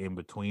like a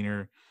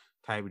in-betweener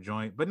type of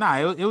joint. But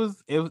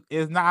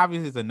it's not,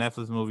 obviously it's a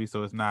Netflix movie,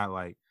 so it's not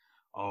like,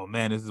 oh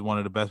man, this is one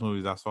of the best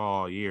movies I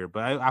saw all year.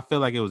 But I feel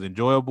like it was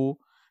enjoyable.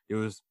 There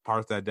was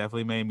parts that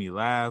definitely made me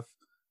laugh.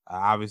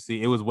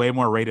 Obviously, it was way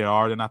more rated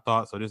R than I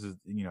thought. So this is,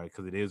 you know,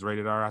 because it is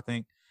rated R, I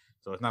think.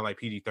 So it's not like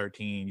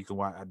PG-13. You can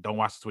watch. Don't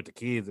watch this with the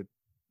kids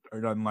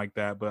or nothing like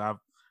that. But I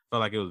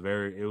felt like it was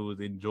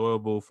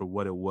enjoyable for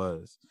what it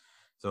was.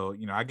 So,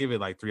 you know, I give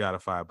it like 3 out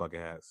of 5 bucket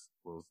hats.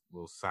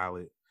 Little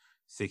solid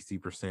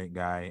 60%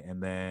 guy.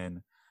 And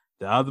then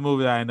the other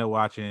movie that I ended up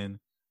watching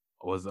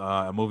was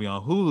a movie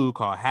on Hulu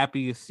called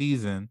Happiest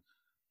Season.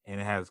 And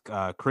it has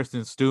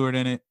Kristen Stewart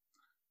in it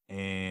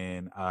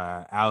and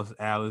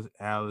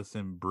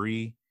Allison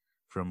Brie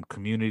from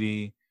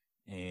Community.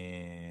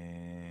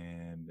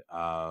 And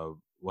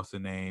what's the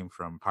name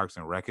from Parks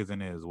and Rec is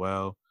in it as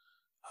well.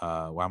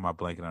 Why am I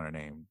blanking on her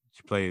name?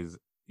 She plays.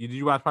 Did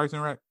you watch Parks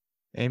and Rec?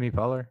 Amy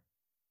Poehler.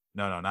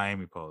 No, not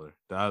Amy Poehler.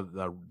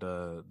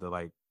 The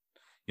like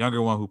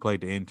younger one who played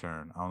the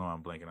intern. I don't know.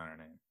 I'm blanking on her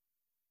name.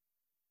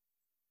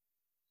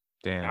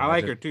 Damn, I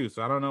like her too,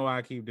 so I don't know why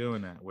I keep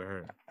doing that with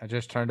her. I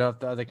just turned off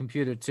the other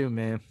computer too,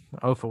 man.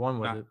 0 for 1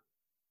 with it.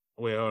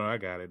 Wait, hold on. I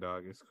got it,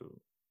 dog. It's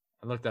cool.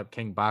 I looked up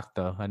King Bach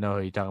though. I know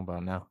who you're talking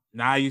about now.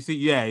 Nah, you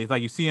see, it's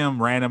like you see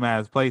him random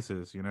ass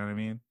places. You know what I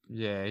mean?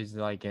 Yeah, he's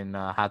like in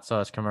hot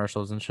sauce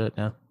commercials and shit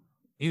now.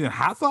 He's in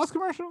hot sauce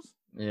commercials?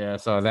 Yeah,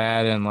 so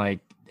that and like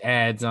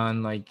ads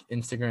on like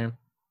Instagram.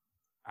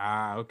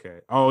 Ah, okay.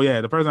 Oh yeah,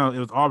 it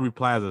was Aubrey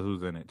Plaza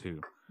who's in it too.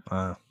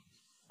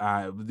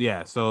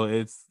 Yeah, so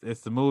it's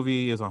the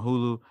movie, it's on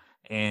Hulu,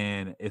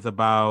 and it's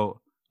about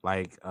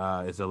like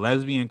it's a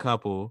lesbian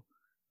couple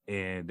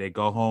and they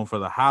go home for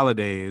the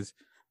holidays,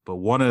 but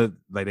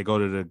they go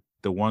to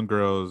the one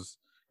girl's,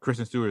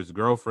 Kristen Stewart's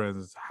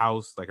girlfriend's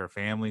house, like her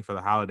family, for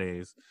the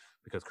holidays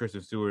because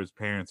Kristen Stewart's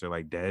parents are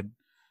like dead.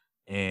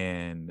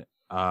 And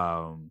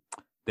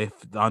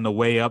on the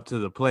way up to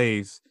the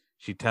place,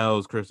 she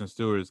tells Kristen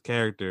Stewart's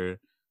character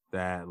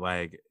that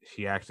like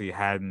she actually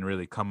hadn't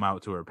really come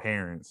out to her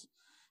parents,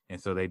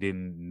 and so they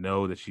didn't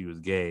know that she was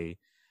gay,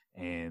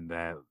 and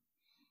that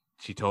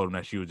she told them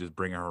that she was just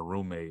bringing her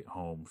roommate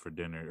home for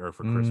dinner or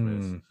for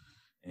Christmas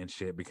and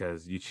shit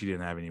because she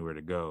didn't have anywhere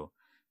to go.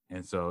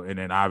 And so, and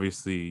then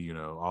obviously, you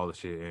know, all the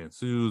shit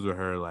ensues with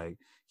her like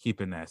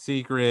keeping that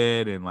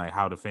secret and like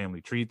how the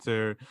family treats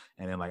her,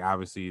 and then like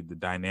obviously the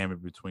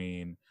dynamic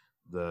between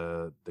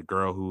the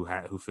girl who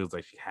feels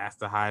like she has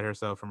to hide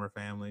herself from her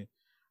family.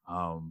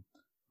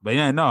 But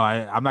yeah, no,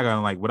 I'm not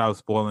gonna like without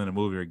spoiling the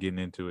movie or getting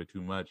into it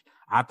too much.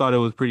 I thought it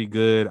was pretty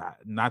good.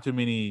 Not too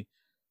many.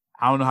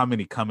 I don't know how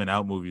many coming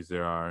out movies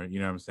there are. You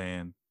know what I'm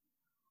saying?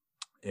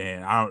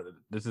 And I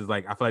feel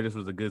like this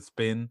was a good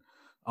spin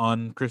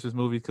on Christmas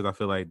movies because I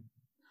feel like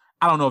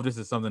I don't know if this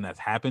is something that's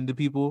happened to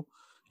people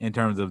in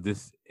terms of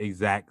this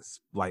exact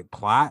like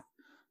plot,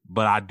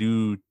 but I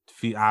do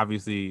feel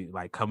obviously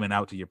like coming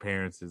out to your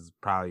parents is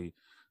probably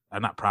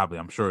not probably.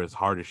 I'm sure it's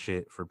hard as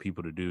shit for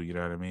people to do. You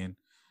know what I mean?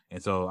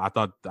 And so I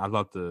thought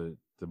the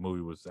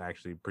movie was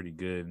actually pretty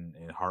good and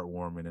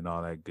heartwarming and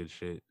all that good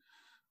shit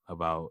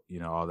about, you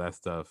know, all that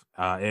stuff.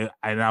 And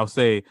I'll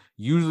say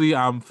usually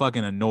I'm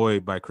fucking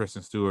annoyed by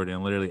Kristen Stewart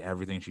and literally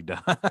everything she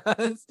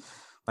does.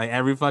 Like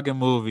every fucking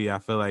movie, I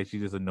feel like she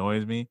just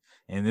annoys me.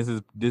 And this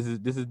is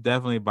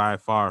definitely by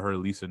far her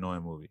least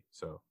annoying movie.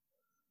 So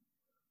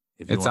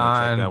if you want to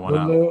check that one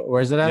Hulu. out,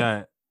 Where's it at?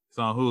 Yeah, it's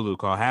on Hulu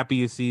called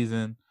Happiest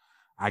Season.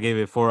 I gave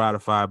it 4 out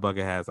of 5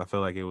 bucket hats. I feel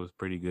like it was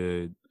pretty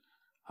good.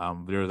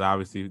 There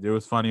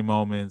was funny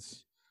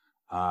moments,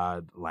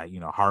 like, you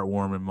know,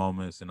 heartwarming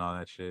moments and all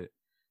that shit.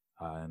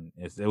 And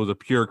it was a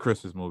pure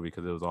Christmas movie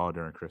because it was all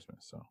during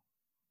Christmas. So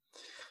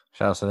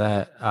shout out to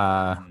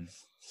that.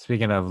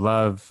 Speaking of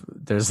love,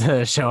 there's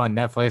a show on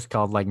Netflix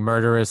called like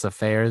Murderous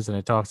Affairs, and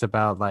it talks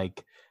about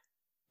like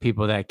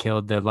people that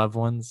killed their loved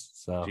ones.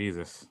 So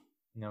Jesus,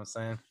 you know what I'm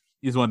saying?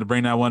 You just wanted to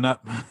bring that one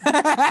up,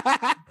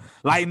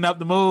 lighten up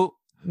the mood.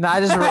 No,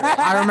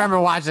 I remember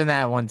watching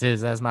that one too.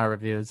 So that's my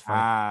review. It's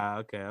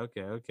fun.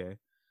 Okay.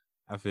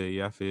 I feel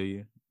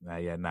you.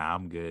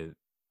 I'm good.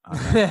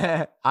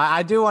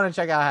 I do want to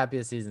check out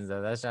Happiest Seasons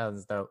though. That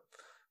sounds dope.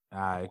 All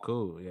right,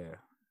 cool. Yeah,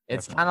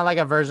 it's kind of like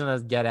a version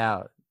of Get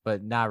Out,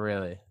 but not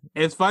really.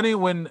 It's funny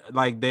when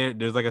like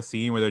there's like a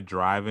scene where they're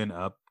driving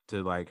up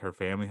to like her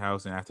family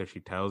house, and after she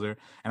tells her,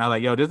 and I was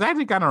like, yo, this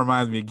actually kind of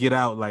reminds me of Get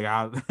Out. Like,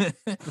 like,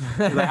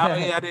 oh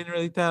yeah, I didn't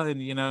really tell,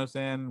 and you know what I'm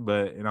saying?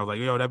 And I was like,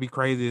 yo, that'd be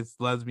crazy. It's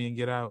lesbian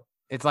Get Out.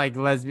 It's like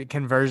lesbian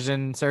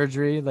conversion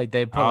surgery. Like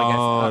they put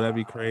that'd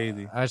be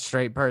crazy. A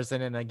straight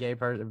person in a gay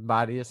person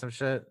body or some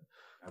shit.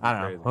 I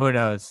don't know. Who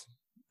knows?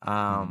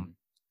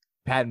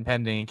 Patent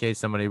pending in case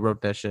somebody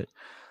wrote that shit.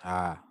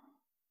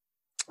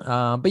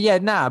 But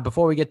yeah,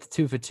 before we get to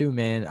 2 for 2,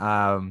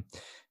 man,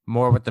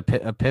 more with the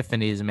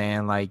epiphanies,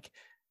 man. Like,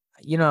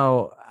 you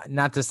know,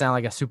 not to sound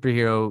like a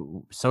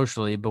superhero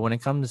socially, but when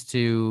it comes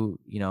to,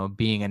 you know,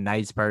 being a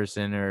nice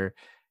person or,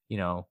 you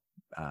know,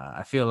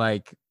 I feel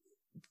like,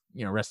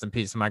 you know, rest in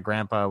peace to my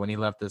grandpa when he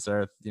left this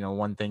earth, you know,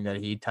 one thing that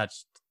he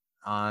touched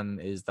on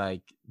is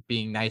like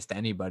being nice to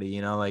anybody,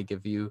 you know, like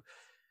if you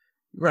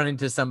run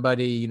into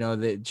somebody, you know,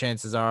 the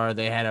chances are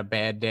they had a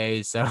bad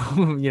day. So,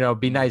 you know,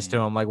 be nice to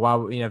them. Like, why,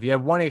 you know, if you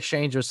have one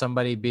exchange with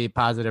somebody, be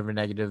positive or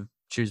negative,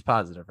 choose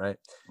positive. Right.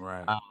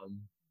 Right.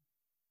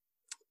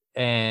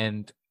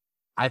 And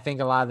I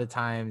think a lot of the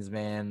times,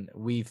 man,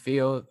 when we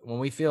feel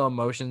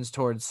emotions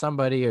towards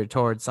somebody or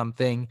towards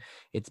something,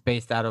 it's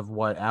based out of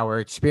what our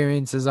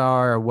experiences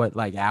are or what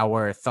like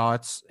our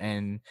thoughts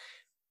and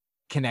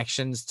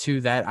connections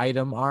to that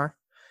item are.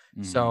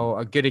 So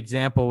a good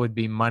example would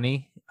be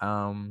money.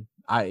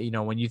 You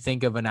know, when you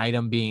think of an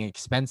item being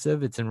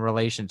expensive, it's in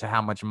relation to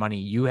how much money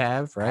you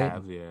have,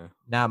 right?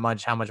 Not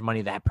much how much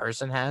money that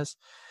person has.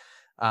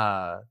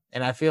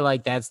 And I feel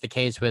like that's the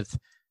case with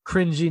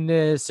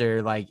cringiness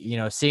or like, you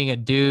know, seeing a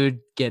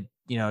dude get,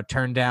 you know,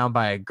 turned down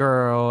by a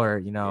girl or,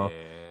 you know,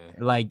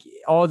 like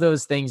all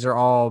those things are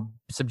all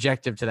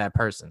subjective to that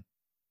person.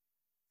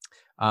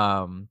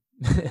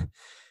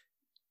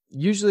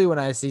 Usually when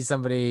I see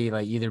somebody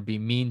like either be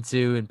mean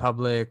to in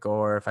public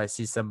or if I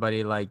see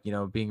somebody like, you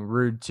know, being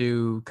rude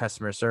to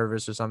customer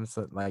service or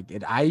something like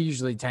it, I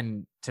usually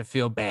tend to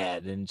feel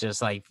bad and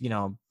just like, you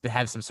know,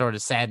 have some sort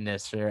of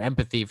sadness or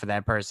empathy for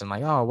that person.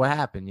 Like, oh, what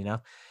happened? You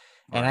know?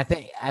 And I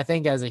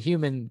think as a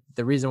human,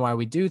 the reason why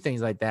we do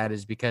things like that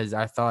is because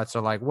our thoughts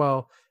are like,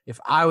 well, if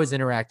I was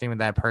interacting with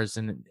that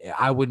person,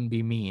 I wouldn't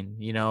be mean,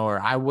 you know, or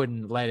I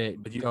wouldn't let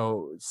it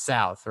go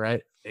south.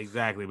 Right.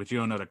 Exactly. But you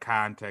don't know the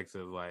context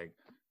of like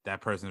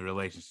that person's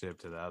relationship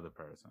to the other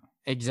person.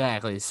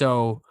 Exactly.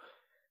 So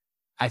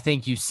I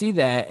think you see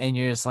that and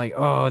you're just like,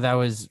 oh, that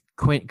was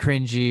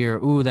cringy or,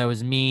 ooh, that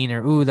was mean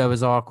or, ooh, that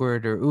was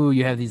awkward or, ooh,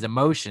 you have these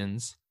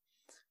emotions.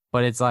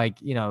 But it's like,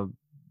 you know,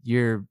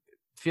 you're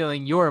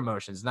feeling your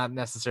emotions, not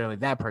necessarily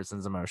that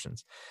person's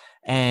emotions.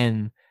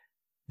 And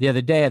the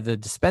other day at the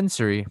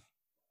dispensary,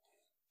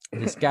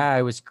 this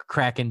guy was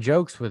cracking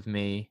jokes with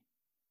me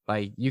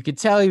Like you could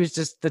tell he was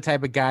just the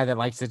type of guy that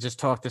likes to just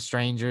talk to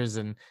strangers.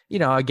 And,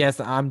 I guess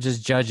I'm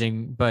just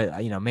judging,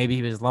 but maybe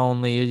he was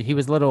lonely. He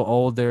was a little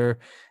older,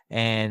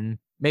 and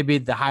maybe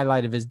the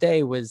highlight of his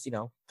day was,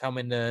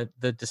 coming to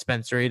the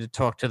dispensary to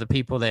talk to the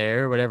people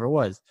there or whatever it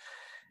was.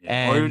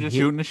 Yeah. Or he was just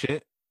shooting the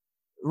shit.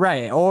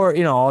 Right. Or,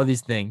 all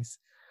these things.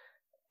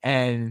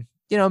 And,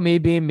 me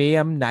being me,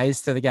 I'm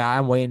nice to the guy.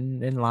 I'm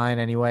waiting in line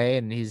anyway.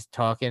 And he's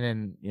talking,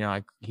 and,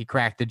 he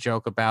cracked a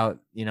joke about,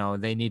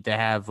 they need to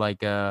have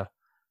like an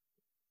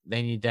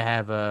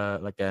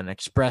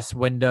express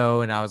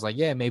window. And I was like,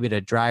 yeah, maybe to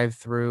drive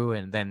through.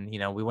 And then,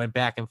 we went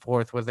back and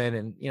forth with it.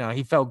 And,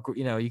 he felt,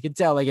 you could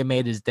tell like it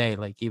made his day.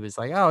 Like he was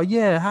like, oh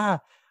yeah,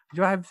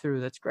 drive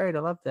through. That's great. I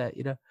love that,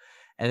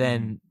 And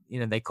then,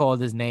 they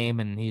called his name,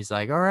 and he's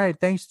like, all right,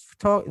 thanks for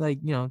talking. Like,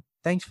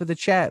 thanks for the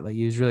chat. Like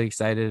he was really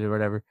excited or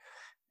whatever.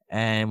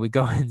 And we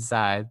go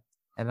inside,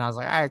 and I was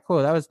like, all right,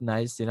 cool. That was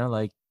nice.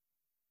 Like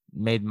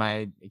made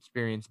my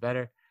experience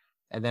better.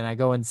 And then I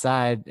go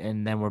inside,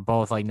 and then we're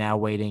both like now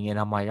waiting. And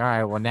I'm like, all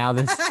right, well now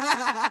this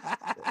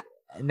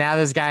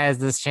guy has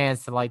this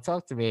chance to like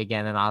talk to me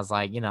again. And I was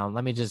like,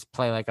 let me just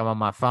play like I'm on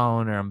my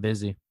phone or I'm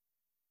busy.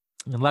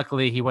 And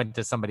luckily he went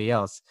to somebody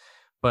else.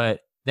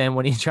 But then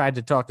when he tried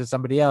to talk to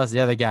somebody else, the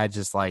other guy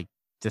just like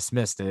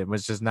dismissed it. It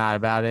was just not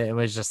about it. It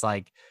was just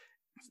like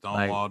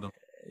stonewalled him.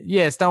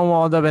 Yeah,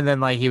 stonewalled him. And then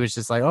like he was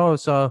just like, oh,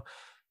 so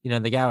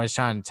the guy was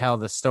trying to tell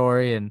the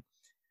story, and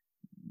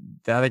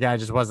the other guy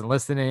just wasn't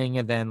listening.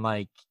 And then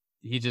like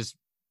he just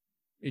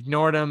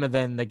ignored him, and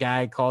then the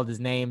guy called his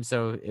name,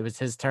 so it was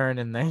his turn.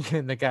 And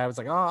then the guy was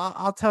like, oh,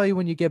 I'll tell you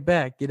when you get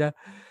back,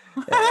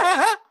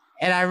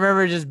 And I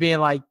remember just being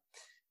like,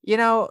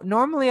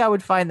 normally I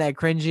would find that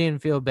cringy and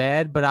feel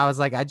bad, but I was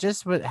like, I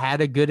just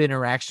had a good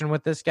interaction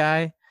with this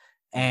guy.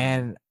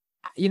 And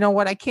you know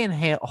what? I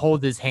can't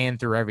hold his hand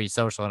through every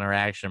social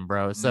interaction,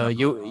 bro. So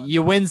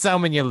you win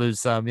some and you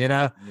lose some,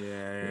 Yeah.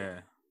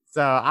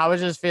 So I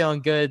was just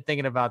feeling good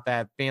thinking about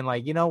that, being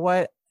like, you know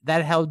what?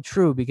 That held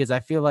true, because I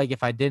feel like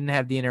if I didn't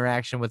have the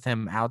interaction with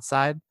him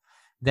outside,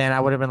 then I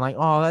would have been like,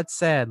 oh, that's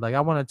sad. Like,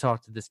 I want to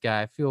talk to this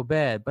guy. I feel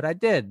bad, but I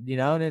did,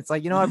 And it's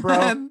like, you know what,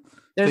 bro?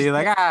 So you're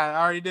like, I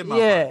already did my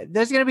part.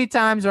 There's going to be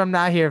times where I'm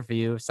not here for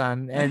you,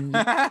 son. And you know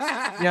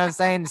what I'm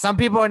saying? Some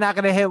people are not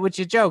going to hit with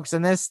your jokes,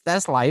 and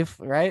that's life,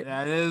 right?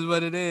 That is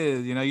what it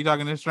is. You're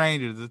talking to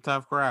strangers. It's a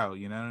tough crowd.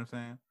 You know what I'm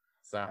saying?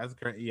 So that's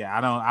great.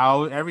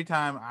 Yeah, every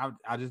time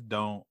I just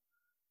don't.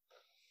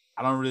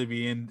 I don't really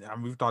be in.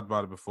 We've talked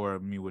about it before.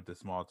 Me with the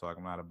small talk,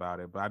 I'm not about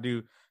it. But I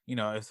do.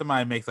 If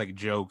somebody makes like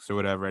jokes or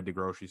whatever at the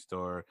grocery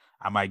store,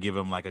 I might give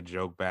them like a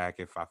joke back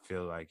if I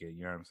feel like it.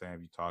 You know what I'm saying?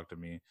 If you talk to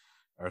me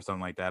or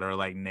something like that, or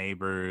like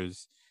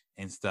neighbors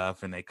and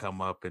stuff, and they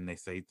come up and they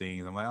say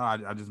things, I'm like,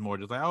 oh, I just more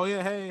just like, oh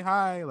yeah, hey,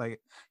 hi, like,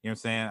 you know what I'm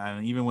saying?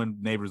 And even when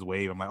neighbors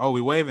wave, I'm like, oh,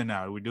 we waving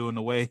now. We're doing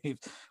the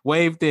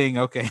wave thing,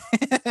 okay?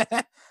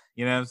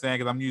 You know what I'm saying?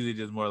 Because I'm usually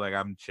just more like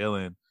I'm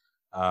chilling.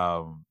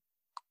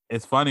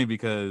 It's funny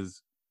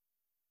because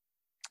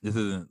this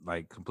isn't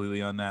like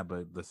completely on that,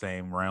 but the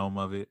same realm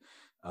of it.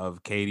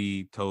 Of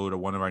Katie told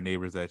one of our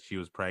neighbors that she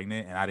was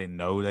pregnant, and I didn't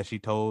know that she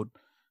told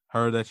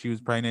her that she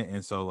was pregnant,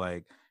 and so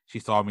like she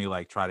saw me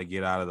like try to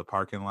get out of the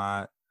parking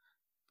lot,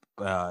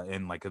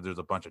 and like because there's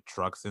a bunch of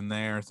trucks in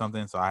there or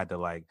something, so I had to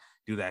like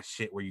do that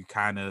shit where you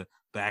kind of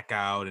back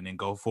out and then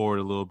go forward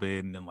a little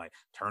bit, and then like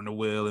turn the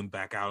wheel and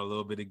back out a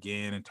little bit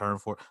again and turn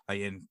forward, like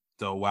in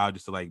so a while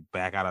just to like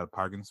back out of the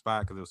parking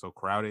spot because it was so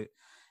crowded.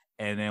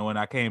 And then when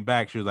I came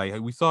back, she was like, hey,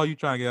 we saw you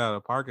trying to get out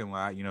of the parking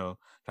lot, trying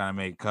to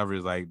make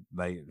coverage like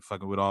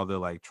fucking with all the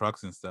like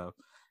trucks and stuff.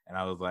 And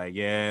I was like,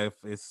 yeah,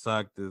 it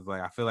sucked. It's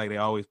like I feel like they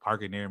always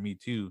park it near me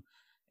too,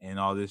 and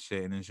all this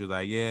shit. And then she was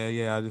like,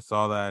 yeah, I just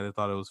saw that. I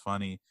thought it was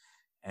funny.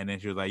 And then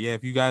she was like, yeah,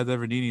 if you guys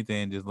ever need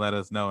anything, just let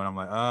us know. And I'm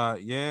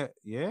like, yeah.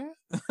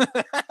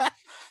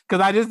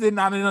 Because I didn't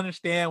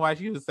understand why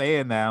she was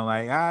saying that. I'm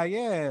like,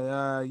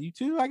 you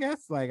too, I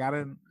guess. Like, I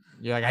didn't.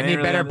 You're like, I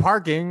need better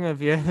parking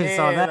if you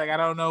saw that. Like, I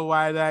don't know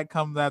why that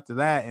comes after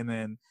that. And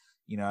then,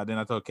 then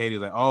I told Katie,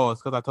 like, oh,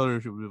 it's because I told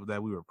her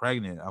that we were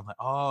pregnant. I'm like,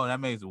 oh, that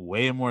makes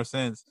way more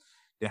sense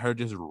than her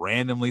just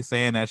randomly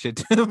saying that shit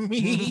to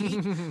me.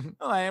 I'm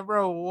like,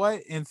 bro,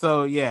 what? And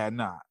so, yeah,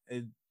 nah.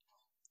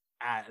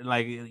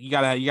 Like, you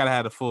gotta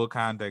have the full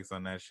context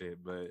on that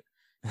shit. But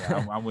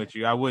yeah, I'm with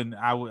you. I would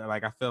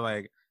like, I feel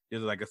like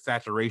there's like a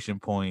saturation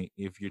point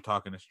if you're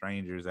talking to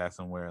strangers at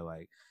somewhere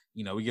like,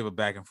 we give a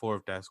back and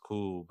forth, that's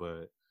cool,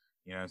 but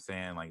you know what I'm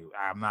saying? Like,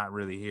 I'm not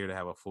really here to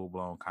have a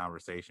full-blown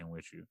conversation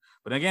with you.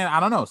 But again,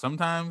 I don't know.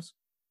 Sometimes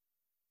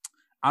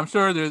I'm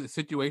sure there's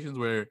situations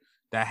where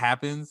that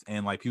happens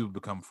and like people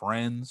become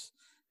friends,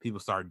 people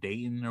start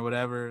dating or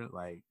whatever.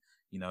 Like,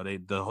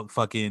 they'll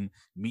fucking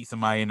meet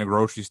somebody in the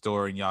grocery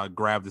store and y'all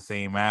grab the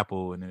same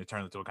apple and then it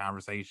turns into a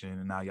conversation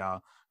and now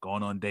y'all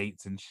going on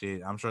dates and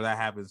shit. I'm sure that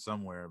happens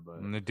somewhere, but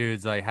and the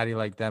dude's like, how do you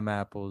like them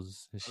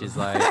apples? And she's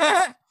like,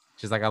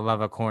 I love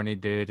a corny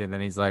dude. And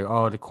then he's like,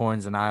 oh, the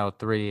corn's in aisle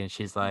 3. And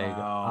she's like,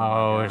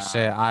 oh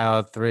shit,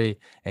 aisle 3.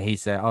 And he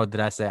said, oh, did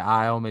I say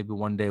aisle? Maybe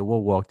one day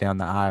we'll walk down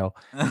the aisle.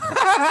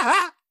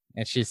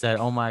 And she said,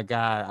 "Oh my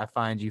God, I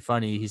find you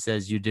funny." He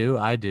says, "You do?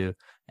 I do."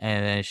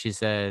 And then she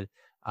said,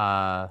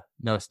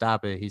 "No,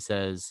 stop it." He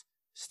says,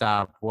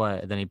 "Stop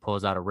what?" And then he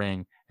pulls out a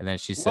ring. And then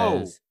she Whoa.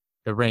 says,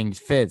 "The ring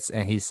fits."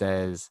 And he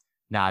says,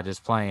 "Nah,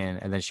 just playing."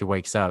 And then she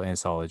wakes up and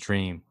it's all a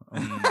dream.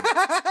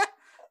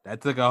 That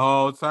took a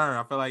whole turn.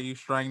 I feel like you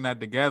strung that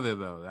together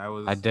though. That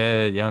was I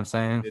did. You know what I'm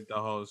saying? did the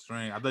whole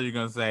string. I thought you were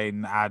gonna say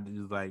I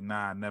was like,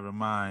 nah, never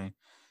mind.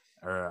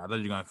 Or I thought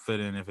you were gonna fit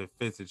in if it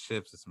fits it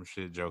ships or some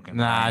shit joking.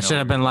 Nah, it should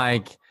have been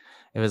like,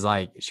 it was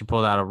like she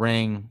pulled out a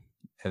ring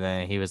and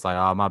then he was like,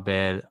 "Oh, my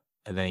bad."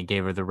 And then he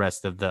gave her the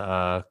rest of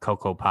the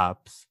Cocoa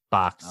Pops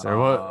box or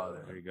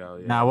what? There you go.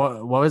 Yeah.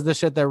 Now, what was the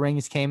shit that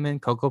rings came in?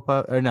 Cocoa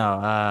Pop or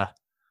no?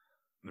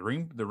 The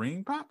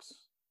ring pops?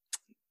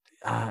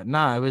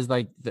 No, it was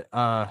like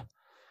the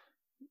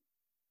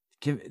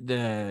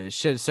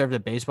shit served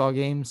at baseball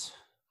games.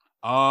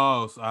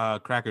 Oh,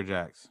 Cracker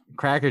Jacks.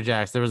 Cracker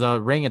Jacks. There was a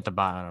ring at the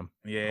bottom.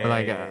 Yeah. Or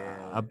like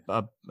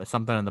a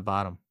something in the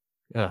bottom.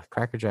 Ugh,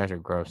 Cracker Jacks are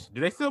gross.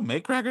 Do they still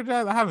make Cracker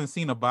Jacks? I haven't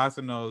seen a box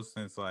of those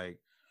since like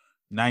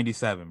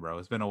 97, bro.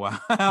 It's been a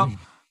while. I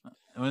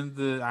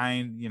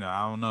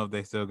don't know if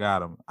they still got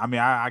them. I mean,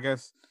 I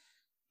guess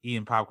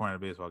eating popcorn at a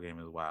baseball game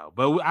is wild.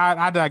 But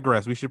I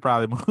digress. We should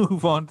probably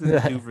move on to the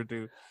 2 for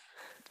 2.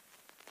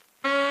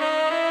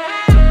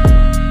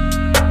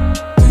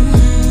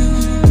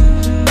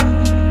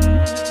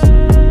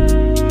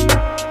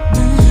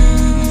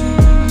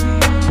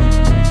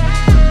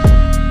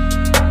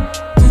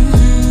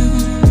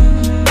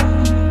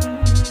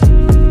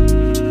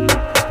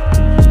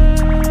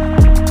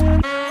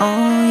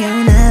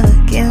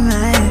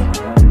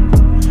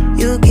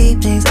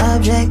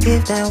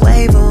 Objective, then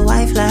wave a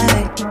white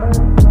flag.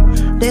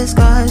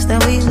 Discuss, then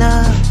we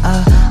love.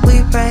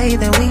 We pray,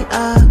 then we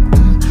up.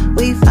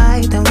 We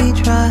fight, then we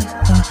trust.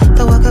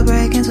 The world could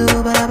break into,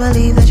 but I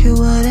believe that you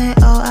wouldn't.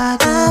 Oh, I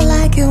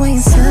like it when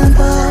you're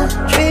simple.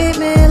 Treat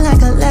me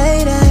like a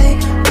lady.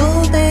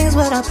 Do things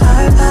with a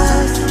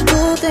purpose.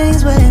 Do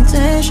things with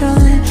intention.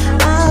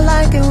 I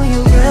like it when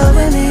you're real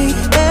with me.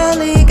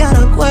 Barely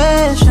got a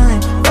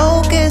question.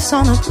 Focus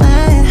on the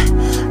plan.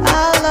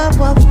 I love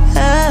what we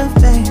have,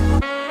 babe.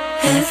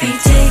 Every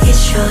day gets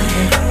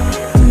shorter.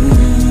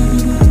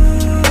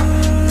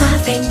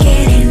 I've been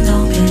getting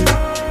older.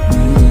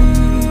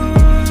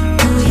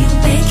 Will you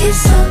make it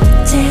so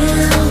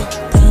down?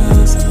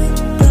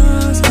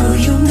 Will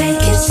you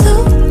make it so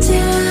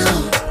down?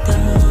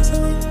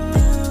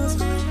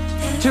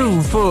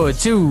 2 for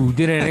 2.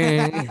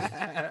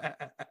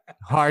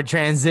 Hard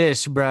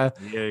transition, bro.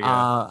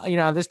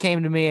 Yeah, this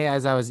came to me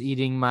as I was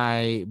eating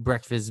my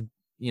breakfast,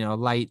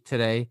 light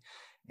today.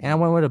 And I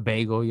went with a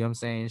bagel, you know what I'm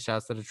saying?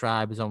 Shouts to the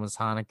tribe. It's almost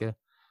Hanukkah.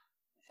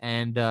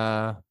 And,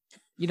 I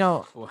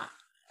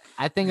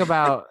think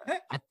about,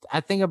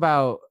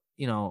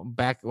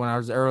 back when I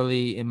was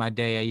early in my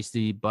day, I used to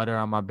eat butter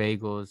on my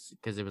bagels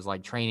because it was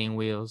like training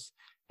wheels.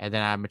 And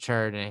then I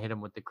matured and I hit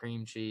them with the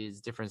cream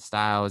cheese, different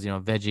styles,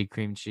 veggie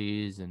cream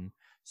cheese and,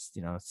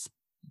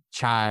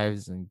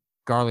 chives and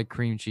garlic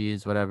cream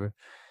cheese, whatever.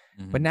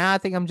 Mm-hmm. But now I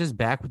think I'm just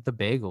back with the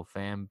bagel,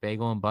 fam.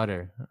 Bagel and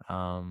butter.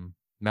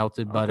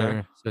 Melted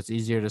butter, so it's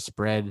easier to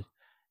spread,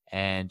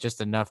 and just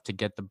enough to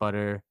get the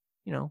butter,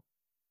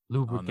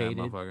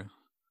 lubricated.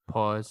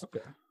 Pause.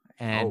 Okay.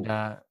 And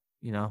the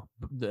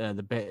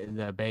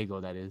bagel,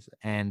 that is,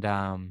 and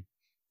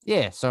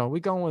so we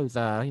going with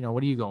what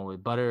are you going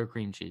with, butter or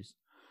cream cheese?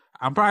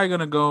 I'm probably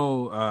gonna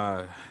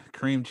go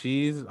cream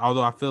cheese.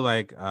 Although I feel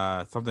like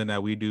something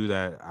that we do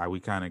that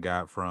we kind of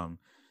got from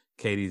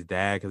Katie's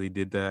dad, because he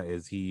did that,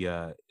 is he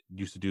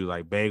used to do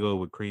like bagel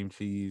with cream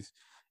cheese.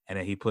 And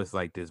then he puts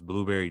like this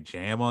blueberry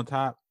jam on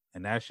top,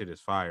 and that shit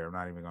is fire. I'm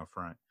not even gonna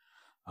front.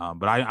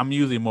 But I'm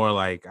usually more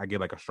like I get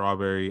like a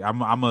strawberry.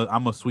 I'm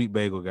a sweet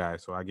bagel guy,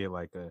 so I get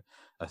like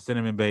a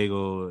cinnamon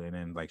bagel and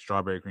then like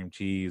strawberry cream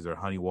cheese or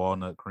honey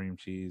walnut cream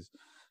cheese,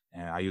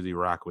 and I usually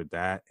rock with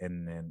that.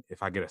 And then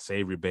if I get a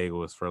savory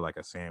bagel, it's for like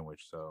a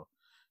sandwich. So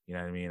you know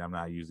what I mean. I'm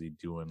not usually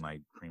doing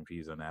like cream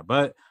cheese on that,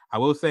 but I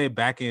will say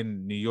back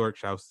in New York,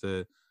 shouts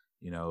to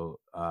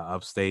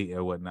upstate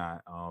or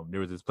whatnot. There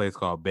was this place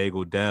called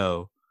Bagel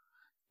Dell.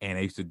 And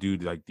they used to do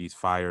like these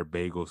fire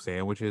bagel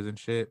sandwiches and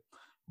shit.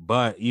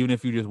 But even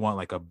if you just want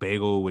like a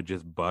bagel with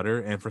just butter,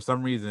 and for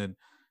some reason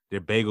their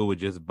bagel with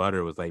just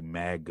butter was like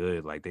mad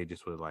good. Like they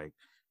just would like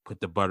put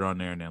the butter on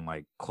there and then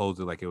like close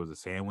it like it was a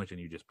sandwich, and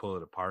you just pull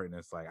it apart. And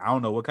it's like, I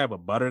don't know what type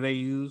of butter they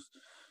use,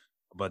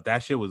 but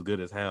that shit was good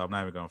as hell. I'm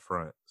not even gonna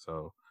front.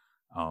 So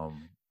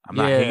I'm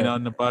not hating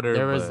on the butter,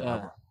 but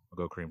I'll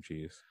go cream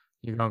cheese.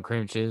 You're going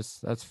cream cheese?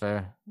 That's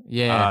fair.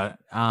 Yeah.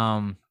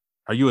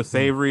 Are you a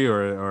savory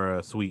or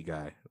a sweet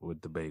guy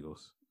with the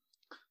bagels?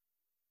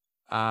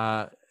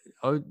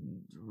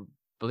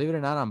 Believe it or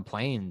not, I'm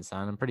plain,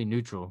 son. I'm pretty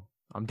neutral.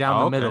 I'm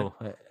down the middle.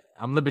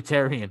 I'm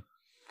libertarian.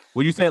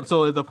 Would you say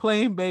so? Is the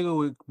plain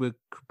bagel with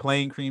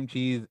plain cream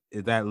cheese,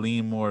 is that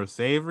lean more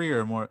savory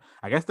or more?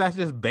 I guess that's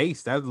just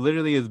base. That's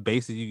literally as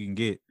base as you can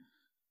get.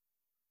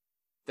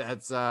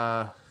 That's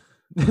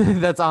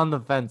that's on the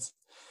fence.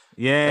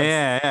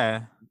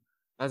 Yeah.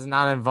 That's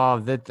not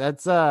involved.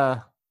 That's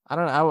I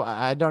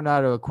don't know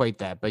how to equate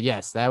that, but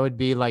yes, that would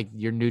be like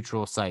your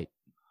neutral site.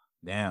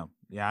 Damn.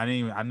 Yeah,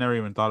 I never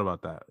even thought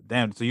about that.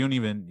 Damn. So you don't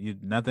even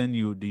nothing.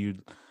 You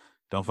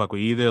don't fuck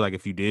with either. Like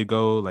if you did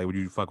go, like would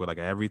you fuck with like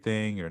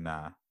everything or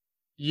nah?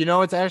 You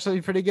know, it's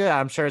actually pretty good.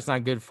 I'm sure it's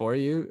not good for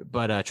you,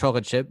 but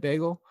chocolate chip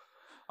bagel.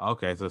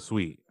 Okay, so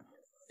sweet.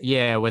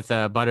 Yeah, with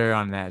butter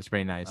on that, it's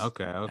pretty nice.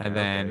 Okay. And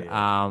then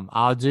yeah.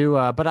 I'll do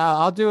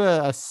I'll do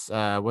what's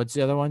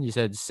the other one? You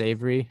said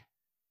savory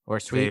or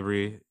sweet?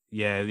 Savory.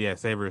 Yeah,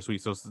 savory or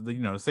sweet. So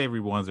the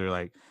savory ones are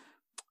like,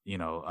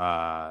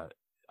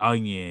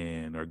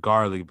 onion or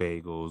garlic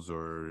bagels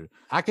or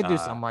I could do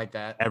something like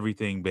that.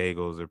 everything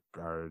bagels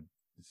are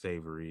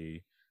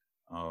savory.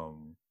 I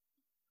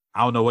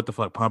don't know what the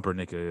fuck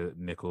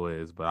pumpernickel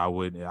is, but I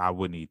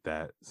wouldn't eat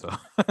that. So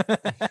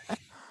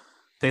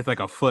tastes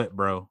like a foot,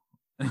 bro.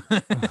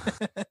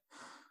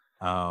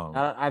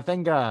 I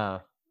think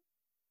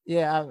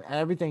yeah,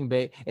 everything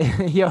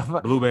yo,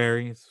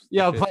 blueberries.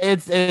 yo,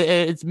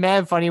 it's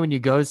mad funny when you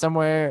go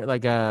somewhere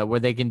like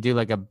where they can do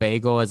like a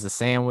bagel as a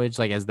sandwich,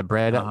 like as the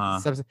bread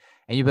stuff,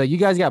 and you be like, you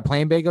guys got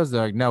plain bagels?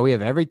 They're like, no, we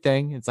have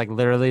everything. It's like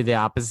literally the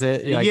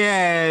opposite. You're like,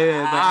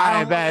 yeah,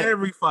 I bet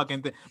every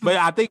fucking thing. But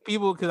I think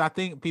people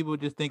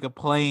just think of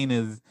plain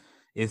is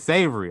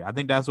savory. I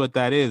think that's what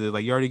that is. It's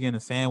like you're already getting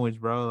a sandwich,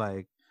 bro.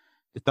 Like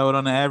just throw it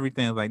on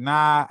everything. It's like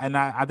nah, and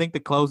I think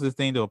the closest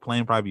thing to a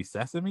plain probably be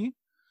sesame.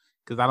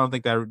 Because I don't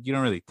think that you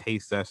don't really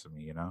taste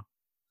sesame, you know.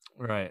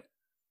 Right.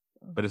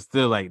 But it's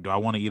still like, do I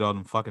want to eat all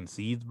them fucking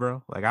seeds,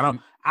 bro? Like I don't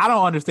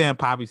understand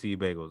poppy seed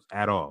bagels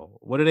at all.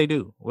 What do they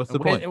do? What's the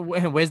point?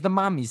 Where's the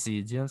mommy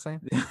seeds? You know what I'm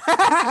saying?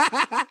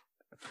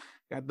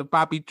 Got the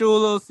poppy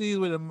chulo seeds.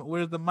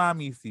 Where's the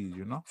mommy seeds?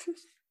 You know.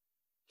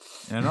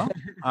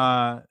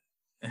 The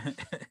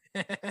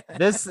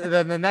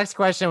next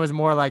question was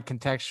more like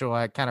contextual.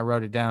 I kind of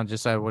wrote it down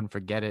just so I wouldn't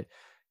forget it.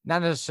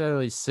 Not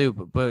necessarily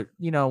soup, but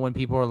when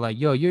people are like,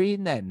 yo, you're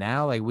eating that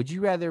now, like would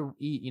you rather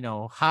eat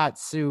hot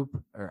soup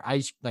or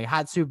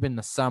hot soup in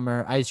the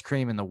summer, ice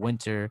cream in the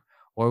winter,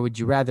 or would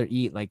you rather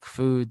eat like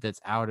food that's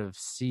out of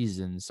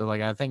season? So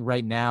like I think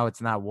right now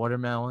it's not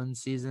watermelon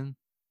season,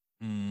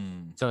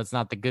 so it's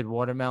not the good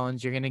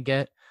watermelons you're gonna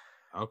get.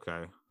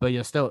 Okay, but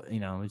you'll still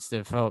it's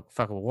still fuck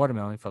with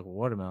watermelon,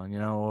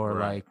 or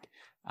right. like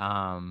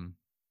I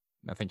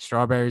think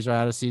strawberries are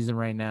out of season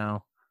right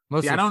now.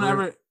 Mostly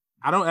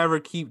I don't ever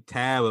keep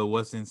tab of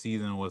what's in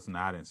season and what's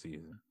not in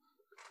season.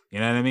 You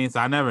know what I mean? So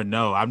I never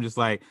know. I'm just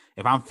like,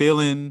 if I'm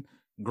feeling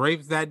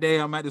grapes that day,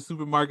 I'm at the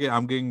supermarket,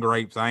 I'm getting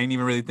grapes. I ain't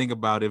even really think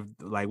about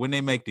when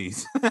they make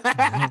these. where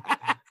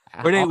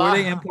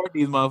they import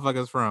these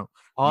motherfuckers from.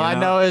 All I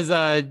know is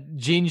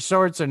jean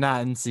shorts are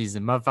not in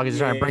season. Motherfuckers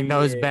trying to bring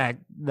those back.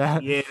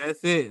 Yeah,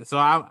 that's it. So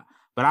I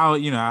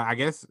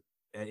guess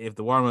if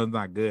the watermelon's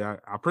not good,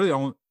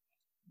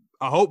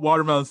 I hope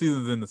watermelon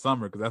season's in the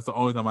summer because that's the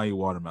only time I eat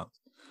watermelons.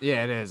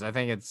 Yeah, it is. I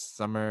think it's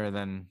summer.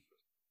 Then,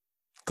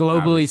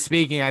 globally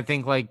speaking, I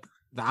think like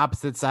the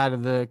opposite side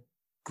of the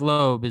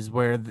globe is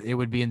where it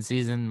would be in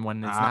season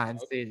when it's not in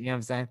season. You know what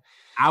I'm saying?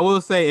 I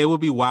will say it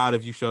would be wild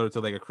if you showed up to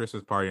like a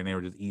Christmas party and they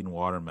were just eating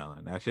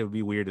watermelon. That shit would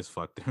be weird as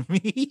fuck to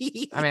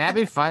me. I mean, that'd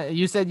be fun.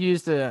 You said you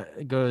used to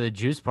go to the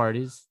juice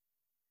parties.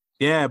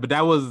 Yeah, but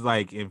that was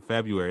like in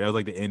February. That was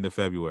like the end of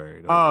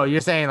February. Oh,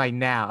 you're saying like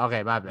now?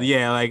 Okay, my bad.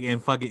 Yeah, like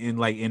in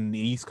the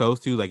East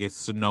Coast too. Like it's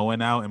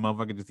snowing out and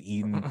motherfucker just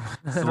eating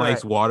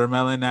sliced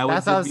watermelon.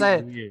 That's what I'm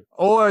saying. Weird.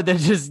 Or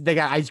they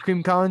got ice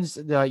cream cones.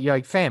 You're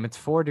like, fam, it's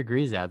 4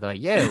 degrees out. They're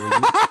like,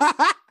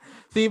 yeah.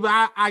 See,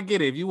 but I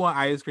get it. If you want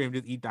ice cream,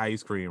 just eat the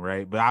ice cream,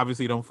 right? But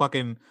obviously, don't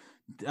fucking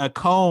a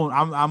cone.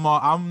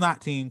 I'm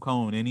not team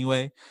cone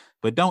anyway.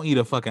 But don't eat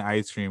a fucking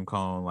ice cream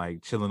cone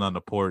like chilling on the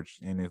porch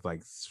and it's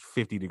like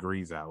 50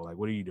 degrees out. Like,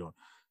 what are you doing?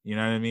 You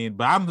know what I mean?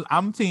 But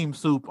I'm team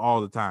soup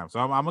all the time. So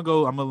I'm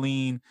gonna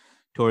lean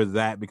towards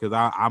that because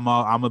I'm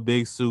a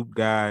big soup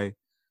guy.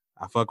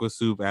 I fuck with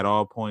soup at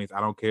all points.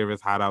 I don't care if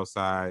it's hot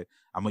outside.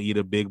 I'm gonna eat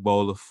a big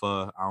bowl of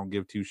pho. I don't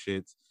give 2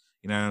 shits.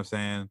 You know what I'm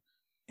saying?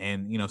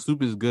 And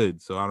soup is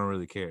good, so I don't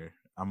really care.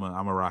 I'm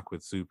a rock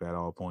with soup at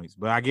all points.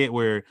 But I get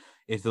where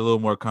it's a little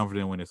more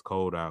comforting when it's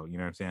cold out. You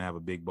know what I'm saying? Have a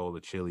big bowl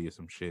of chili or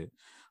some shit,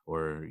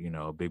 or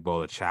a big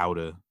bowl of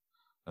chowder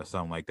or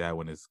something like that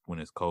when it's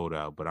cold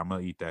out. But I'm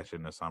gonna eat that shit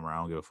in the summer. I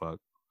don't give a fuck.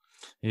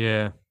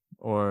 Yeah,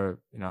 or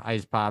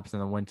ice pops in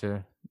the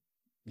winter.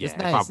 Yeah, it's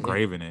nice. I'm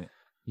craving it.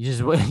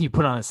 You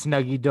put on a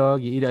Snuggie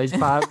dog. You eat ice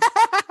pop.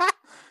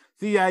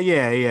 See,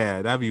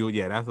 yeah,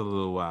 that's a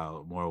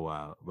little more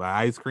wild. But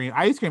ice cream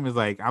is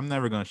like I'm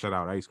never gonna shut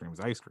out ice cream.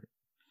 It's ice cream.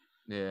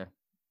 Yeah,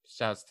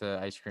 shouts to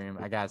ice cream.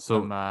 I got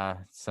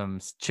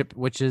some chip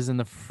witches in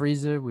the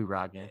freezer. We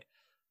rocking.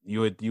 You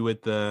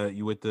with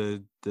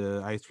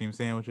the ice cream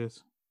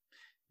sandwiches?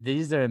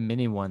 These are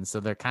mini ones, so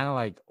they're kind of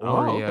like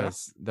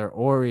Oreos. Okay. They're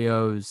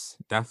Oreos.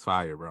 That's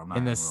fire, bro. I'm not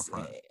even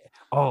front.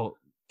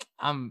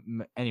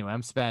 I'm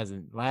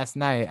spazzing. Last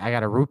night I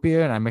got a root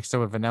beer and I mixed it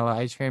with vanilla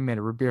ice cream, made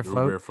a root beer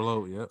float. Root beer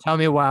float, yeah. Tell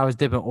me why I was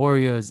dipping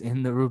Oreos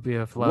in the root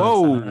beer float.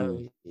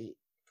 Whoa.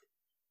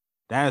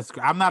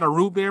 I'm not a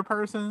root beer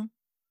person,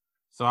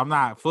 So I'm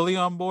not fully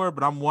on board,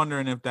 but I'm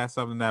wondering if that's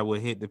something that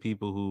would hit the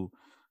people who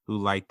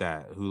like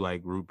that, who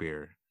like root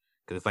beer.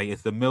 Because it's like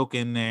it's the milk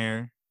in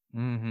there.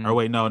 Mm-hmm. Or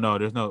wait, no,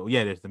 there's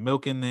the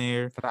milk in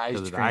there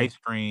because of the ice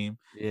cream.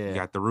 Yeah, you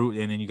got the root,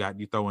 and then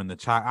you throw in the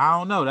chocolate. I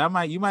don't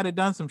know. You might have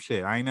done some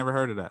shit. I ain't never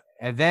heard of that.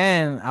 And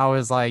then I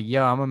was like,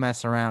 yo, I'm gonna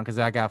mess around because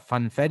I got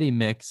funfetti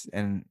mix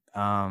and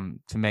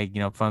to make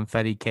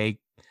funfetti cake.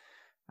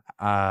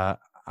 I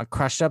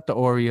crushed up the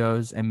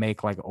Oreos and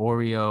make like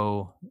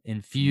Oreo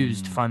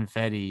infused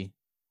funfetti.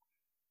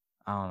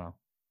 I don't know.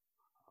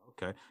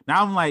 Okay,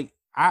 now I'm like,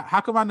 how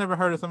come I never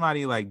heard of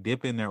somebody like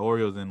dipping their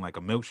Oreos in like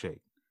a milkshake?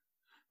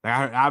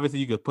 Like, obviously,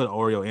 you could put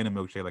Oreo in a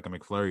milkshake, like a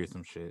McFlurry or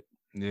some shit.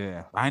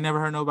 Yeah. I ain't never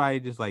heard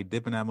nobody just like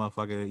dipping that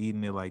motherfucker,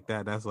 eating it like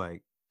that. That's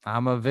like,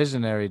 I'm a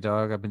visionary,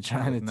 dog. I've been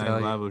trying to tell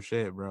you. Level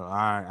shit, bro. All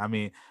right. I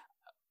mean,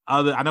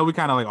 I know we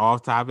kind of like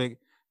off topic,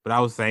 but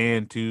I was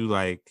saying too,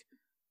 like,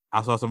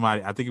 I saw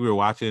somebody. I think we were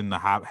watching the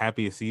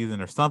Happiest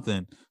Season or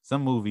something,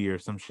 some movie or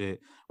some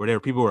shit where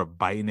people were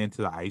biting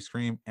into the ice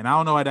cream, and I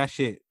don't know why that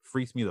shit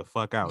freaks me the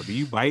fuck out. Do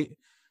you bite?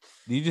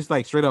 Do you just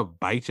like straight up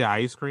bite your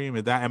ice cream?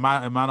 Am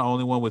I the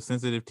only one with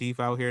sensitive teeth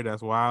out here?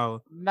 That's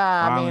wild. Nah,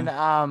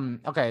 I mean,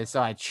 okay,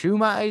 so I chew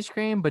my ice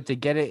cream, but to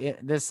get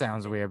it, this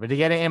sounds weird, but to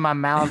get it in my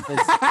mouth,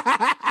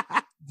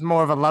 it's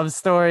more of a love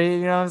story.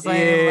 You know what I'm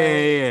saying?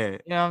 Yeah. You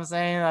know what I'm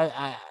saying?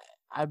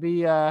 I'd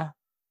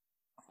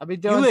be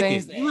doing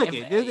things. You lick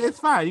it. It's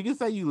fine. You can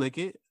say you lick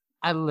it.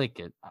 I lick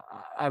it.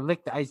 I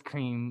lick the ice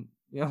cream.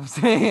 You know what I'm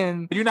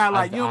saying? But you're not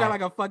like, you don't got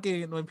like a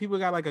fucking, when people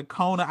got like a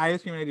cone of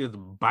ice cream and they just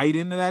bite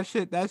into that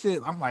shit.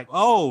 I'm like,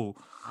 oh,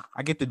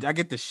 I get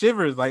the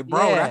shivers. Like,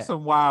 bro, that's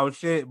some wild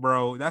shit,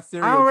 bro. That's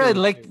serious. I don't really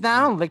lick.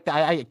 I don't lick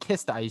I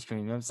kiss the ice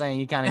cream. You know what I'm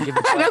saying? You kind of give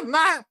it. That's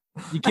not.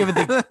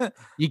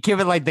 You give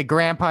it like the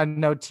grandpa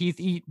no teeth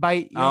eat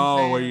bite. You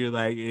know where you're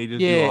like, it just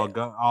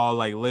do all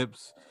like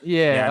lips.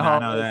 Yeah, I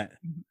know that.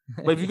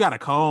 But if you got a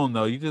cone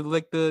though, you just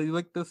lick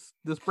the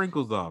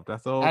sprinkles off.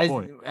 That's the whole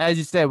point. As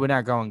you said, we're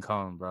not going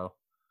cone, bro.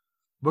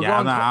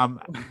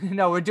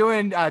 No, we're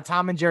doing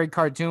Tom and Jerry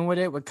cartoon with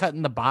it. We're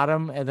cutting the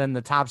bottom, and then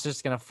the top's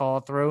just gonna fall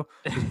through.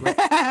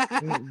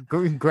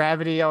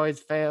 Gravity always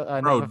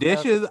fails. Bro,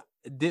 dishes.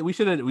 We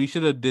should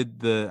have did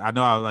the. I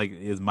know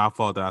it's my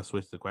fault that I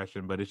switched the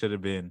question, but it should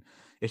have been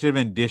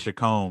dish or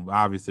comb.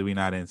 Obviously, we're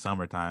not in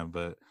summertime,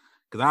 but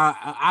because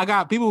I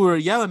got people who were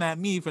yelling at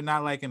me for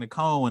not liking the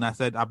cone when I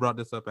said I brought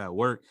this up at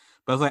work.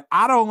 But I was like,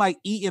 I don't like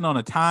eating on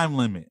a time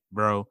limit,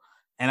 bro.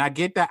 And I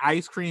get that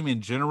ice cream in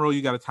general,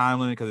 you got a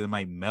time limit because it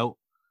might melt.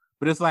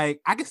 But it's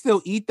like, I can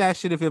still eat that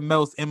shit if it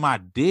melts in my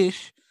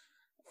dish.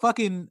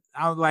 I'm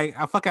like,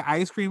 a fucking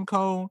ice cream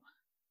cone,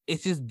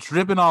 it's just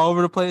dripping all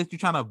over the place. You're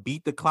trying to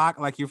beat the clock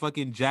like you're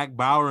fucking Jack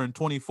Bauer in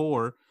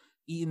 24,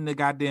 eating the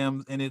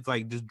goddamn, and it's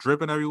like just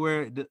dripping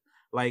everywhere.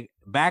 Like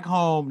back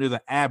home, there's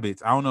an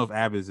Abbott's. I don't know if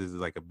Abbott's is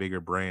like a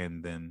bigger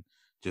brand than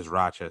just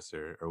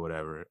Rochester or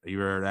whatever. You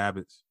ever heard of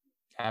Abbott's?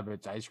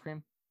 Abbott's ice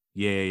cream?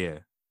 Yeah.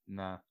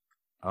 Nah.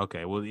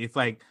 Okay, well, it's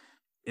like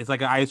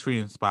an ice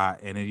cream spot,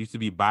 and it used to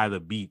be by the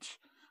beach,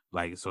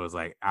 like, so it's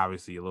like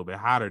obviously a little bit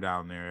hotter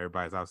down there.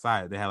 Everybody's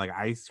outside. They had like an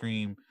ice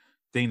cream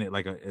thing that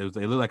it looked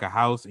like a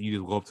house, and you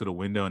just go up to the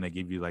window and they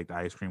give you like the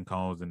ice cream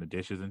cones and the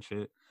dishes and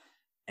shit.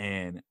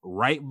 And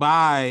right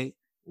by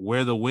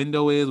where the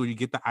window is, where you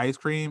get the ice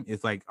cream,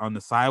 it's like on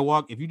the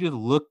sidewalk. If you just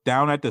look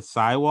down at the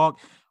sidewalk,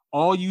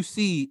 all you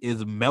see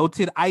is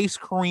melted ice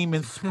cream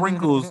and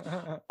sprinkles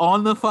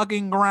on the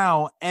fucking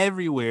ground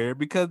everywhere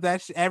because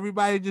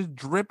everybody just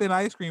dripping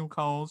ice cream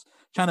cones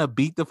trying to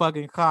beat the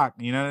fucking clock.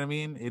 You know what I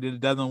mean? It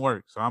doesn't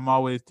work. So I'm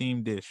always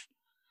team dish.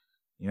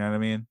 You know what I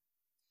mean?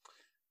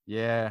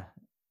 Yeah.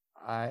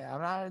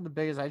 I'm not the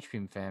biggest ice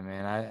cream fan,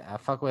 man. I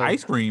fuck with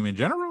ice cream in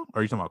general, or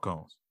are you talking about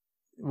cones?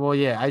 Well,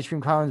 yeah, ice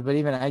cream cones, but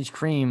even ice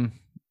cream,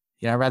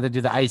 I'd rather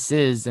do the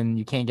ices, and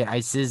you can't get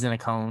ices in a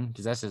cone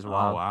because that's just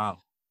wild. Oh, wow.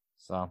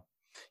 So,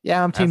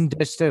 yeah, I'm team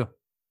dish too.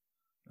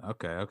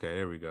 Okay,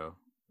 there we go.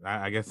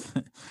 I guess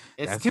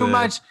it's too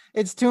much.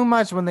 It's too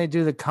much when they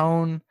do the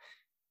cone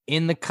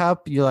in the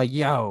cup. You're like,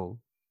 yo,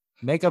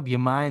 make up your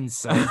mind,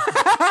 son.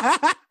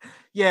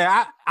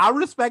 Yeah, I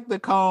respect the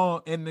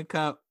cone in the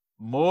cup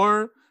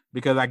more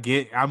because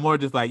I'm more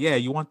just like, yeah,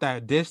 you want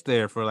that dish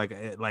there for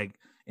like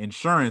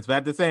insurance, but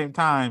at the same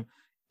time,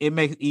 it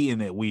makes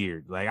eating it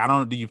weird.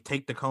 Like, do you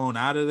take the cone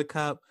out of the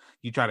cup?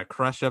 You try to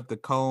crush up the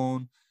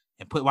cone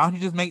and why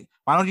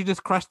don't you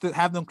just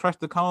have them crush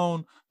the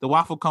cone, the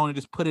waffle cone, and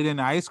just put it in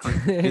the ice cream?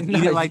 Just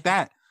eat it like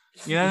that.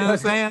 You know what I'm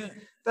saying?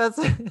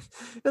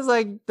 It's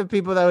like the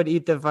people that would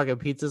eat the fucking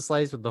pizza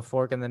slice with the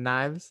fork and the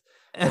knives.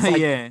 It's like,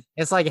 yeah,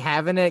 it's like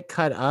having it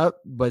cut up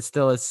but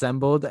still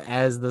assembled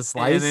as the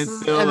slice, and then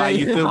still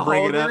you still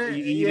bring it up,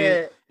 you eat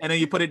it, and then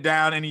you put it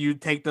down, and you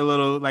take the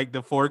little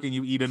the fork and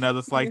you eat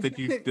another slice that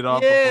you did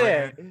off.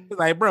 Before. It's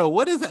like, bro,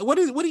 what is that? What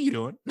are you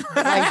doing?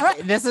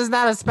 This is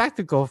not a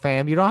spectacle,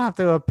 fam. You don't have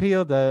to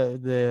appeal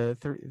the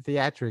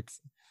theatrics.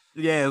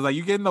 Yeah, it's like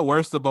you're getting the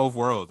worst of both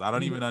worlds. I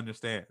don't even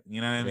understand. You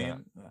know what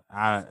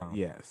I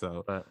mean?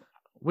 So but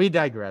we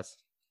digress.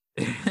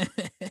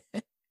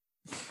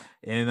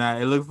 And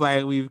it looks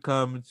like we've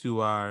come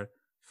to our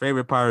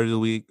favorite part of the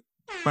week.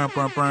 Songs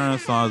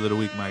of the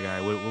week, my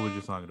guy. What was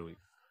your song of the week?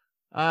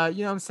 You know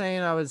what I'm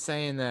saying? I was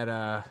saying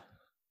that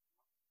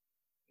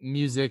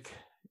music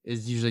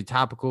is usually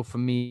topical for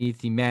me,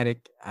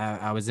 thematic.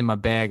 I was in my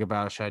bag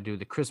about should I do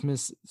the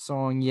Christmas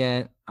song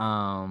yet?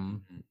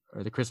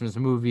 Or the Christmas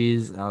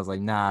movies. I was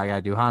like, nah, I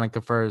gotta do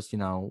Hanukkah first. You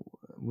know,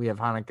 we have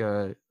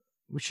Hanukkah.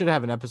 We should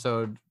have an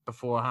episode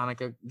before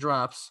Hanukkah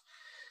drops.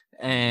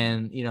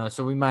 And you know,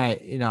 so we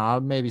might, you know, I'll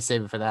maybe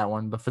save it for that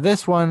one. But for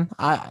this one,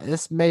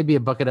 this may be a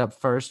bucket up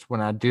first when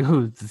I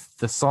do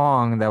the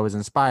song that was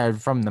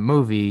inspired from the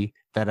movie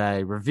that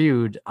I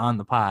reviewed on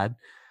the pod.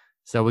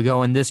 So we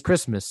go in This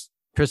Christmas,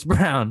 Chris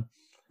Brown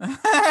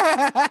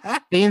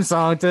theme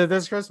song to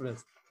This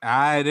Christmas. All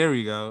right, there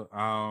we go.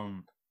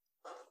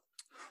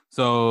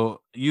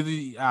 So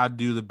usually I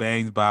do the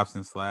bangs, bops,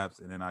 and slaps,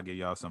 and then I'll give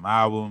y'all some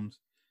albums.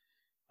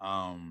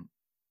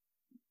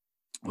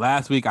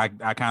 Last week I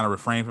kind of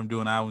refrained from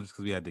doing albums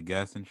because we had the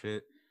guests and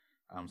shit.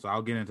 So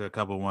I'll get into a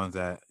couple of ones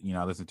that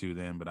I listened to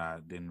then, but I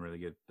didn't really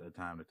get the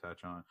time to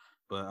touch on.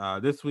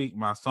 But this week,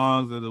 my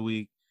songs of the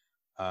week,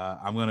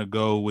 I'm gonna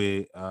go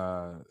with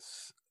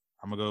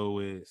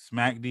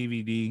Smack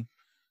DVD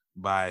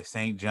by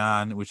St.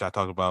 John, which I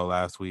talked about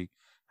last week.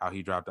 How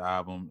he dropped the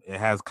album. It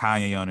has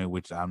Kanye on it,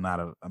 which I'm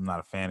not a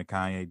fan of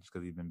Kanye just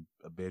because he's been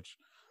a bitch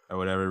or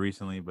whatever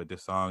recently. But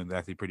this song is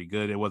actually pretty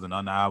good. It wasn't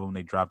on the album.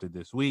 They dropped it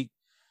this week.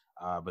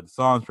 But the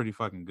song's pretty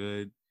fucking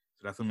good.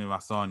 So that's gonna be my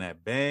song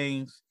that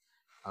bangs.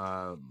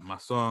 My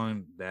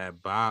song that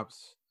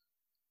bops.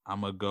 I'm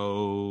gonna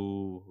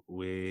go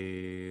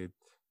with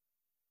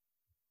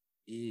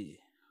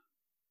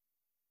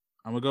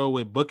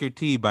Booker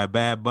T by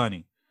Bad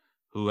Bunny.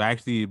 Who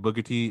actually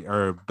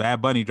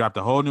Bad Bunny dropped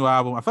a whole new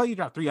album. I feel like he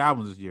dropped 3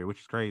 albums this year, which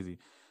is crazy.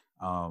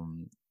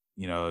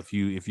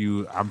 If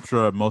you I'm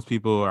sure most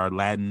people are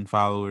Latin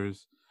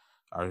followers,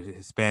 are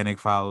Hispanic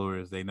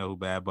followers, they know who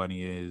Bad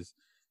Bunny is.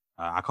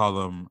 I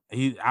call him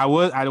I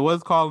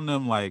was calling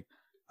him like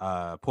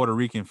Puerto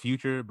Rican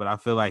Future, but I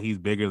feel like he's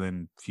bigger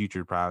than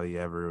Future probably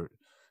ever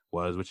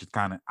was, which is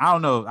kind of I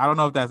don't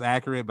know if that's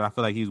accurate, but I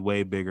feel like he's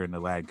way bigger in the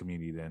Latin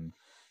community than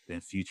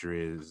Future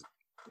is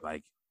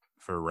like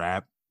for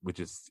rap. Which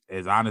is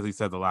honestly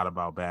says a lot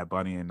about Bad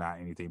Bunny and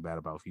not anything bad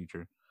about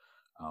Future.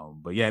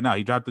 But yeah, no,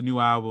 he dropped a new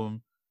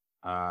album.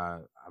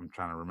 I'm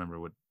trying to remember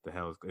what the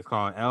hell it's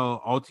called.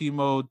 El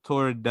Ultimo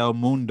Tour del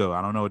Mundo.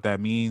 I don't know what that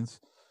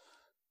means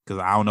because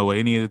I don't know what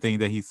any of the things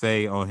that he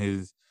say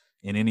in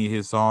any of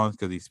his songs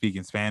because he's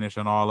speaking Spanish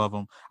on all of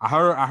them. I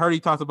heard he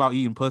talks about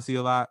eating pussy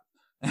a lot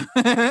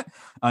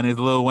on his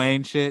Lil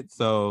Wayne shit.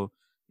 So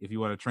if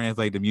you want to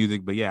translate the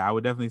music, but yeah, I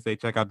would definitely say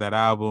check out that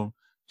album,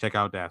 check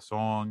out that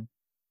song.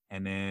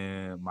 And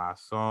then my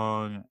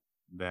song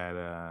that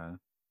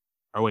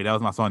that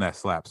was my song that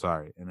slaps,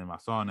 sorry. And then my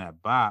song that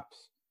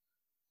bops,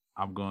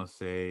 I'm gonna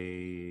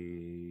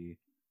say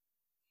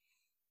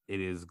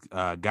it is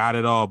Got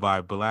It All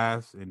by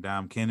Blast and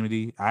Dom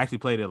Kennedy. I actually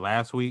played it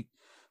last week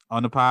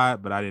on the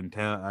pod, but I didn't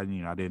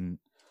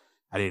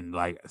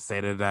like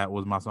say that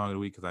was my song of the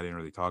week because I didn't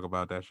really talk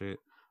about that shit.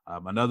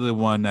 Another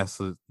one that's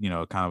kind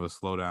of a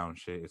slow down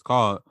shit. It's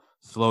called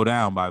Slow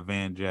Down by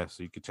Van Jess,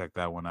 so you can check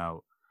that one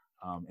out.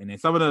 And then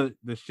some of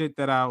the shit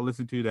that I'll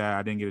listen to that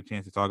I didn't get a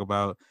chance to talk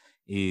about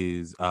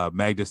is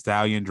Meg Thee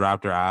Stallion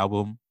dropped her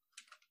album,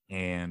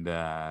 and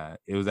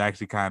it was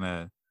actually kind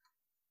of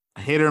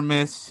hit or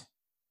miss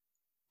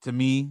to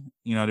me.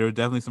 There were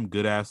definitely some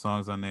good ass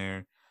songs on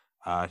there.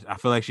 I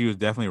feel like she was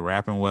definitely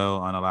rapping well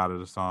on a lot of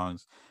the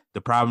songs.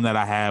 The problem that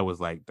I had was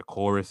like the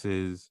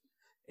choruses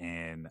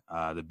and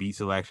the beat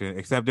selection.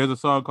 Except there's a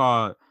song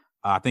called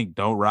I think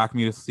 "Don't Rock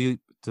Me to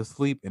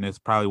Sleep," and it's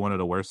probably one of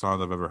the worst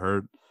songs I've ever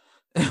heard.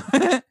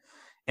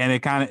 And it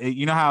kind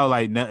of, how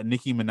like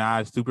Nicki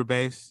Minaj Super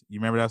Bass, you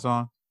remember that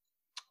song?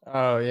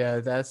 Oh yeah,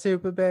 that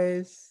super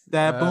bass,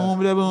 that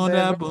boom, that boom,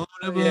 that boom,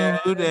 that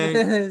boom,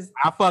 yeah.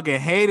 I fucking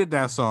hated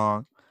that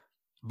song,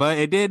 but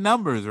it did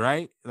numbers,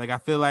 right? Like I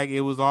feel like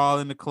it was all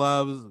in the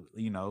clubs.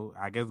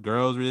 I guess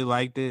girls really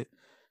liked it,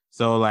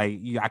 so like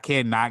I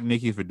can't knock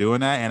Nicki for doing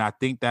that, and I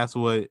think that's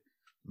what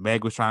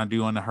Meg was trying to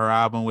do on her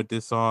album with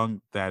this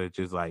song. That it's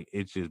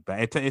just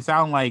bad. It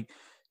sounds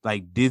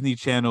like Disney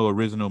Channel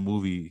original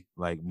movie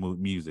like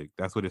music.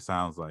 That's what it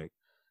sounds like.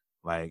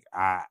 Like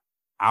I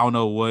don't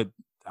know what.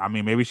 I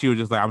mean, maybe she was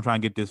just like, I'm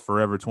trying to get this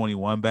Forever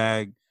 21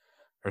 bag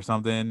or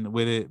something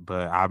with it,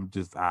 but I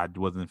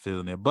wasn't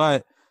feeling it.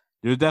 But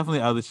there's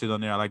definitely other shit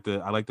on there. I like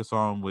the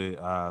song with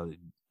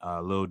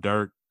Lil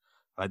Durk.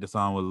 I like the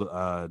song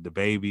with the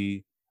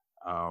Baby.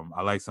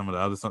 I like some of the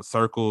other songs,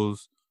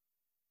 Circles.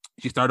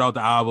 She started out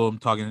the album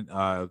talking,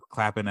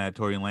 clapping at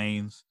Tory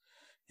Lanez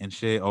and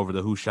shit over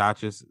the Who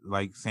Shot You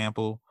like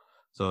sample.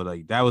 So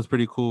like that was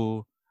pretty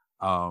cool.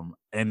 And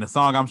the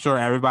song I'm sure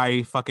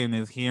everybody fucking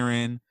is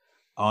hearing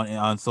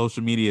on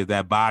social media is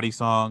that Body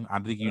song. I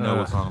think you know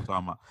what song I'm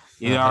talking about.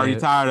 You're already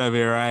tired of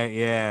it, right?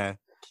 Yeah.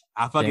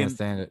 I fucking can't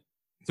stand it.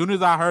 As soon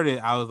as I heard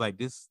it, I was like,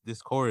 this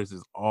chorus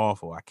is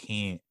awful. I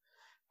can't.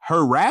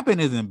 Her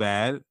rapping isn't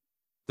bad.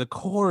 the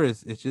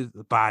chorus, it's just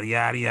body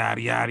yada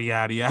yada yada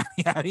yada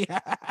yada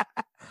yada.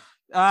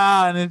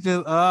 And it's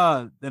just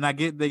then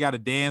they got to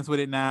dance with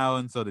it now,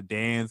 and so the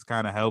dance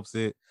kind of helps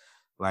it.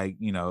 Like,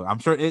 I'm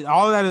sure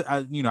all of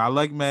that is, I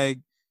like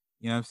Meg.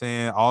 You know what I'm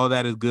saying? All of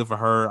that is good for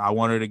her. I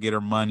want her to get her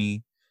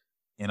money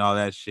and all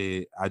that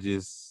shit.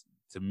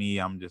 To me,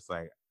 I'm just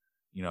like,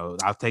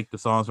 I'll take the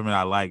songs from it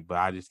I like, but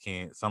I just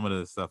can't. Some of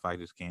the stuff I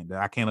just can't.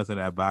 I can't listen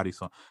to that Body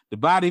song. The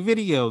Body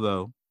video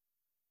though,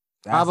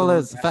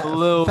 Fabulous, a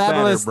little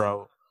Fabulous, better,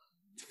 bro.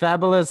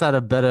 Fabulous had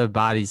a better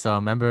Body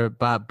song. Remember,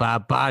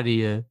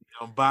 Body.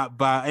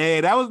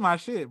 Hey, that was my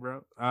shit,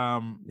 bro.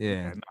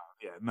 Yeah.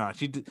 No.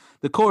 She did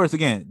the chorus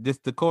again.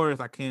 Just the chorus,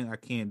 I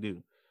can't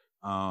do.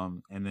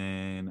 And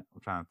then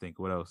I'm trying to think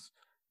what else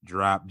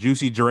dropped.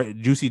 Juicy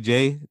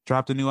J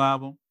dropped a new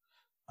album.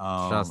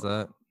 Shouts to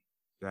that.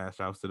 Yeah,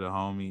 shouts to the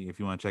homie. If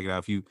you want to check it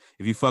out, if you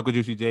fuck with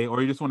Juicy J,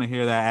 or you just want to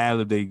hear that ad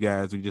lib that you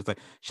guys, we just like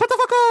shut the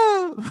fuck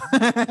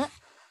up.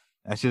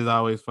 That shit's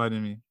always fun to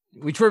me.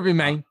 We tripping,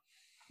 man.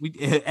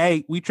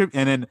 We trip.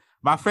 And then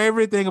my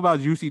favorite thing about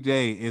Juicy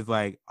J is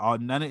like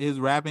none of his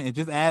rapping, it's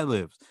just ad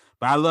libs.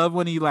 But I love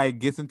when he like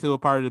gets into a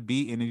part of the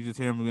beat and then you just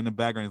hear him in the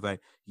background. He's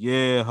like,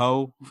 "Yeah,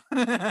 ho,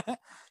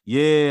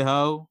 yeah,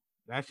 ho."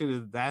 That shit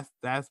is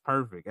that's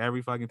perfect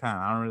every fucking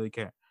time. I don't really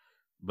care,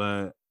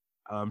 but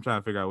I'm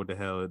trying to figure out what the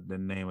hell the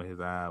name of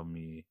his album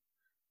is.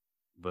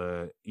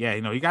 But yeah,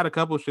 he got a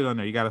couple shit on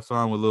there. He got a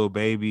song with Lil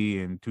Baby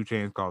and 2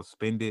 Chainz called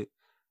 "Spend It."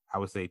 I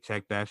would say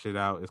check that shit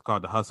out. It's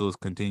called "The Hustles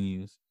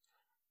Continues."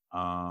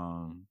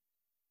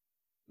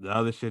 The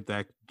other shit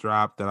that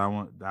dropped that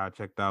I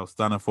checked out,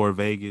 Stunna 4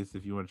 Vegas,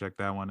 if you want to check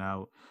that one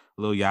out.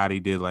 Lil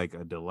Yachty did like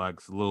a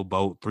deluxe Lil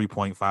Boat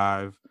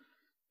 3.5.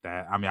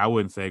 That, I mean, I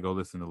wouldn't say go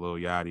listen to Lil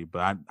Yachty,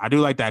 but I do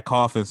like that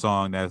Coffin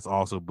song that's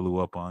also blew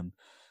up on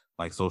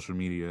like social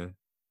media.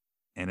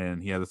 And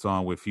then he has a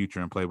song with Future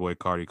and Playboy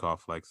Cardi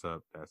called Flex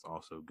Up. That's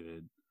also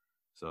good.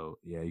 So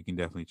yeah, you can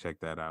definitely check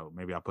that out.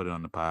 Maybe I'll put it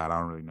on the pod. I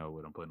don't really know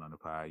what I'm putting on the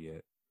pod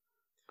yet.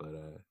 But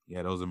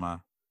yeah, those are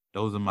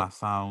my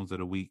sounds of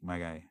the week, my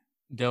guy.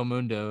 Del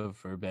Mundo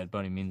for Bad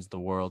Bunny means the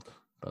world,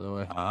 by the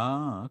way.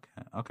 Oh,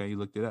 okay. Okay, you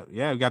looked it up.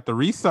 Yeah, we got the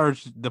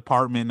research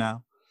department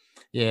now.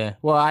 Yeah.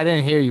 Well, I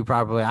didn't hear you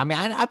properly. I mean,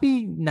 I'd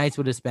be nice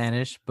with the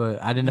Spanish, but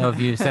I didn't know if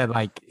you said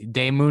like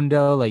De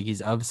Mundo, like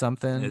he's of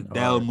something. It's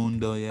Del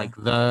Mundo, yeah. Like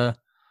but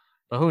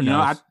who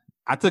knows?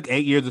 I took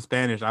 8 years of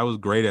Spanish. I was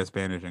great at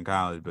Spanish in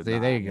college, but see,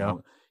 there you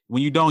go.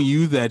 When you don't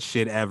use that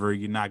shit ever,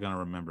 you're not gonna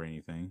remember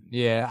anything.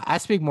 Yeah, I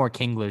speak more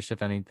Kinglish,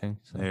 if anything.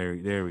 So.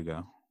 There we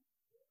go.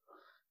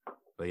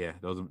 But yeah,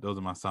 those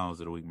are my songs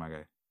of the week, my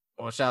guy.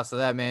 Well, shouts to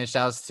that, man.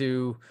 Shouts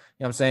to,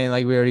 what I'm saying,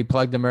 like we already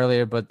plugged them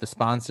earlier, but the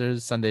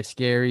sponsors, Sunday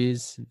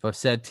Scaries,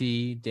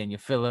 Vosetti, Daniel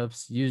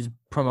Phillips. Use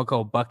promo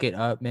code Bucket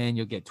Up, man.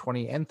 You'll get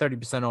 20 and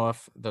 30%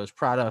 off those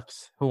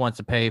products. Who wants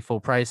to pay full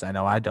price? I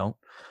know I don't.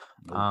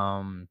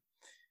 Nope.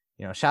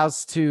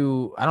 Shouts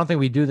to, I don't think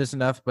we do this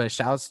enough, but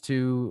shouts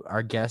to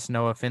our guest,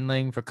 Noah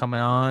Finling, for coming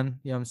on.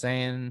 You know what I'm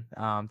saying?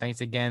 Thanks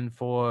again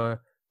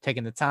for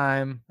taking the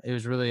time. It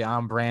was really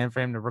on brand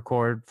for him to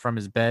record from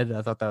his bed.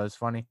 I thought that was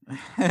funny.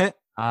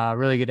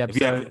 Really good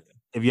episode.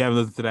 If you haven't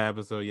listened to that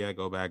episode yet,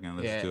 go back and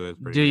listen to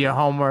it. Do your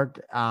homework.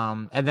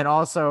 And then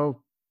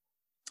also,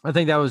 I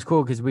think that was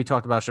cool because we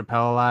talked about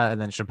Chappelle a lot,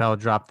 and then Chappelle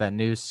dropped that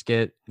new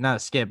skit, not a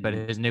skit, but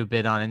his new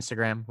bit on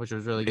Instagram, which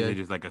was really good.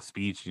 Just like a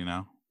speech,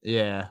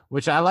 Yeah,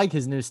 which I like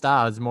his new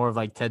style. It's more of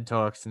like TED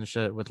Talks and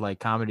shit with like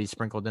comedy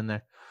sprinkled in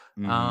there.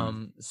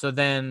 Mm-hmm. So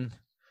then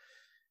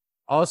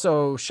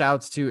also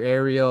shouts to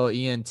Ariel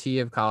ENT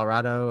of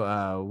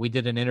Colorado. We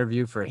did an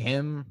interview for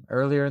him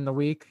earlier in the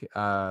week,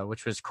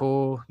 which was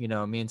cool.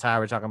 Me and Ty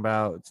were talking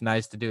about it's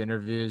nice to do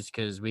interviews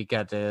because we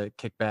got to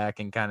kick back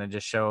and kind of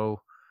just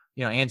show,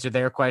 answer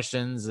their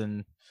questions,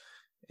 and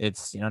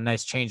it's,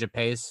 nice change of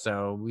pace.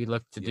 So we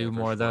look to do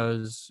more of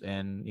those,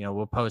 and,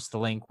 we'll post the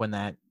link when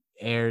that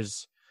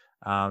airs.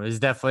 It's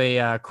definitely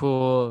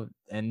cool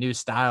and new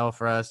style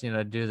for us,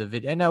 to do the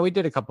video. And no, we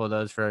did a couple of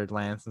those for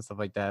Lance and stuff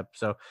like that.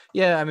 So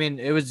yeah, I mean,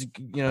 it was,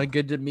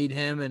 good to meet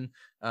him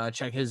and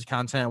check his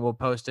content. We'll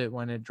post it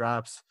when it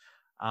drops.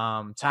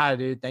 Ty,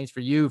 dude, thanks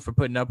for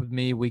putting up with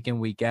me week in,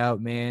 week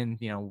out, man.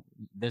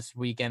 This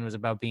weekend was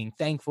about being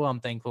thankful.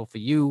 I'm thankful for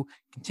you.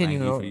 Thank you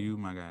for you,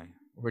 my guy.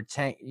 We're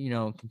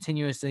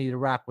continuously to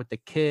rock with the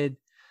kid.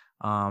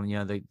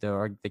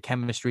 The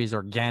chemistry is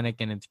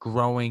organic and it's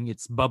growing.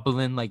 It's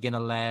bubbling like in a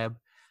lab.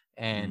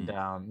 And, what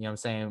I'm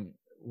saying,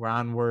 we're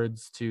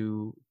onwards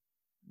to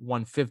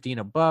 150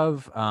 and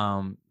above.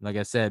 Like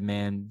I said,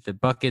 man, the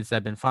buckets that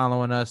have been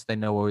following us, they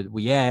know where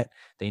we at.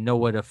 They know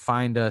where to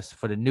find us.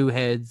 For the new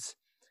heads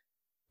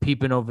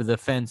peeping over the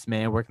fence,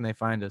 man, where can they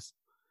find us?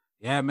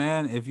 Yeah,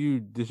 man, if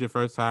this your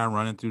first time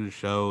running through the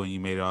show and you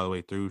made it all the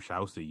way through,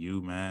 shouts to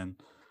you, man.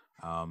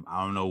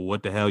 I don't know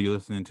what the hell you're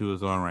listening to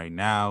us on right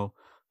now.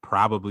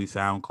 Probably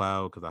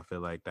SoundCloud, because I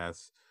feel like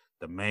that's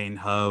the main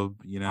hub,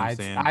 what I'm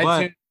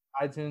saying?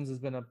 iTunes has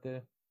been up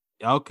there.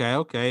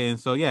 Okay. And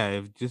so, yeah,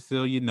 if just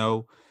so you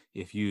know,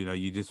 if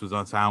you just was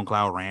on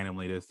SoundCloud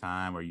randomly this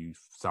time, or you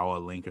saw a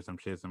link or some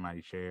shit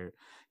somebody shared,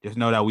 just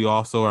know that we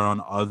also are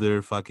on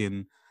other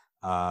fucking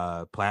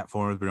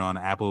platforms. We're on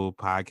Apple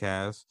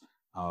Podcasts.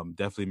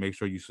 Definitely make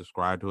sure you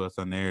subscribe to us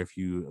on there if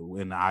you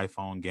in the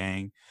iPhone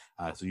gang,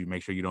 so you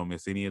make sure you don't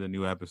miss any of the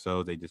new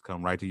episodes. They just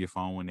come right to your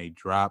phone when they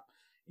drop.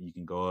 You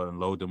can go and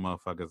load the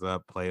motherfuckers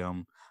up, play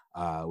them.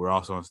 We're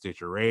also on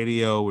Stitcher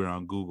Radio. We're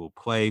on Google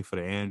Play for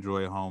the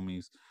Android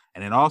homies.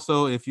 And then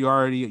also, if you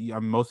already,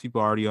 most people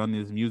are already on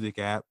this music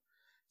app,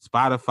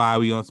 Spotify,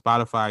 we on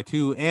Spotify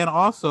too. And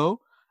also,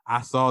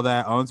 I saw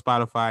that on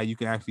Spotify, you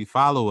can actually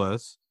follow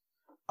us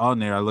on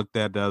there. I looked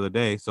at the other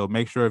day. So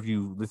make sure if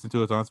you listen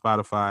to us on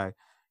Spotify,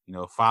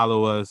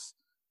 follow us.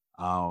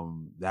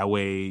 That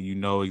way, you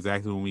know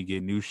exactly when we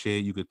get new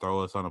shit. You could throw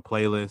us on a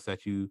playlist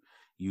that you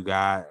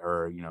got,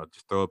 or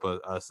just throw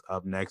us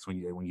up next when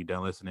you're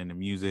done listening to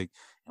music,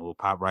 and we'll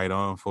pop right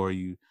on for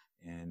you.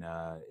 And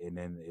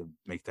then it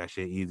makes that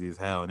shit easy as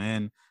hell. And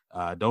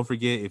then don't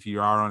forget, if you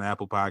are on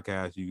Apple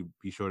Podcasts, you can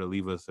be sure to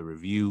leave us a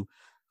review.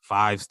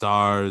 5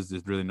 stars.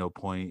 There's really no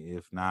point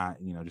if not,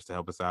 just to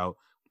help us out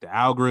with the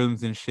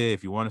algorithms and shit.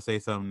 If you want to say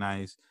something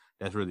nice,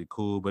 that's really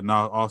cool. But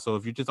no, also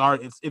if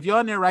you're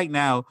on there right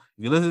now, if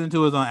you're listening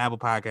to us on Apple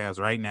Podcasts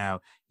right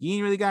now, you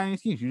ain't really got any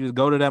excuse. You just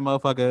go to that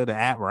motherfucker, the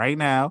app right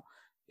now.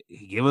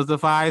 Give us the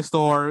 5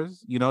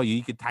 stars. You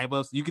could type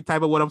up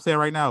what I'm saying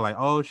right now, like,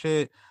 oh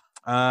shit,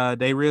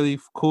 they really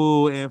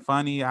cool and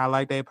funny. I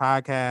like their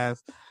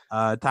podcast.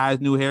 Ty's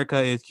new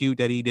haircut is cute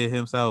that he did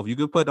himself. You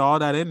could put all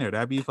that in there.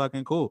 That'd be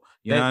fucking cool.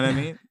 You know what I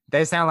mean?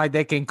 They sound like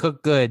they can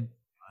cook good.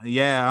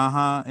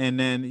 Yeah, and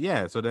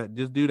then so that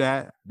just do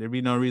that. There'd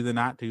be no reason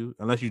not to,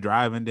 unless you're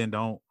driving. Then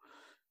don't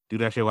do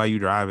that shit while you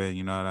driving.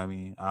 You know what I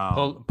mean?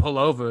 Pull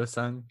over,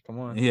 son. Come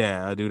on.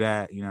 Yeah, do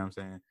that. You know what I'm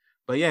saying?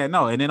 But yeah,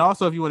 no. And then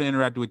also, if you want to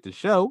interact with the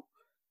show,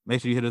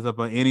 make sure you hit us up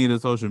on any of the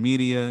social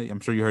media. I'm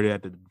sure you heard it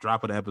at the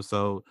drop of the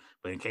episode,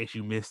 but in case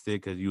you missed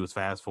it because you was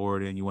fast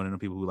forwarding, you one of the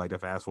people who like to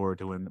fast forward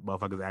to when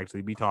motherfuckers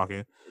actually be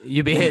talking.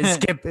 You be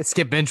hitting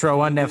skip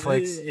intro on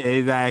Netflix.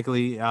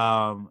 Exactly.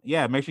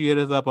 Yeah, make sure you hit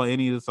us up on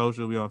any of the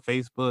social. We're on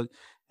Facebook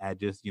at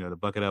just the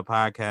Bucket Up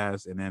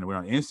Podcast, and then we're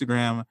on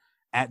Instagram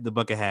at the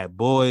Bucket Hat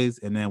Boys,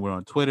 and then we're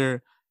on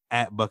Twitter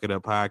at Bucket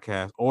Up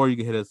Podcast, or you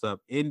can hit us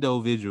up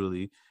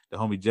individually. The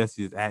homie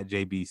Jesse is at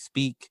JB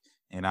Speak.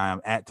 And I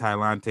am at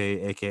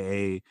Tylante,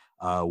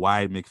 a.k.a.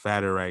 Wide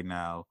McFatter right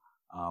now.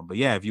 But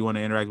yeah, if you want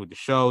to interact with the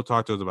show,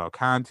 talk to us about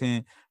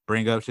content,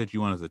 bring up shit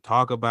you want us to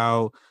talk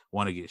about,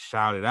 want to get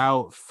shouted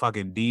out,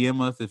 fucking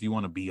DM us if you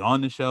want to be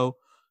on the show.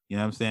 You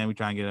know what I'm saying? We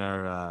try and get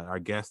our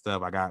guests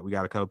up. We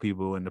got a couple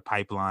people in the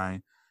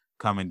pipeline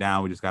coming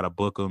down. We just got to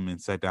book them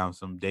and set down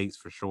some dates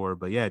for sure.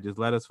 But yeah, just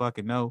let us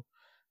fucking know.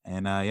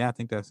 And yeah, I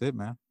think that's it,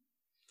 man.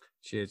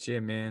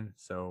 Cheer, man.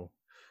 So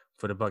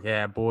for the Bucket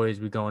Hat Boys,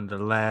 we going to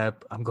the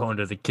lab. I'm going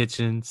to the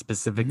kitchen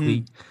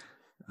specifically.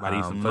 Might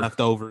eat some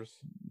leftovers.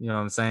 You know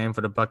what I'm saying?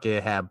 For the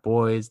Bucket Hat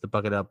Boys, the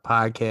Bucket Up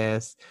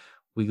Podcast,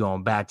 we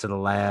going back to the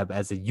lab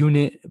as a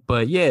unit.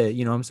 But yeah,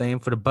 you know what I'm saying?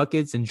 For the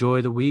Buckets,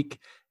 enjoy the week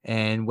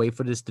and wait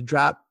for this to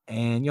drop.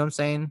 And you know what I'm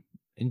saying?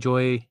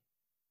 Enjoy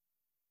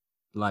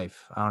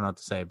life. I don't know what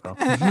to say, bro.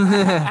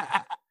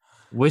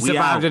 We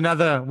survived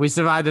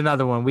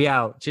another one. We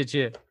out.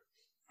 Chit.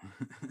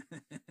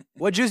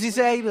 What Juicy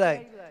say? He be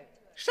like,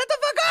 shut the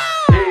fuck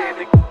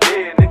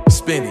up!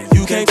 Spin it,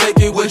 you can't take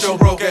it with your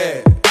broke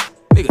ass.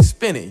 Nigga,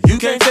 spin it, you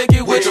can't take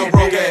it with your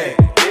broke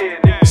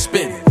ass.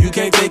 Spin it, you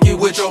can't take it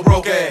with your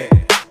broke ass.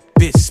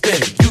 Bitch,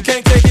 spin it, you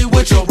can't take it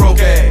with your broke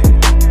ass.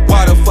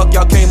 Why the fuck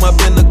y'all came up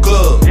in the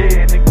club?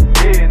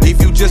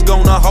 If you just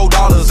gonna hold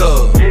dollars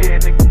up.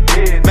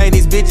 Man,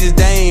 these bitches,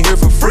 they ain't here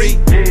for free.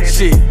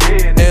 Shit,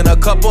 and a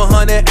couple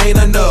hundred ain't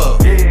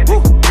enough.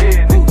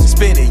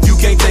 Spin it, you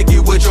can't take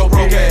it with your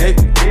broke ass.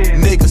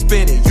 Nigga,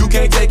 spin it, you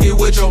can't take it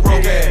with your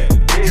broke ass.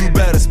 You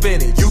better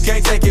spin it, you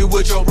can't take it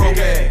with your broke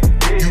ass.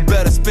 You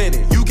better spin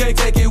it, you can't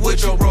take it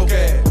with your broke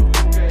ass.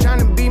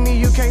 Tryna beat me,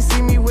 you can't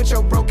see me with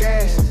your broke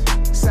ass.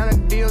 Sign a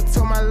deal,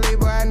 told my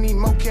label I need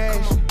more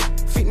cash.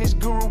 Fitness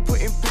guru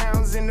putting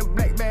pounds in the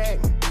black bag.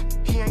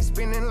 He ain't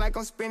spinning like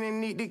I'm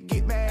spinning, need to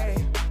get back.